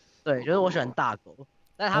吧？对，就是我喜欢大狗，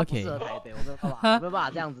但是它不适合台北，我没有办法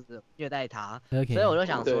这样子虐待它，所以我就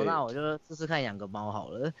想说，那我就试试看养个猫好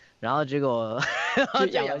了。然后结果就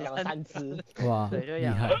养了3只，哇，对，就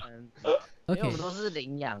养了3只。因为我们都是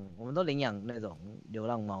领养，我们都领养那种流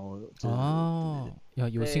浪猫。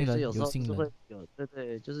有心人，有心人。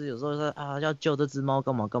对，就是有时候说啊，要救这只猫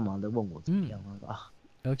干嘛的，问我怎么样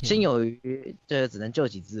心有余，这只能救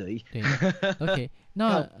几只而已。对 ，OK，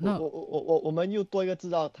 那我们又多一个知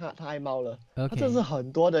道他爱猫了。他这是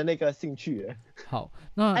很多的那个兴趣耶。好，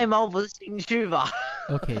那爱猫不是兴趣吧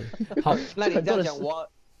 ？OK， 好，那你这样讲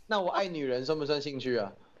那我爱女人算不算兴趣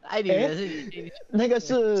啊？爱女人是你兴趣，那个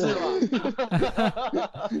是吗？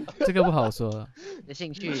这个不好说。你的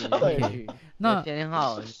兴趣，那很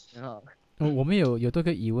好。我们有多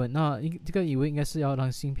个疑问，那这个疑问应该是要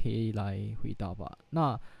让新培来回答吧？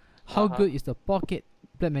那 How good is the Pocket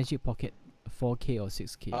Blackmagic Pocket 4K or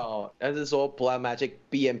 6K？ 那是说 Blackmagic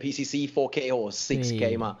BMPCC 4K 或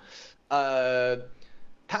 6K 吗？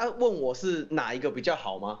他问我是哪一个比较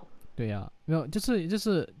好吗？对呀，没有，就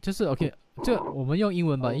是 OK。这我们用英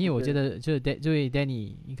文吧，因为我觉得这位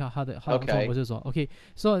Danny， 你看他的中文不是说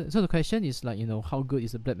OK。So the question is like how good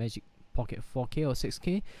is the Blackmagic Pocket 4K or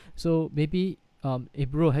 6K? So maybe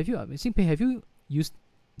bro, have you used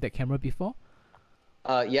that camera before?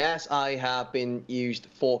 Yes, I have been used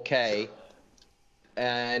 4K,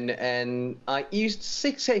 and I used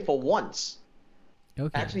 6K for once.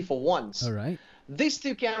 Okay. Actually, for once. All right. These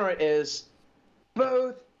two cameras is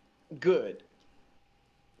both good.But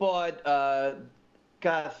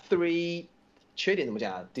got 3缺点怎么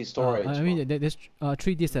讲 ？Storage. I mean, there's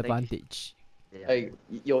 3 disadvantage.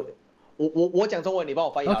 我讲中文，你帮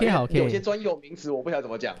我翻译。OK， 好。有些专有名词我不晓得怎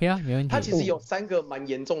么讲。可以啊，没问题。它其实有3个蛮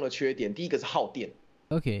严重的缺点。第一个是耗电。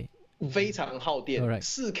OK。非常耗电。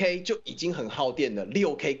4K 就已经很耗电了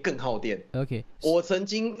，6K 更耗电。OK。我曾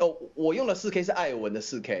经我用的 4K 是艾尔文的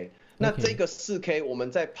 4K。那这个 4K 我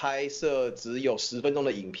们在拍摄只有10分钟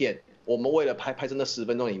的影片。我们为了拍摄那10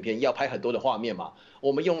分钟的影片，要拍很多的画面嘛，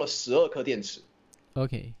我们用了12颗电池。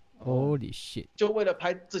OK，Holy shit！ 就为了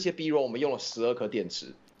拍这些 B-roll， 我们用了12颗电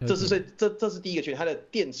池。这是第一个缺点，它的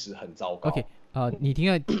电池很糟糕。OK， 你停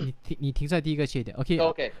在第一个缺点。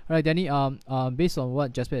OK，Alright, Danny. Based on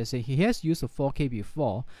what Jasper has said, he has used a 4K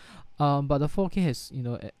before, but the 4K has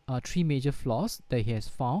 3 major flaws that he has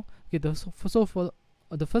found. Okay, so for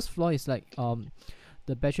the first flaw is like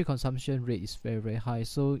the battery consumption rate is very, very high.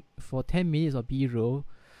 So for 10 minutes of B-roll,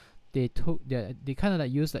 they kind of like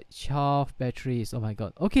use like 12 batteries. Oh my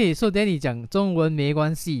god. Okay, so Danny 讲中文没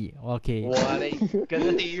关系。OK。我的个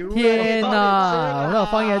天哪！我那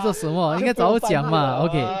翻译来做什么？应该早讲嘛。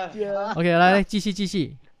OK， 来继续。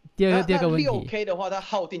第二个问题。6K 的话，它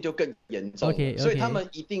耗电就更严重。OK， 所以他们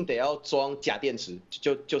一定得要装假电池，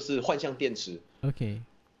就是幻象电池。OK。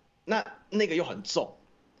那个又很重。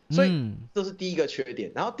所以这是第一个缺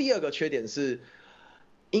点，然后第二个缺点是，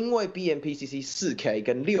因为 BMPCC 4K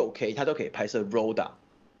跟 6K 它都可以拍摄 RAW 档，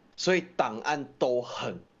所以档案都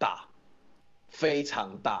很大，非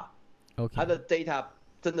常大。它的 data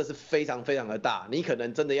真的是非常非常的大，你可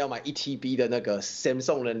能真的要买1TB 的那个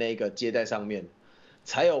Samsung 的那个接在上面，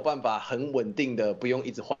才有办法很稳定的不用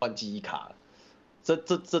一直换记忆卡。这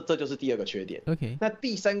就是第二个缺点。那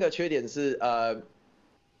第三个缺点是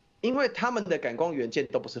因为他们的感光元件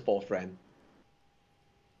都不是 full frame，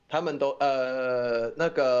 他们都那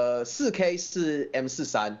个 4K 是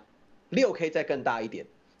M43， 6K 再更大一点，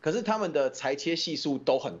可是他们的裁切系数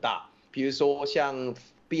都很大，比如说像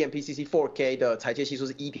BMPCC 4K 的裁切系数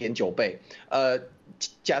是 1.9 倍，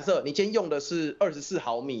假设你今天用的是24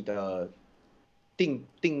毫米的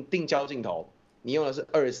定焦镜头，你用的是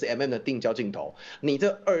24mm 的定焦镜头，你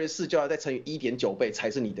这24就要再乘以1.9倍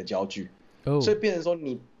才是你的焦距。所以变成说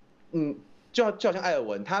就好像艾尔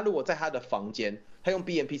文，他如果在他的房间，他用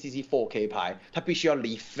BMPCC 4K 拍，他必须要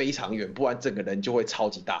离非常远，不然整个人就会超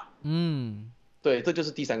级大。对，这就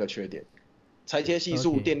是第3个缺点，裁切系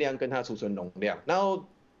数、电量跟它储存容量。然后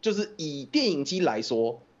就是以电影机来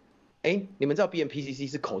说，你们知道 BMPCC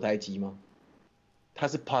是口袋机吗？它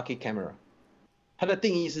是 Pocket Camera， 它的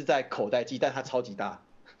定义是在口袋机，但它超级大。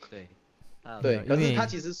对，可是它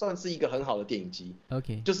其实算是一个很好的电影机。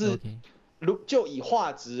就是就以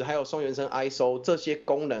画质还有双原生 ISO 这些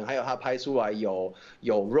功能，还有它拍出来有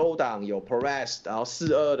RAW 档、有 ProRes， 然后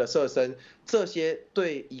4:2的色深，这些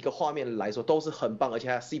对一个画面来说都是很棒，而且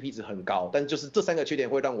它 CP 值很高。但就是这3个缺点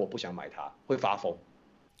会让我不想买它，会发疯。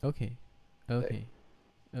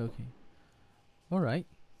All right.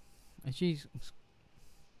 Actually,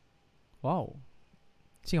 wow.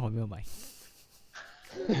 幸好没有买。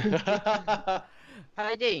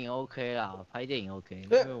拍电影 OK 啦，拍电影 OK。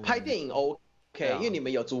拍电影 OK，因为你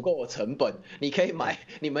们有足够的成本，你可以买，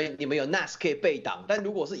你们有 NAS 可以备档。但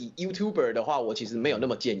如果是以 YouTuber 的话，我其实没有那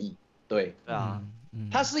么建议。对啊，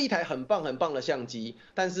它是一台很棒的相机，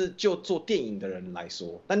但是就做电影的人来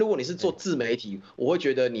说，但如果你是做自媒体，我会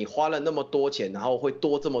觉得你花了那么多钱，然后会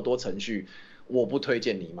多这么多程序，我不推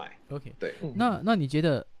荐你买。对。那你觉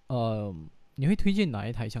得你会推荐哪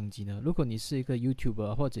一台相机呢？如果你是一个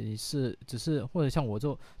YouTuber， 或者你是或者像我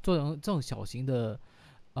做这种小型的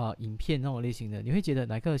影片那种类型的，你会觉得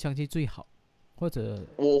哪个相机最好？或者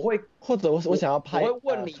我想要拍，我会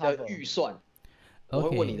问你的预算。我会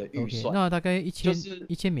问你的预算。那大概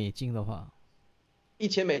1000美金的话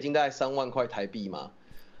，1000美金大概3万块台币嘛。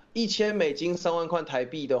1000美金3万块台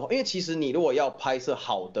币的话，因为其实你如果要拍摄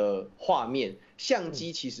好的画面，相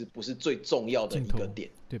机其实不是最重要的一个点，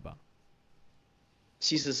对吧？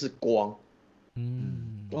其实是光。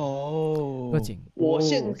我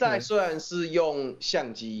现在虽然是用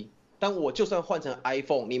相机，但我就算换成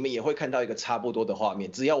iPhone， 你们也会看到一个差不多的画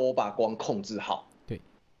面，只要我把光控制好。对。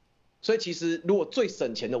所以其实如果最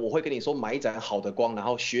省钱的，我会跟你说买一盏好的光，然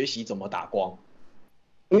后学习怎么打光。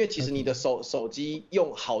因为其实你的手机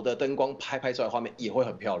用好的灯光拍出来的画面也会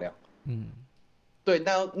很漂亮。对，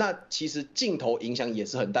那其实镜头影响也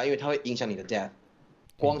是很大，因为它会影响你的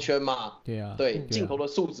光圈嘛。对，镜头的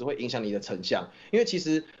素质会影响你的成像。因为其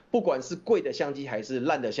实不管是贵的相机还是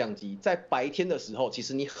烂的相机，在白天的时候，其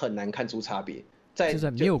实你很难看出差别。在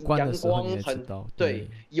没有光的时候你也知道。对，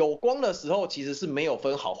有光的时候其实是没有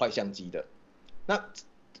分好坏相机的。那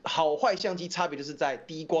好坏相机差别就是在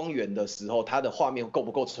低光源的时候，它的画面够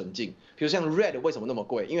不够纯净。比如像 Red 为什么那么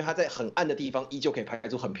贵？因为它在很暗的地方依旧可以拍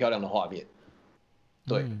出很漂亮的画面。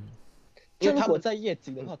对。那如果在夜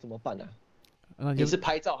景的话怎么办呢？你是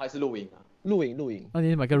拍照还是录影啊？录影。那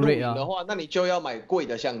你买个 Red 啊？录影的话，那你就要买贵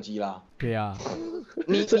的相机啦。对啊。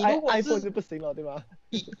你如果是 iPhone 就不行了，对吗？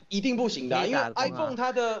一定不行的，因为 iPhone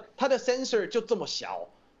它的 sensor 就这么小。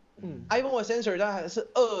iPhone 的 sensor 大概是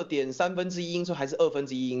2.1/3英寸还是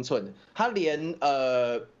1/2英寸，它连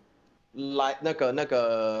那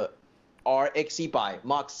个 RX100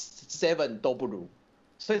 Mark 7都不如，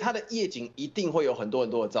所以它的夜景一定会有很多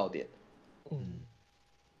的噪点。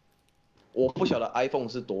我不晓得 iPhone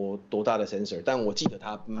是多大的 sensor， 但我记得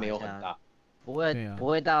它没有很大，不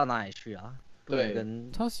会大到哪里去啊。对，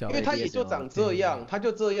超小，因为它也就长这样，它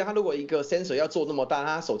如果一个 sensor 要做那么大，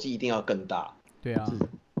它手机一定要更大。对啊。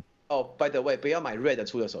by the way， 不要买 Red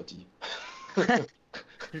出的手机。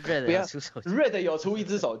Red 有出手机 ，Red 有出一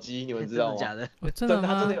只手机，你们知道吗？真的假的？真的，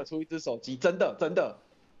他真的有出一只手机，真的。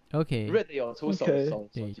Red 有出手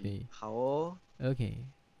机。好哦。OK。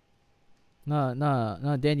那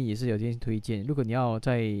Danny 也是有点推荐，如果你要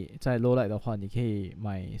在 low light 的话，你可以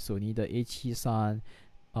买索尼的 A73，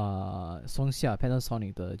松下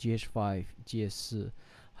Panasonic 的 GH5、GS4，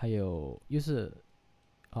 还有又是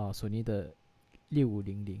索尼的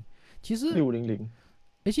6500。其实6500，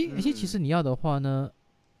其实你要的话呢，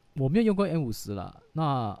我没有用过 M50 啦。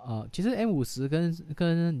那其实 M50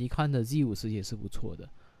 跟尼康的 Z50 也是不错的。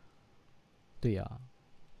对呀。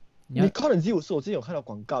尼康的 Z50 我之前有看到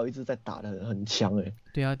广告一直在打的很强哎。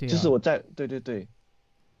对啊。就是我在对。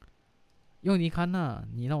用尼康啊，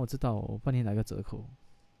你让我知道，我帮你拿个折扣。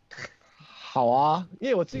好啊，因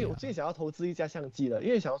为我最近想要投资一架相机了，因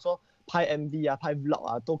为想要说拍 MV 啊、拍 Vlog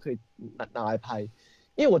啊都可以拿来拍。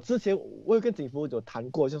因为我之前我有跟景福有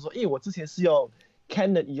谈过，就是说，因为我之前是用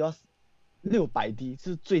Canon EOS 600D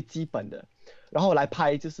是最基本的，然后来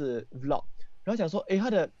拍就是 Vlog， 然后想说，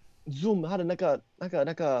它的 Zoom 它的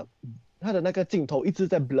它的那个镜头一直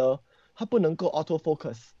在 blur， 它不能够 auto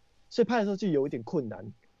focus， 所以拍的时候就有一点困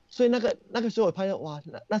难。所以那个时候我发现哇，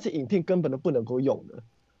那些影片根本都不能够用的，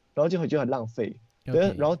然后就会觉得很浪费。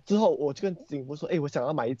对，然后之后我就跟景福说，我想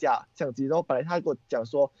要买一架相机，然后本来他跟我讲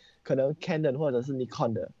说可能 Canon 或者是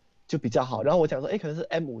Nikon 的就比较好，然后我讲说可能是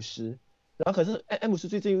M50，然后可是 M50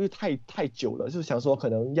最近因为太久了，就是想说可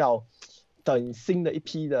能要等新的一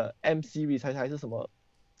批的 M series 还是什么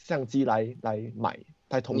相机来买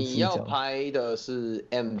来同期。你要拍的是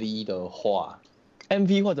MV 的话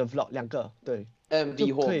 ，MV 或者 Vlog 2个，对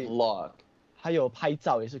 ，MV 或 Vlog。还有拍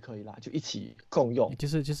照也是可以啦，就一起共用。就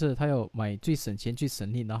是他有买最省钱最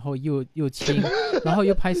省力，然后又轻，然后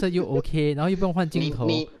又拍摄又 OK， 然后又不用换镜头。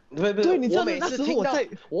对，你知道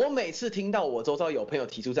我每次听到我周遭有朋友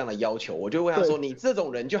提出这样的要求，我就问他说：“你这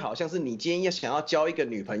种人就好像是你今天想要交一个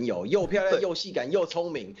女朋友，又漂亮又性感又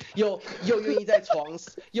聪明，又愿意在床，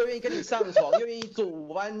又愿意跟你上床，又愿意煮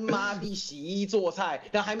完抹地洗衣做菜，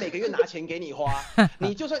然后还每个月拿钱给你花。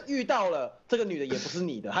你就算遇到了这个女的也不是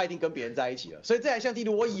你的，她一定跟别人在一起了。所以这台相机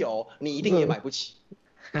如果有，你一定也买不起。”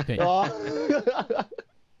对。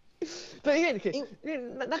对，因为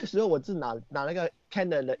那个时候我是拿那个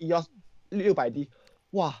Canon 的EOS 600D，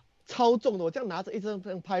 哇，超重的，我这样拿着一直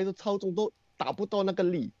这样拍都超重，都打不到那个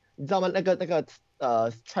力，你知道吗？那个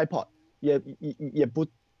tripod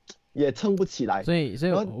也撑不起来。所以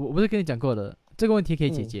我不是跟你讲过的，这个问题可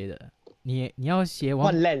以解决的。你要学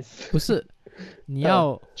换 lens， 不是，你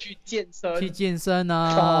要去健身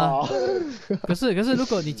啊。可是如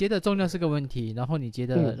果你觉得重量是个问题，然后你觉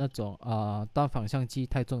得那种单反相机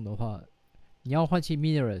太重的话，你要换去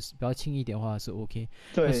mirrorless 比较轻一点的话是 OK。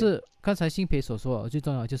可是刚才新培所说的最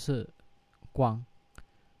重要就是光。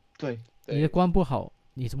对，你的光不好，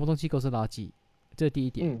你什么东西都是垃圾。这是第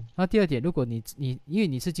一点。那第二点，如果你因为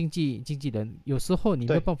你是经纪人，有时候你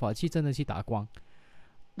没有办法真的去打光。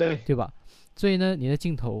对吧？所以呢，你的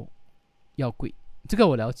镜头要贵，这个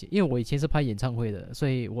我了解，因为我以前是拍演唱会的，所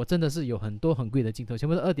以我真的是有很多很贵的镜头，全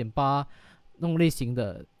部是2.8那种类型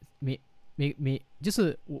的，就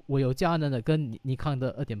是我有佳能的跟尼康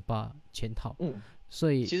的2.8全套。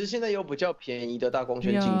所以其实现在有比较便宜的大光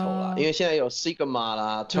圈镜头啦，因为现在有 Sigma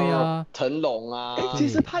啦、腾龙啊，其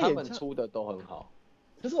实拍他们出的都很好。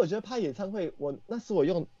可是我觉得拍演唱会，那时我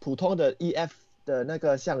用普通的 EF 的那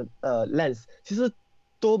个lens， 其实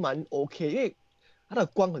都蛮 OK， 因为它的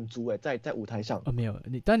光很足在舞台上。没有，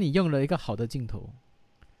当你用了一个好的镜头，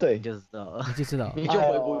对，你就知道，你就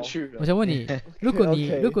回不去了。我想问你，如果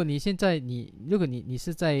你现在如果你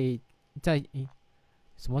是在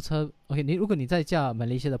什么车 ？OK， 如果你在驾马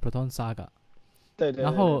来西亚的 Proton Saga， 对，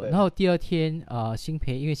然后第二天新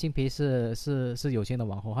培，因为新培是有钱的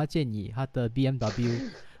网红，他借你他的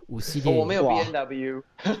BMW 5系列。我没有 BMW，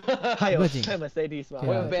 他有 Mercedes 吗？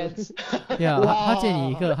我有 Benz。对啊，他借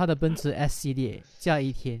你一个他的奔驰 S 系列，驾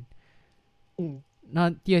一天。那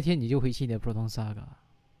第二天你就回去你的 Proton Saga，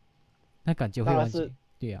 那感觉会完全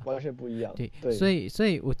对啊，完全不一样。对，所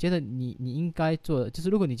以我觉得你应该做的就是，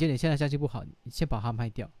如果你觉得你现在相机不好，你先把它卖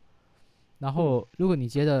掉。然后，如果你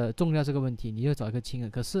觉得重量这个问题，你就找一个轻的。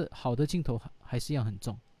可是好的镜头还是一样很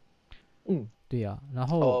重。对啊。然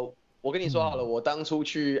后我跟你说好了，我当初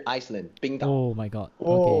去 Iceland 冰岛。Oh my god！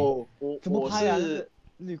 我怎么拍啊？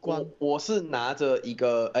绿光。我是拿着一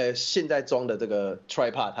个现在装的这个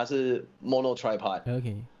tripod， 它是 mono tripod。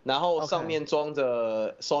然后上面装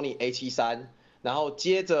着 Sony A73， 然后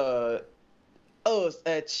接着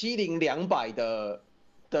70-200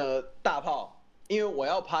的大炮。因为我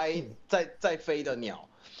要拍在飞的鸟，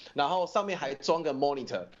然后上面还装个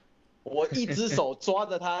monitor， 我一只手抓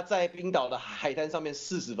着它在冰岛的海滩上面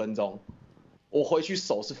40分钟，我回去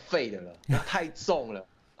手是废的了，太重了，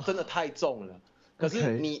真的太重了。可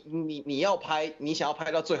是你要拍，你想要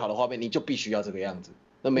拍到最好的画面，你就必须要这个样子，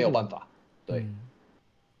那没有办法。对。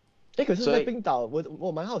可是在冰岛，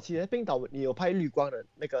我蛮好奇的，冰岛你有拍绿光的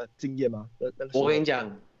那个经验吗？我跟你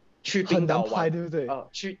讲。去冰岛玩，对不对？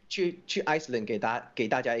去 Iceland 给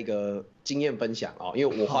大家一个经验分享因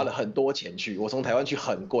为我花了很多钱去，我从台湾去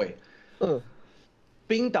很贵。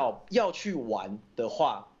冰岛要去玩的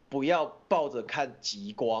话，不要抱着看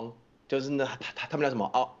极光，就是他们叫什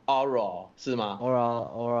么 Aurora 是吗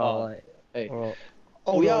 ？Aurora，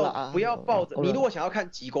 不要抱着。你如果想要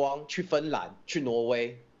看极光，去芬兰，去挪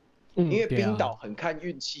威，因为冰岛很看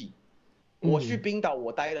运气。我去冰岛，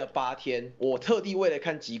我待了8天，我特地为了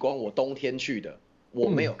看极光，我冬天去的，我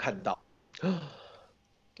没有看到。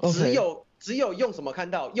只有用什么看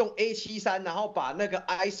到？用 A73， 然后把那个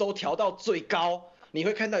ISO 调到最高，你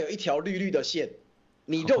会看到有一条绿绿的线，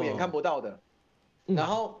你肉眼看不到的。然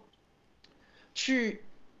后去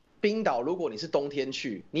冰岛，如果你是冬天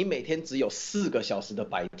去，你每天只有4个小时的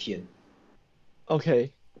白天。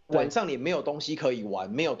OK。晚上你没有东西可以玩，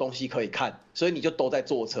没有东西可以看，所以你就都在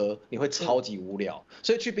坐车，你会超级无聊。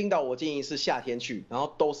所以去冰岛，我建议是夏天去，然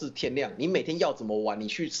后都是天亮。你每天要怎么玩？你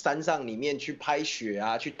去山上里面去拍雪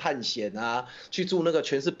啊，去探险啊，去住那个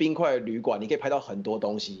全是冰块的旅馆，你可以拍到很多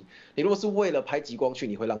东西。你如果是为了拍极光去，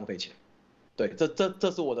你会浪费钱。对，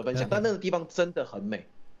这是我的分享，但那个地方真的很美。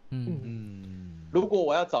如果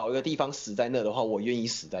我要找一个地方死在那的话，我愿意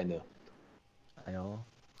死在那。哎呦，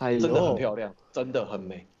真的很漂亮，真的很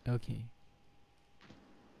美。OK，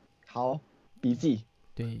 好，笔记。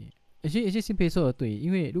对，而且新培说的对，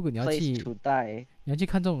因为如果你要去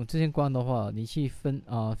看这种这些光的话，你去芬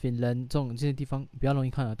兰这种这些地方比较容易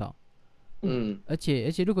看得到。而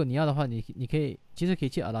且如果你要的话，你其实可以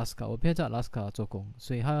去阿拉斯加，我朋友在阿拉斯加做工，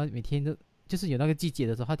所以他每天都就是有那个季节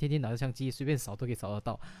的时候，他天天拿着相机随便扫都可以扫得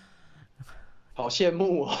到。好羡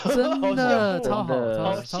慕哦，真的超好，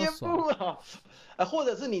好羡慕啊！或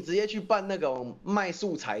者是你直接去办那种卖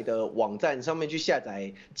素材的网站上面去下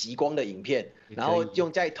载极光的影片，然后用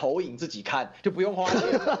在投影自己看，就不用花钱。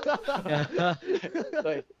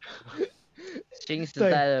对，新时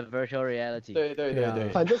代的 virtual reality。对，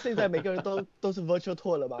反正现在每个人都是 virtual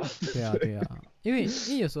tour 了嘛。对啊，因为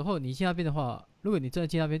有时候你去那边的话，如果你真的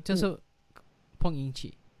去那边，就是碰运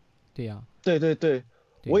气。对啊。对。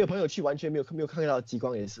我有朋友去完全没有看到极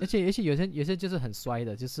光也是，而且有些就是很衰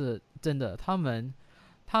的，就是真的他们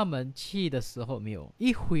去的时候没有，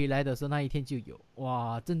一回来的时候那一天就有，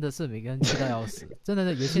哇，真的是每个人期待要死，真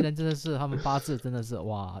的有些人真的是他们八字真的是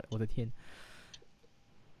哇，我的天，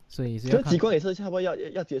所以可是极光也是差不多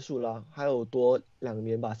要结束了，还有多2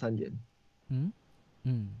年吧3年。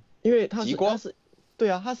因为它是对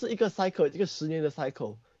啊，它是一个 cycle， 一个10年的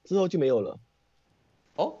cycle 之后就没有了。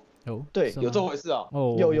对，有这回事啊？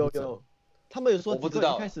有，他们有说极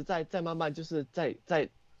光一开始在慢慢就是在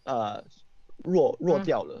弱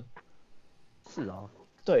掉了。是啊，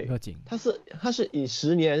对，它是以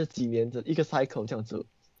10年还是几年的一个 cycle 这样子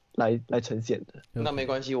来呈现的。那没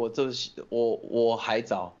关系，我还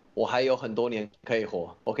早，我还有很多年可以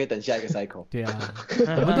活，我可以等下一个 cycle。对啊，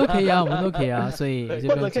我们都可以啊，所以或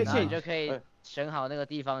者你就可以选好那个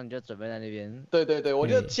地方，你就准备在那边。对，我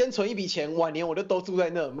就先存一笔钱，晚年我就都住在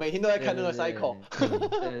那，每天都在看那个 cycle。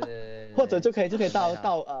对，或者就可以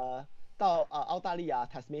到澳大利亚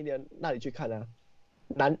Tasmania 那里去看啊，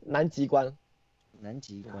南极光。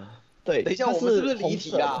对，等一下我们是不是离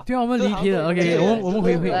题啊？对啊，我们离题了。OK， 我们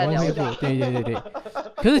回复。对。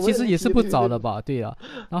可是其实也是不早了吧？对啊，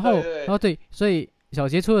然后对，所以小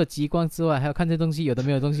杰除了极光之外，还有看这东西有的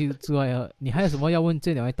没有东西之外，你还有什么要问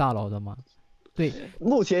这2位大佬的吗？对，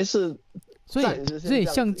目前是，所以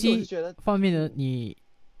相机方面呢，你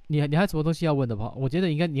还有什么东西要问的吧？我觉得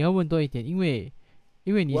应该你要问多一点，因为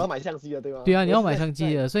你我要买相机了，对吗？对啊，你要买相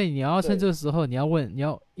机了，所以你要趁这个时候你要问，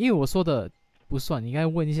因为我说的不算，你应该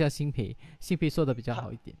问一下新培说的比较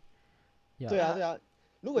好一点。对啊，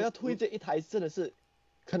如果要推荐一台真的是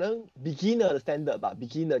可能 beginner 的 standard 吧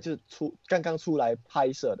 ，beginner 就是刚刚出来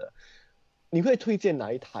拍摄的。你会推荐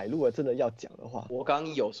哪一台？如果真的要讲的话，我刚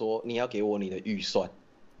刚有说你要给我你的预算。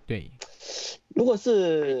对，如果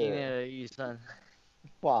是你的预算，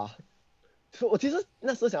哇，我其实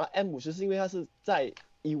那时候想到 M50，是因为它是在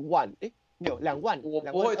1万，没有2万。我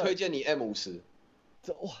不会推荐你 M50。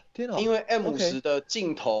哇，天啊！因为 M50 的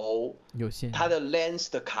镜头有限，它的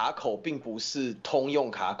lens 的卡口并不是通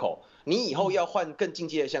用卡口。你以后要换更进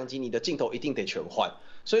阶的相机，你的镜头一定得全换。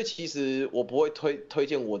所以其实我不会推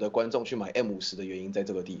荐我的观众去买 M50 的原因在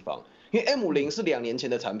这个地方，因为 M50是2年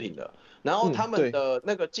前的产品了，然后他们的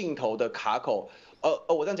那个镜头的卡口，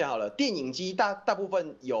我这样讲好了，电影机大部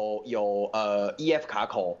分有EF 卡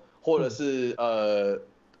口，或者是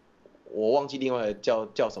我忘记另外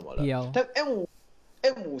叫什么了，但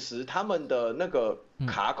M50 他们的那个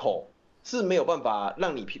卡口是没有办法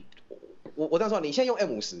让你我这样说，你现在用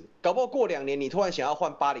M50，搞不好过2年你突然想要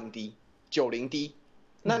换80D、90D。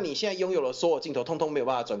那你现在拥有了所有镜头，通通没有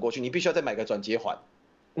办法转过去，你必须要再买个转接环，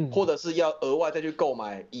或者是要额外再去购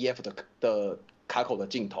买 EF 的卡口的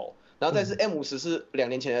镜头，然后再是 M50 是2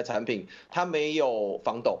年前的产品，它没有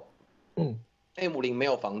防抖，M50 没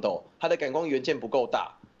有防抖，它的感光元件不够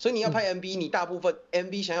大，所以你要拍 MV，你大部分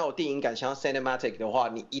MV 想要有电影感，想要 cinematic 的话，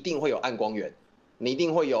你一定会有暗光源，你一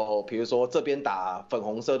定会有，比如说这边打粉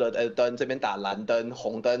红色的灯，这边打蓝灯、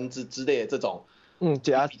红灯之类的这种，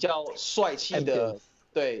比较帅气的。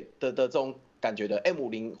对的这种感觉的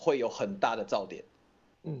M50 会有很大的噪点，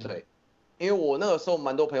对，因为我那个时候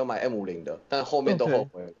蛮多朋友买 M50 的，但后面都后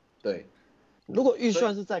悔了，对。如果预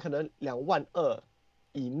算是在可能2万2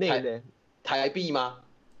以内的台币吗？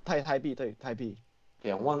台币对台币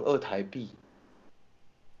2万2台币，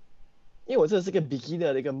因为我这是个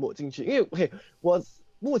beginner 的一个抹进去，因为 OK 我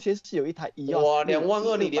目前是有一台1万，哇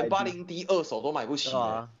，22000你连80D 二手都买不起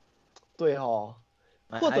对哦，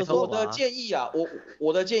或者说我的建议啊，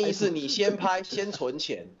我的建议是你先拍，先存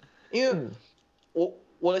钱，因为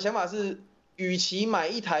我的想法是，与其买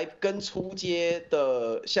一台跟初阶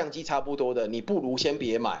的相机差不多的，你不如先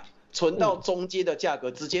别买，存到中阶的价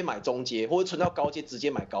格直接买中阶，或者存到高阶直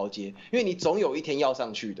接买高阶，因为你总有一天要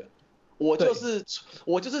上去的。我就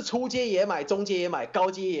是初阶也买，中阶也买，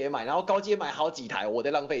高阶也买，然后高阶买好几台，我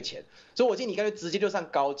在浪费钱，所以我建议你干脆直接就上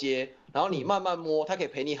高阶，然后你慢慢摸，它可以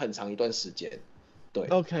陪你很长一段时间。对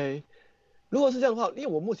 ，OK， 如果是这样的话，因为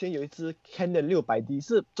我目前有一支 Canon 600D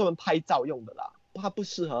是专门拍照用的啦，它不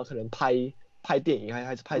适合可能拍电影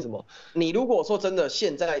还是拍什么。你如果说真的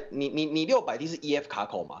现在你600D 是 EF 卡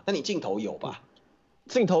口嘛，那你镜头有吧？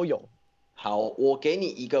镜头有。好，我给你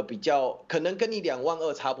一个比较可能跟你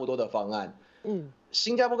22000差不多的方案。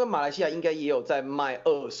新加坡跟马来西亚应该也有在卖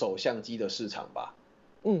二手相机的市场吧？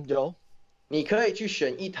有。你可以去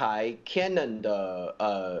选一台 Canon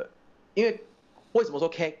的因为为什么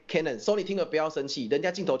说 Canon？Sony 听了不要生气，人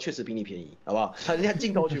家镜头确实比你便宜，好不好？人家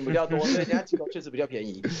镜头群比较多，所以人家镜头确实比较便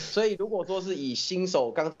宜。所以如果说是以新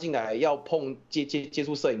手刚进来要接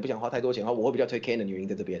触摄影，不想花太多钱的话，我会比较推 Canon 的原因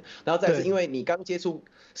在这边。然后再是因为你刚接触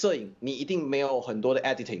摄影，你一定没有很多的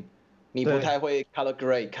editing， 你不太会 color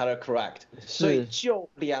grade、color correct， 所以就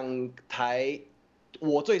2台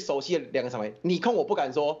我最熟悉的2个厂牌，尼康我不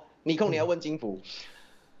敢说，尼康你要问金福。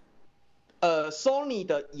Sony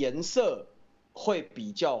的颜色会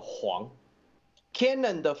比较黄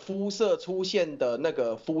 ，Canon 的肤色出现的那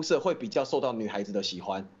个肤色会比较受到女孩子的喜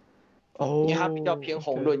欢，因为它比较偏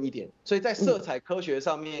红润一点，所以在色彩科学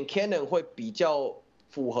上面，Canon 会比较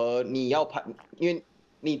符合你要拍，因为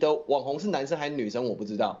你的网红是男生还是女生我不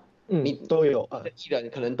知道，你都有，艺人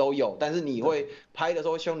可能都有，但是你会拍的时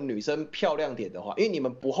候希望女生漂亮点的话，因为你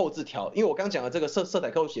们不后置调，因为我刚讲的这个色彩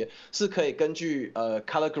科学是可以根据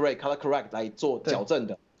color grade、color correct 来做矫正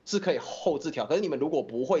的。是可以后置调，可是你们如果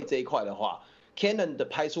不会这一块的话 ，Canon 的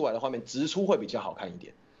拍出来的画面直出会比较好看一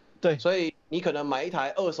点。对，所以你可能买一台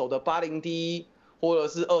二手的80D， 或者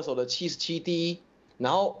是二手的77D，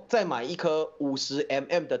 然后再买一颗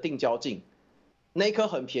50mm 的定焦镜，那一颗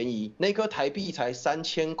很便宜，那一颗台币才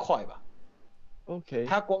3000块吧。OK。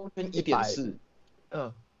它光圈 1.4，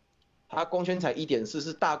 它光圈才 1.4，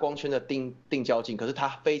 是大光圈的定焦镜，可是它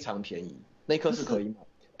非常便宜，那一颗是可以买。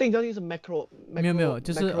定焦镜是 macro， 没有，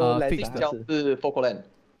就是定焦是 focal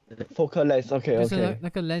length。focal length，OK， 就是那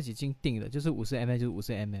个 lens 已经定了，就是50mm 就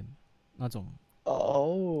是50mm 那种。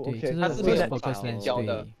OK，它是没有 focus lens 焦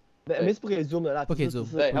的。对，不可以 zoom 的啦，不可以 zoom，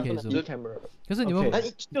 对，不可以 zoom。可是你们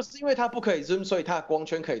就是因为它不可以 zoom， 所以它的光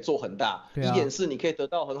圈可以做很大，1.4你可以得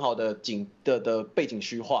到很好的的背景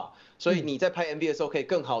虚化，所以你在拍 MV 的时候可以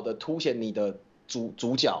更好的凸显你的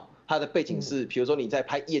主角，它的背景是，比如说你在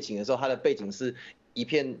拍夜景的时候，它的背景是一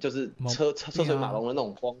片就是车水马龙的那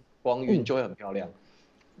种光晕，就会很漂亮。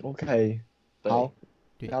OK， 好，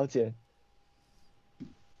了解。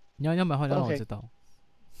你要买话让我知道。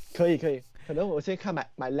可以，可能我先看买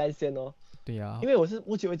lens 先哦。对呀。因为我是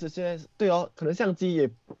目前为止现在对哦，可能相机也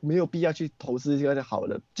没有必要去投资一个好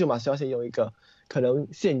的，就需要先用一个可能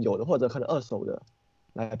现有的或者可能二手的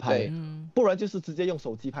来拍，不然就是直接用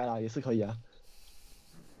手机拍啦，也是可以啊。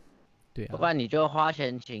对啊。不然你就花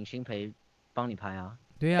钱请新培帮你拍啊。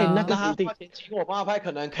对啊。那他花钱请我帮他拍，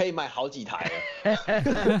可能可以买好几台了。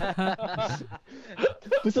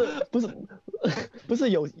不是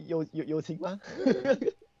友情吗？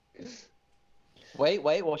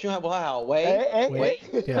喂，我讯号不太好。喂。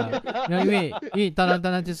对啊，因为当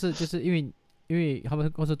然就是因为他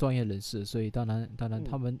们都是专业人士，所以当然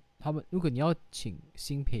他们如果你要请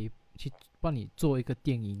新培去帮你做一个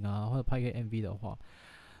电影啊，或者拍一个 MV 的话，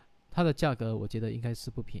它的价格我觉得应该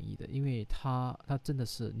是不便宜的，因为它真的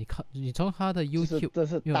是你从它的 YouTube 这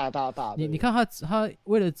是大的，你看他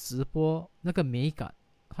为了直播那个美感，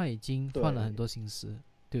他已经换了很多心思。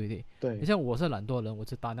对不对？对，你像我是懒惰人，我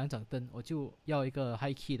只打2盏灯，我就要一个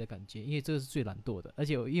high key 的感觉，因为这个是最懒惰的。而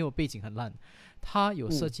且因为我背景很烂，他有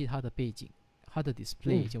设计他的背景，他的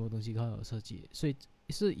display 全部东西都有设计，所以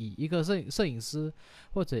是以一个摄影师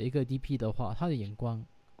或者一个 DP 的话，他的眼光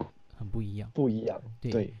很不一样。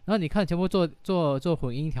对。然后你看全部做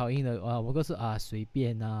混音调音的我都是随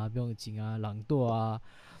便啊，不用紧啊，懒惰啊，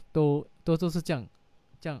都是这样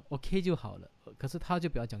OK 就好了。可是他就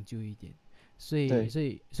比较讲究一点。所以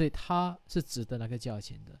他是值得那个价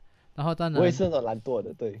钱的，然后当然我也是很懒惰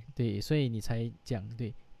的，对，所以你才讲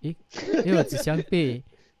对，因为子祥被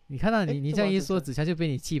你看到你这样一说，子祥就被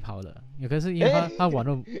你气跑了，可是因为他网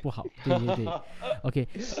络不好，对 ，OK，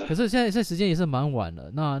 可是现在时间也是蛮晚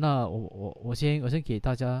了，那我先给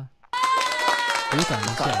大家鼓掌一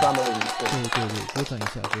下，他们对，鼓掌一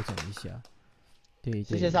下，鼓掌一下，对，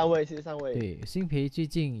谢谢三位，谢谢三位。对，新培最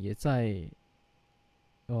近也在，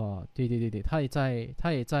对，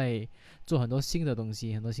他也在做很多新的东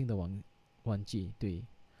西，很多新的玩具，对，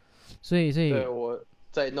所以对，我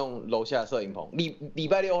在弄楼下摄影棚，礼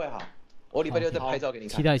拜六会好。我礼拜六再拍照给你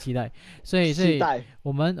看。期待。所以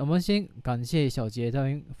我们先感谢小杰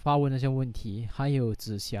在发问那些问题，还有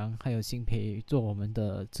子祥，还有新培做我们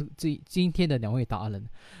的今天的2位达人。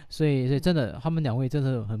所以真的他们2位真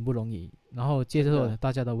的很不容易，然后接受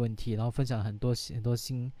大家的问题，然后分享很多心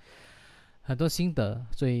得，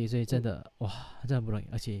所以真的哇，真的不容易，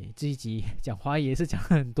而且这一集讲华语也是讲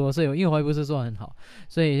很多，所以因为华语不是说很好，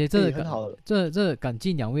所以这感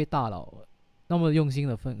激2位大佬那么用心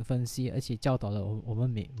的分析，而且教导了我们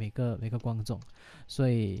每个观众，所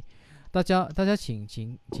以大家请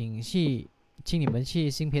你们去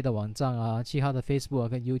新培的网站啊，去他的 Facebook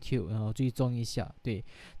跟 YouTube 然后追踪一下。对，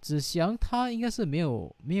子祥他应该是没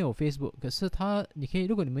有 Facebook， 可是你可以，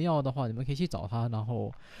如果你们要的话，你们可以去找他，然后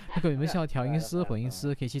如果你们需要调音师、混音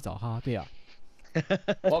师，可以去找他。对啊。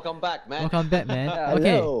Welcome back, man. Welcome back, man.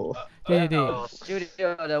 OK. 对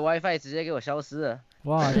，Studio 的 WiFi 直接给我消失了。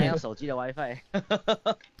哇，这样手机的 WiFi。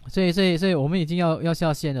所以我们已经要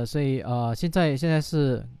下线了，所以现在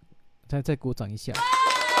是再鼓掌一下。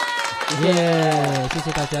耶！谢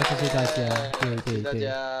谢大家，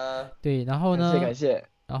对，然后呢？感谢。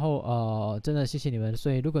然后真的谢谢你们。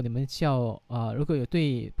所以如果你们如果有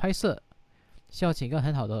对拍摄需要请一个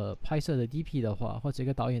很好的拍摄的 DP 的话，或者一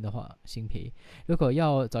个导演的话，新培；如果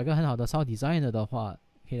要找一个很好的 sound designer 的话，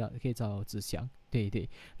可以找子祥。对。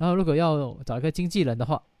然后如果要找一个经纪人的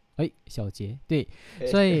话，小杰。对，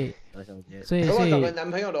所以如果找个男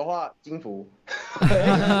朋友的话，金福。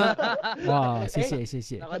哇，谢谢。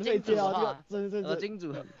金主的话，金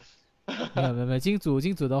主。没有，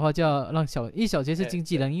金主的话就要让小杰是经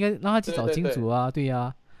纪人，应该让他去找金主啊，对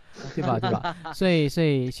呀。对吧？所以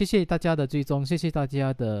谢谢大家的追踪，谢谢大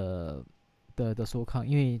家的收看，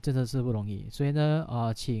因为真的是不容易。所以呢，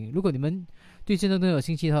如果你们对这都有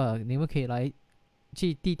兴趣的话，你们可以来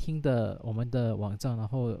去谛听的我们的网站，然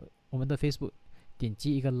后我们的 Facebook 点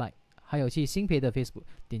击一个 like， 还有去新培的 Facebook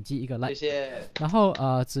点击一个 like。谢谢。然后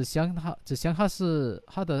子祥他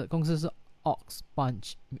的公司是 Ox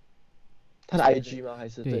Bunch。他的 IG 吗？还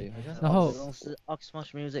是对，好像是。然后公司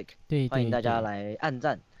Oxmosh Music， 对，欢迎大家来按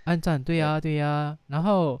赞，对呀。然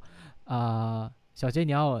后小杰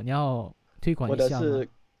你要推广一下吗？我的是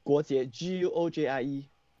国杰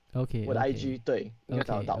GUOJIE。OK， 我的 IG 对，应该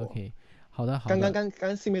找得到我。OK， 好的。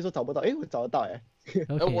刚新梅说找不到，我找得到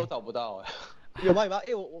我找不到有吗？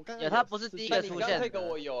我刚刚他不是第一个出现，这个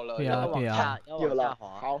我有了。对啊，有了。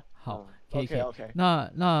好，可以。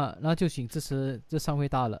那就请支持这3位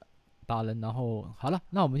大人，然后好了，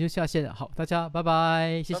那我们就下线了。好，大家拜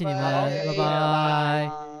拜，谢谢你们，拜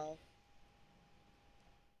拜。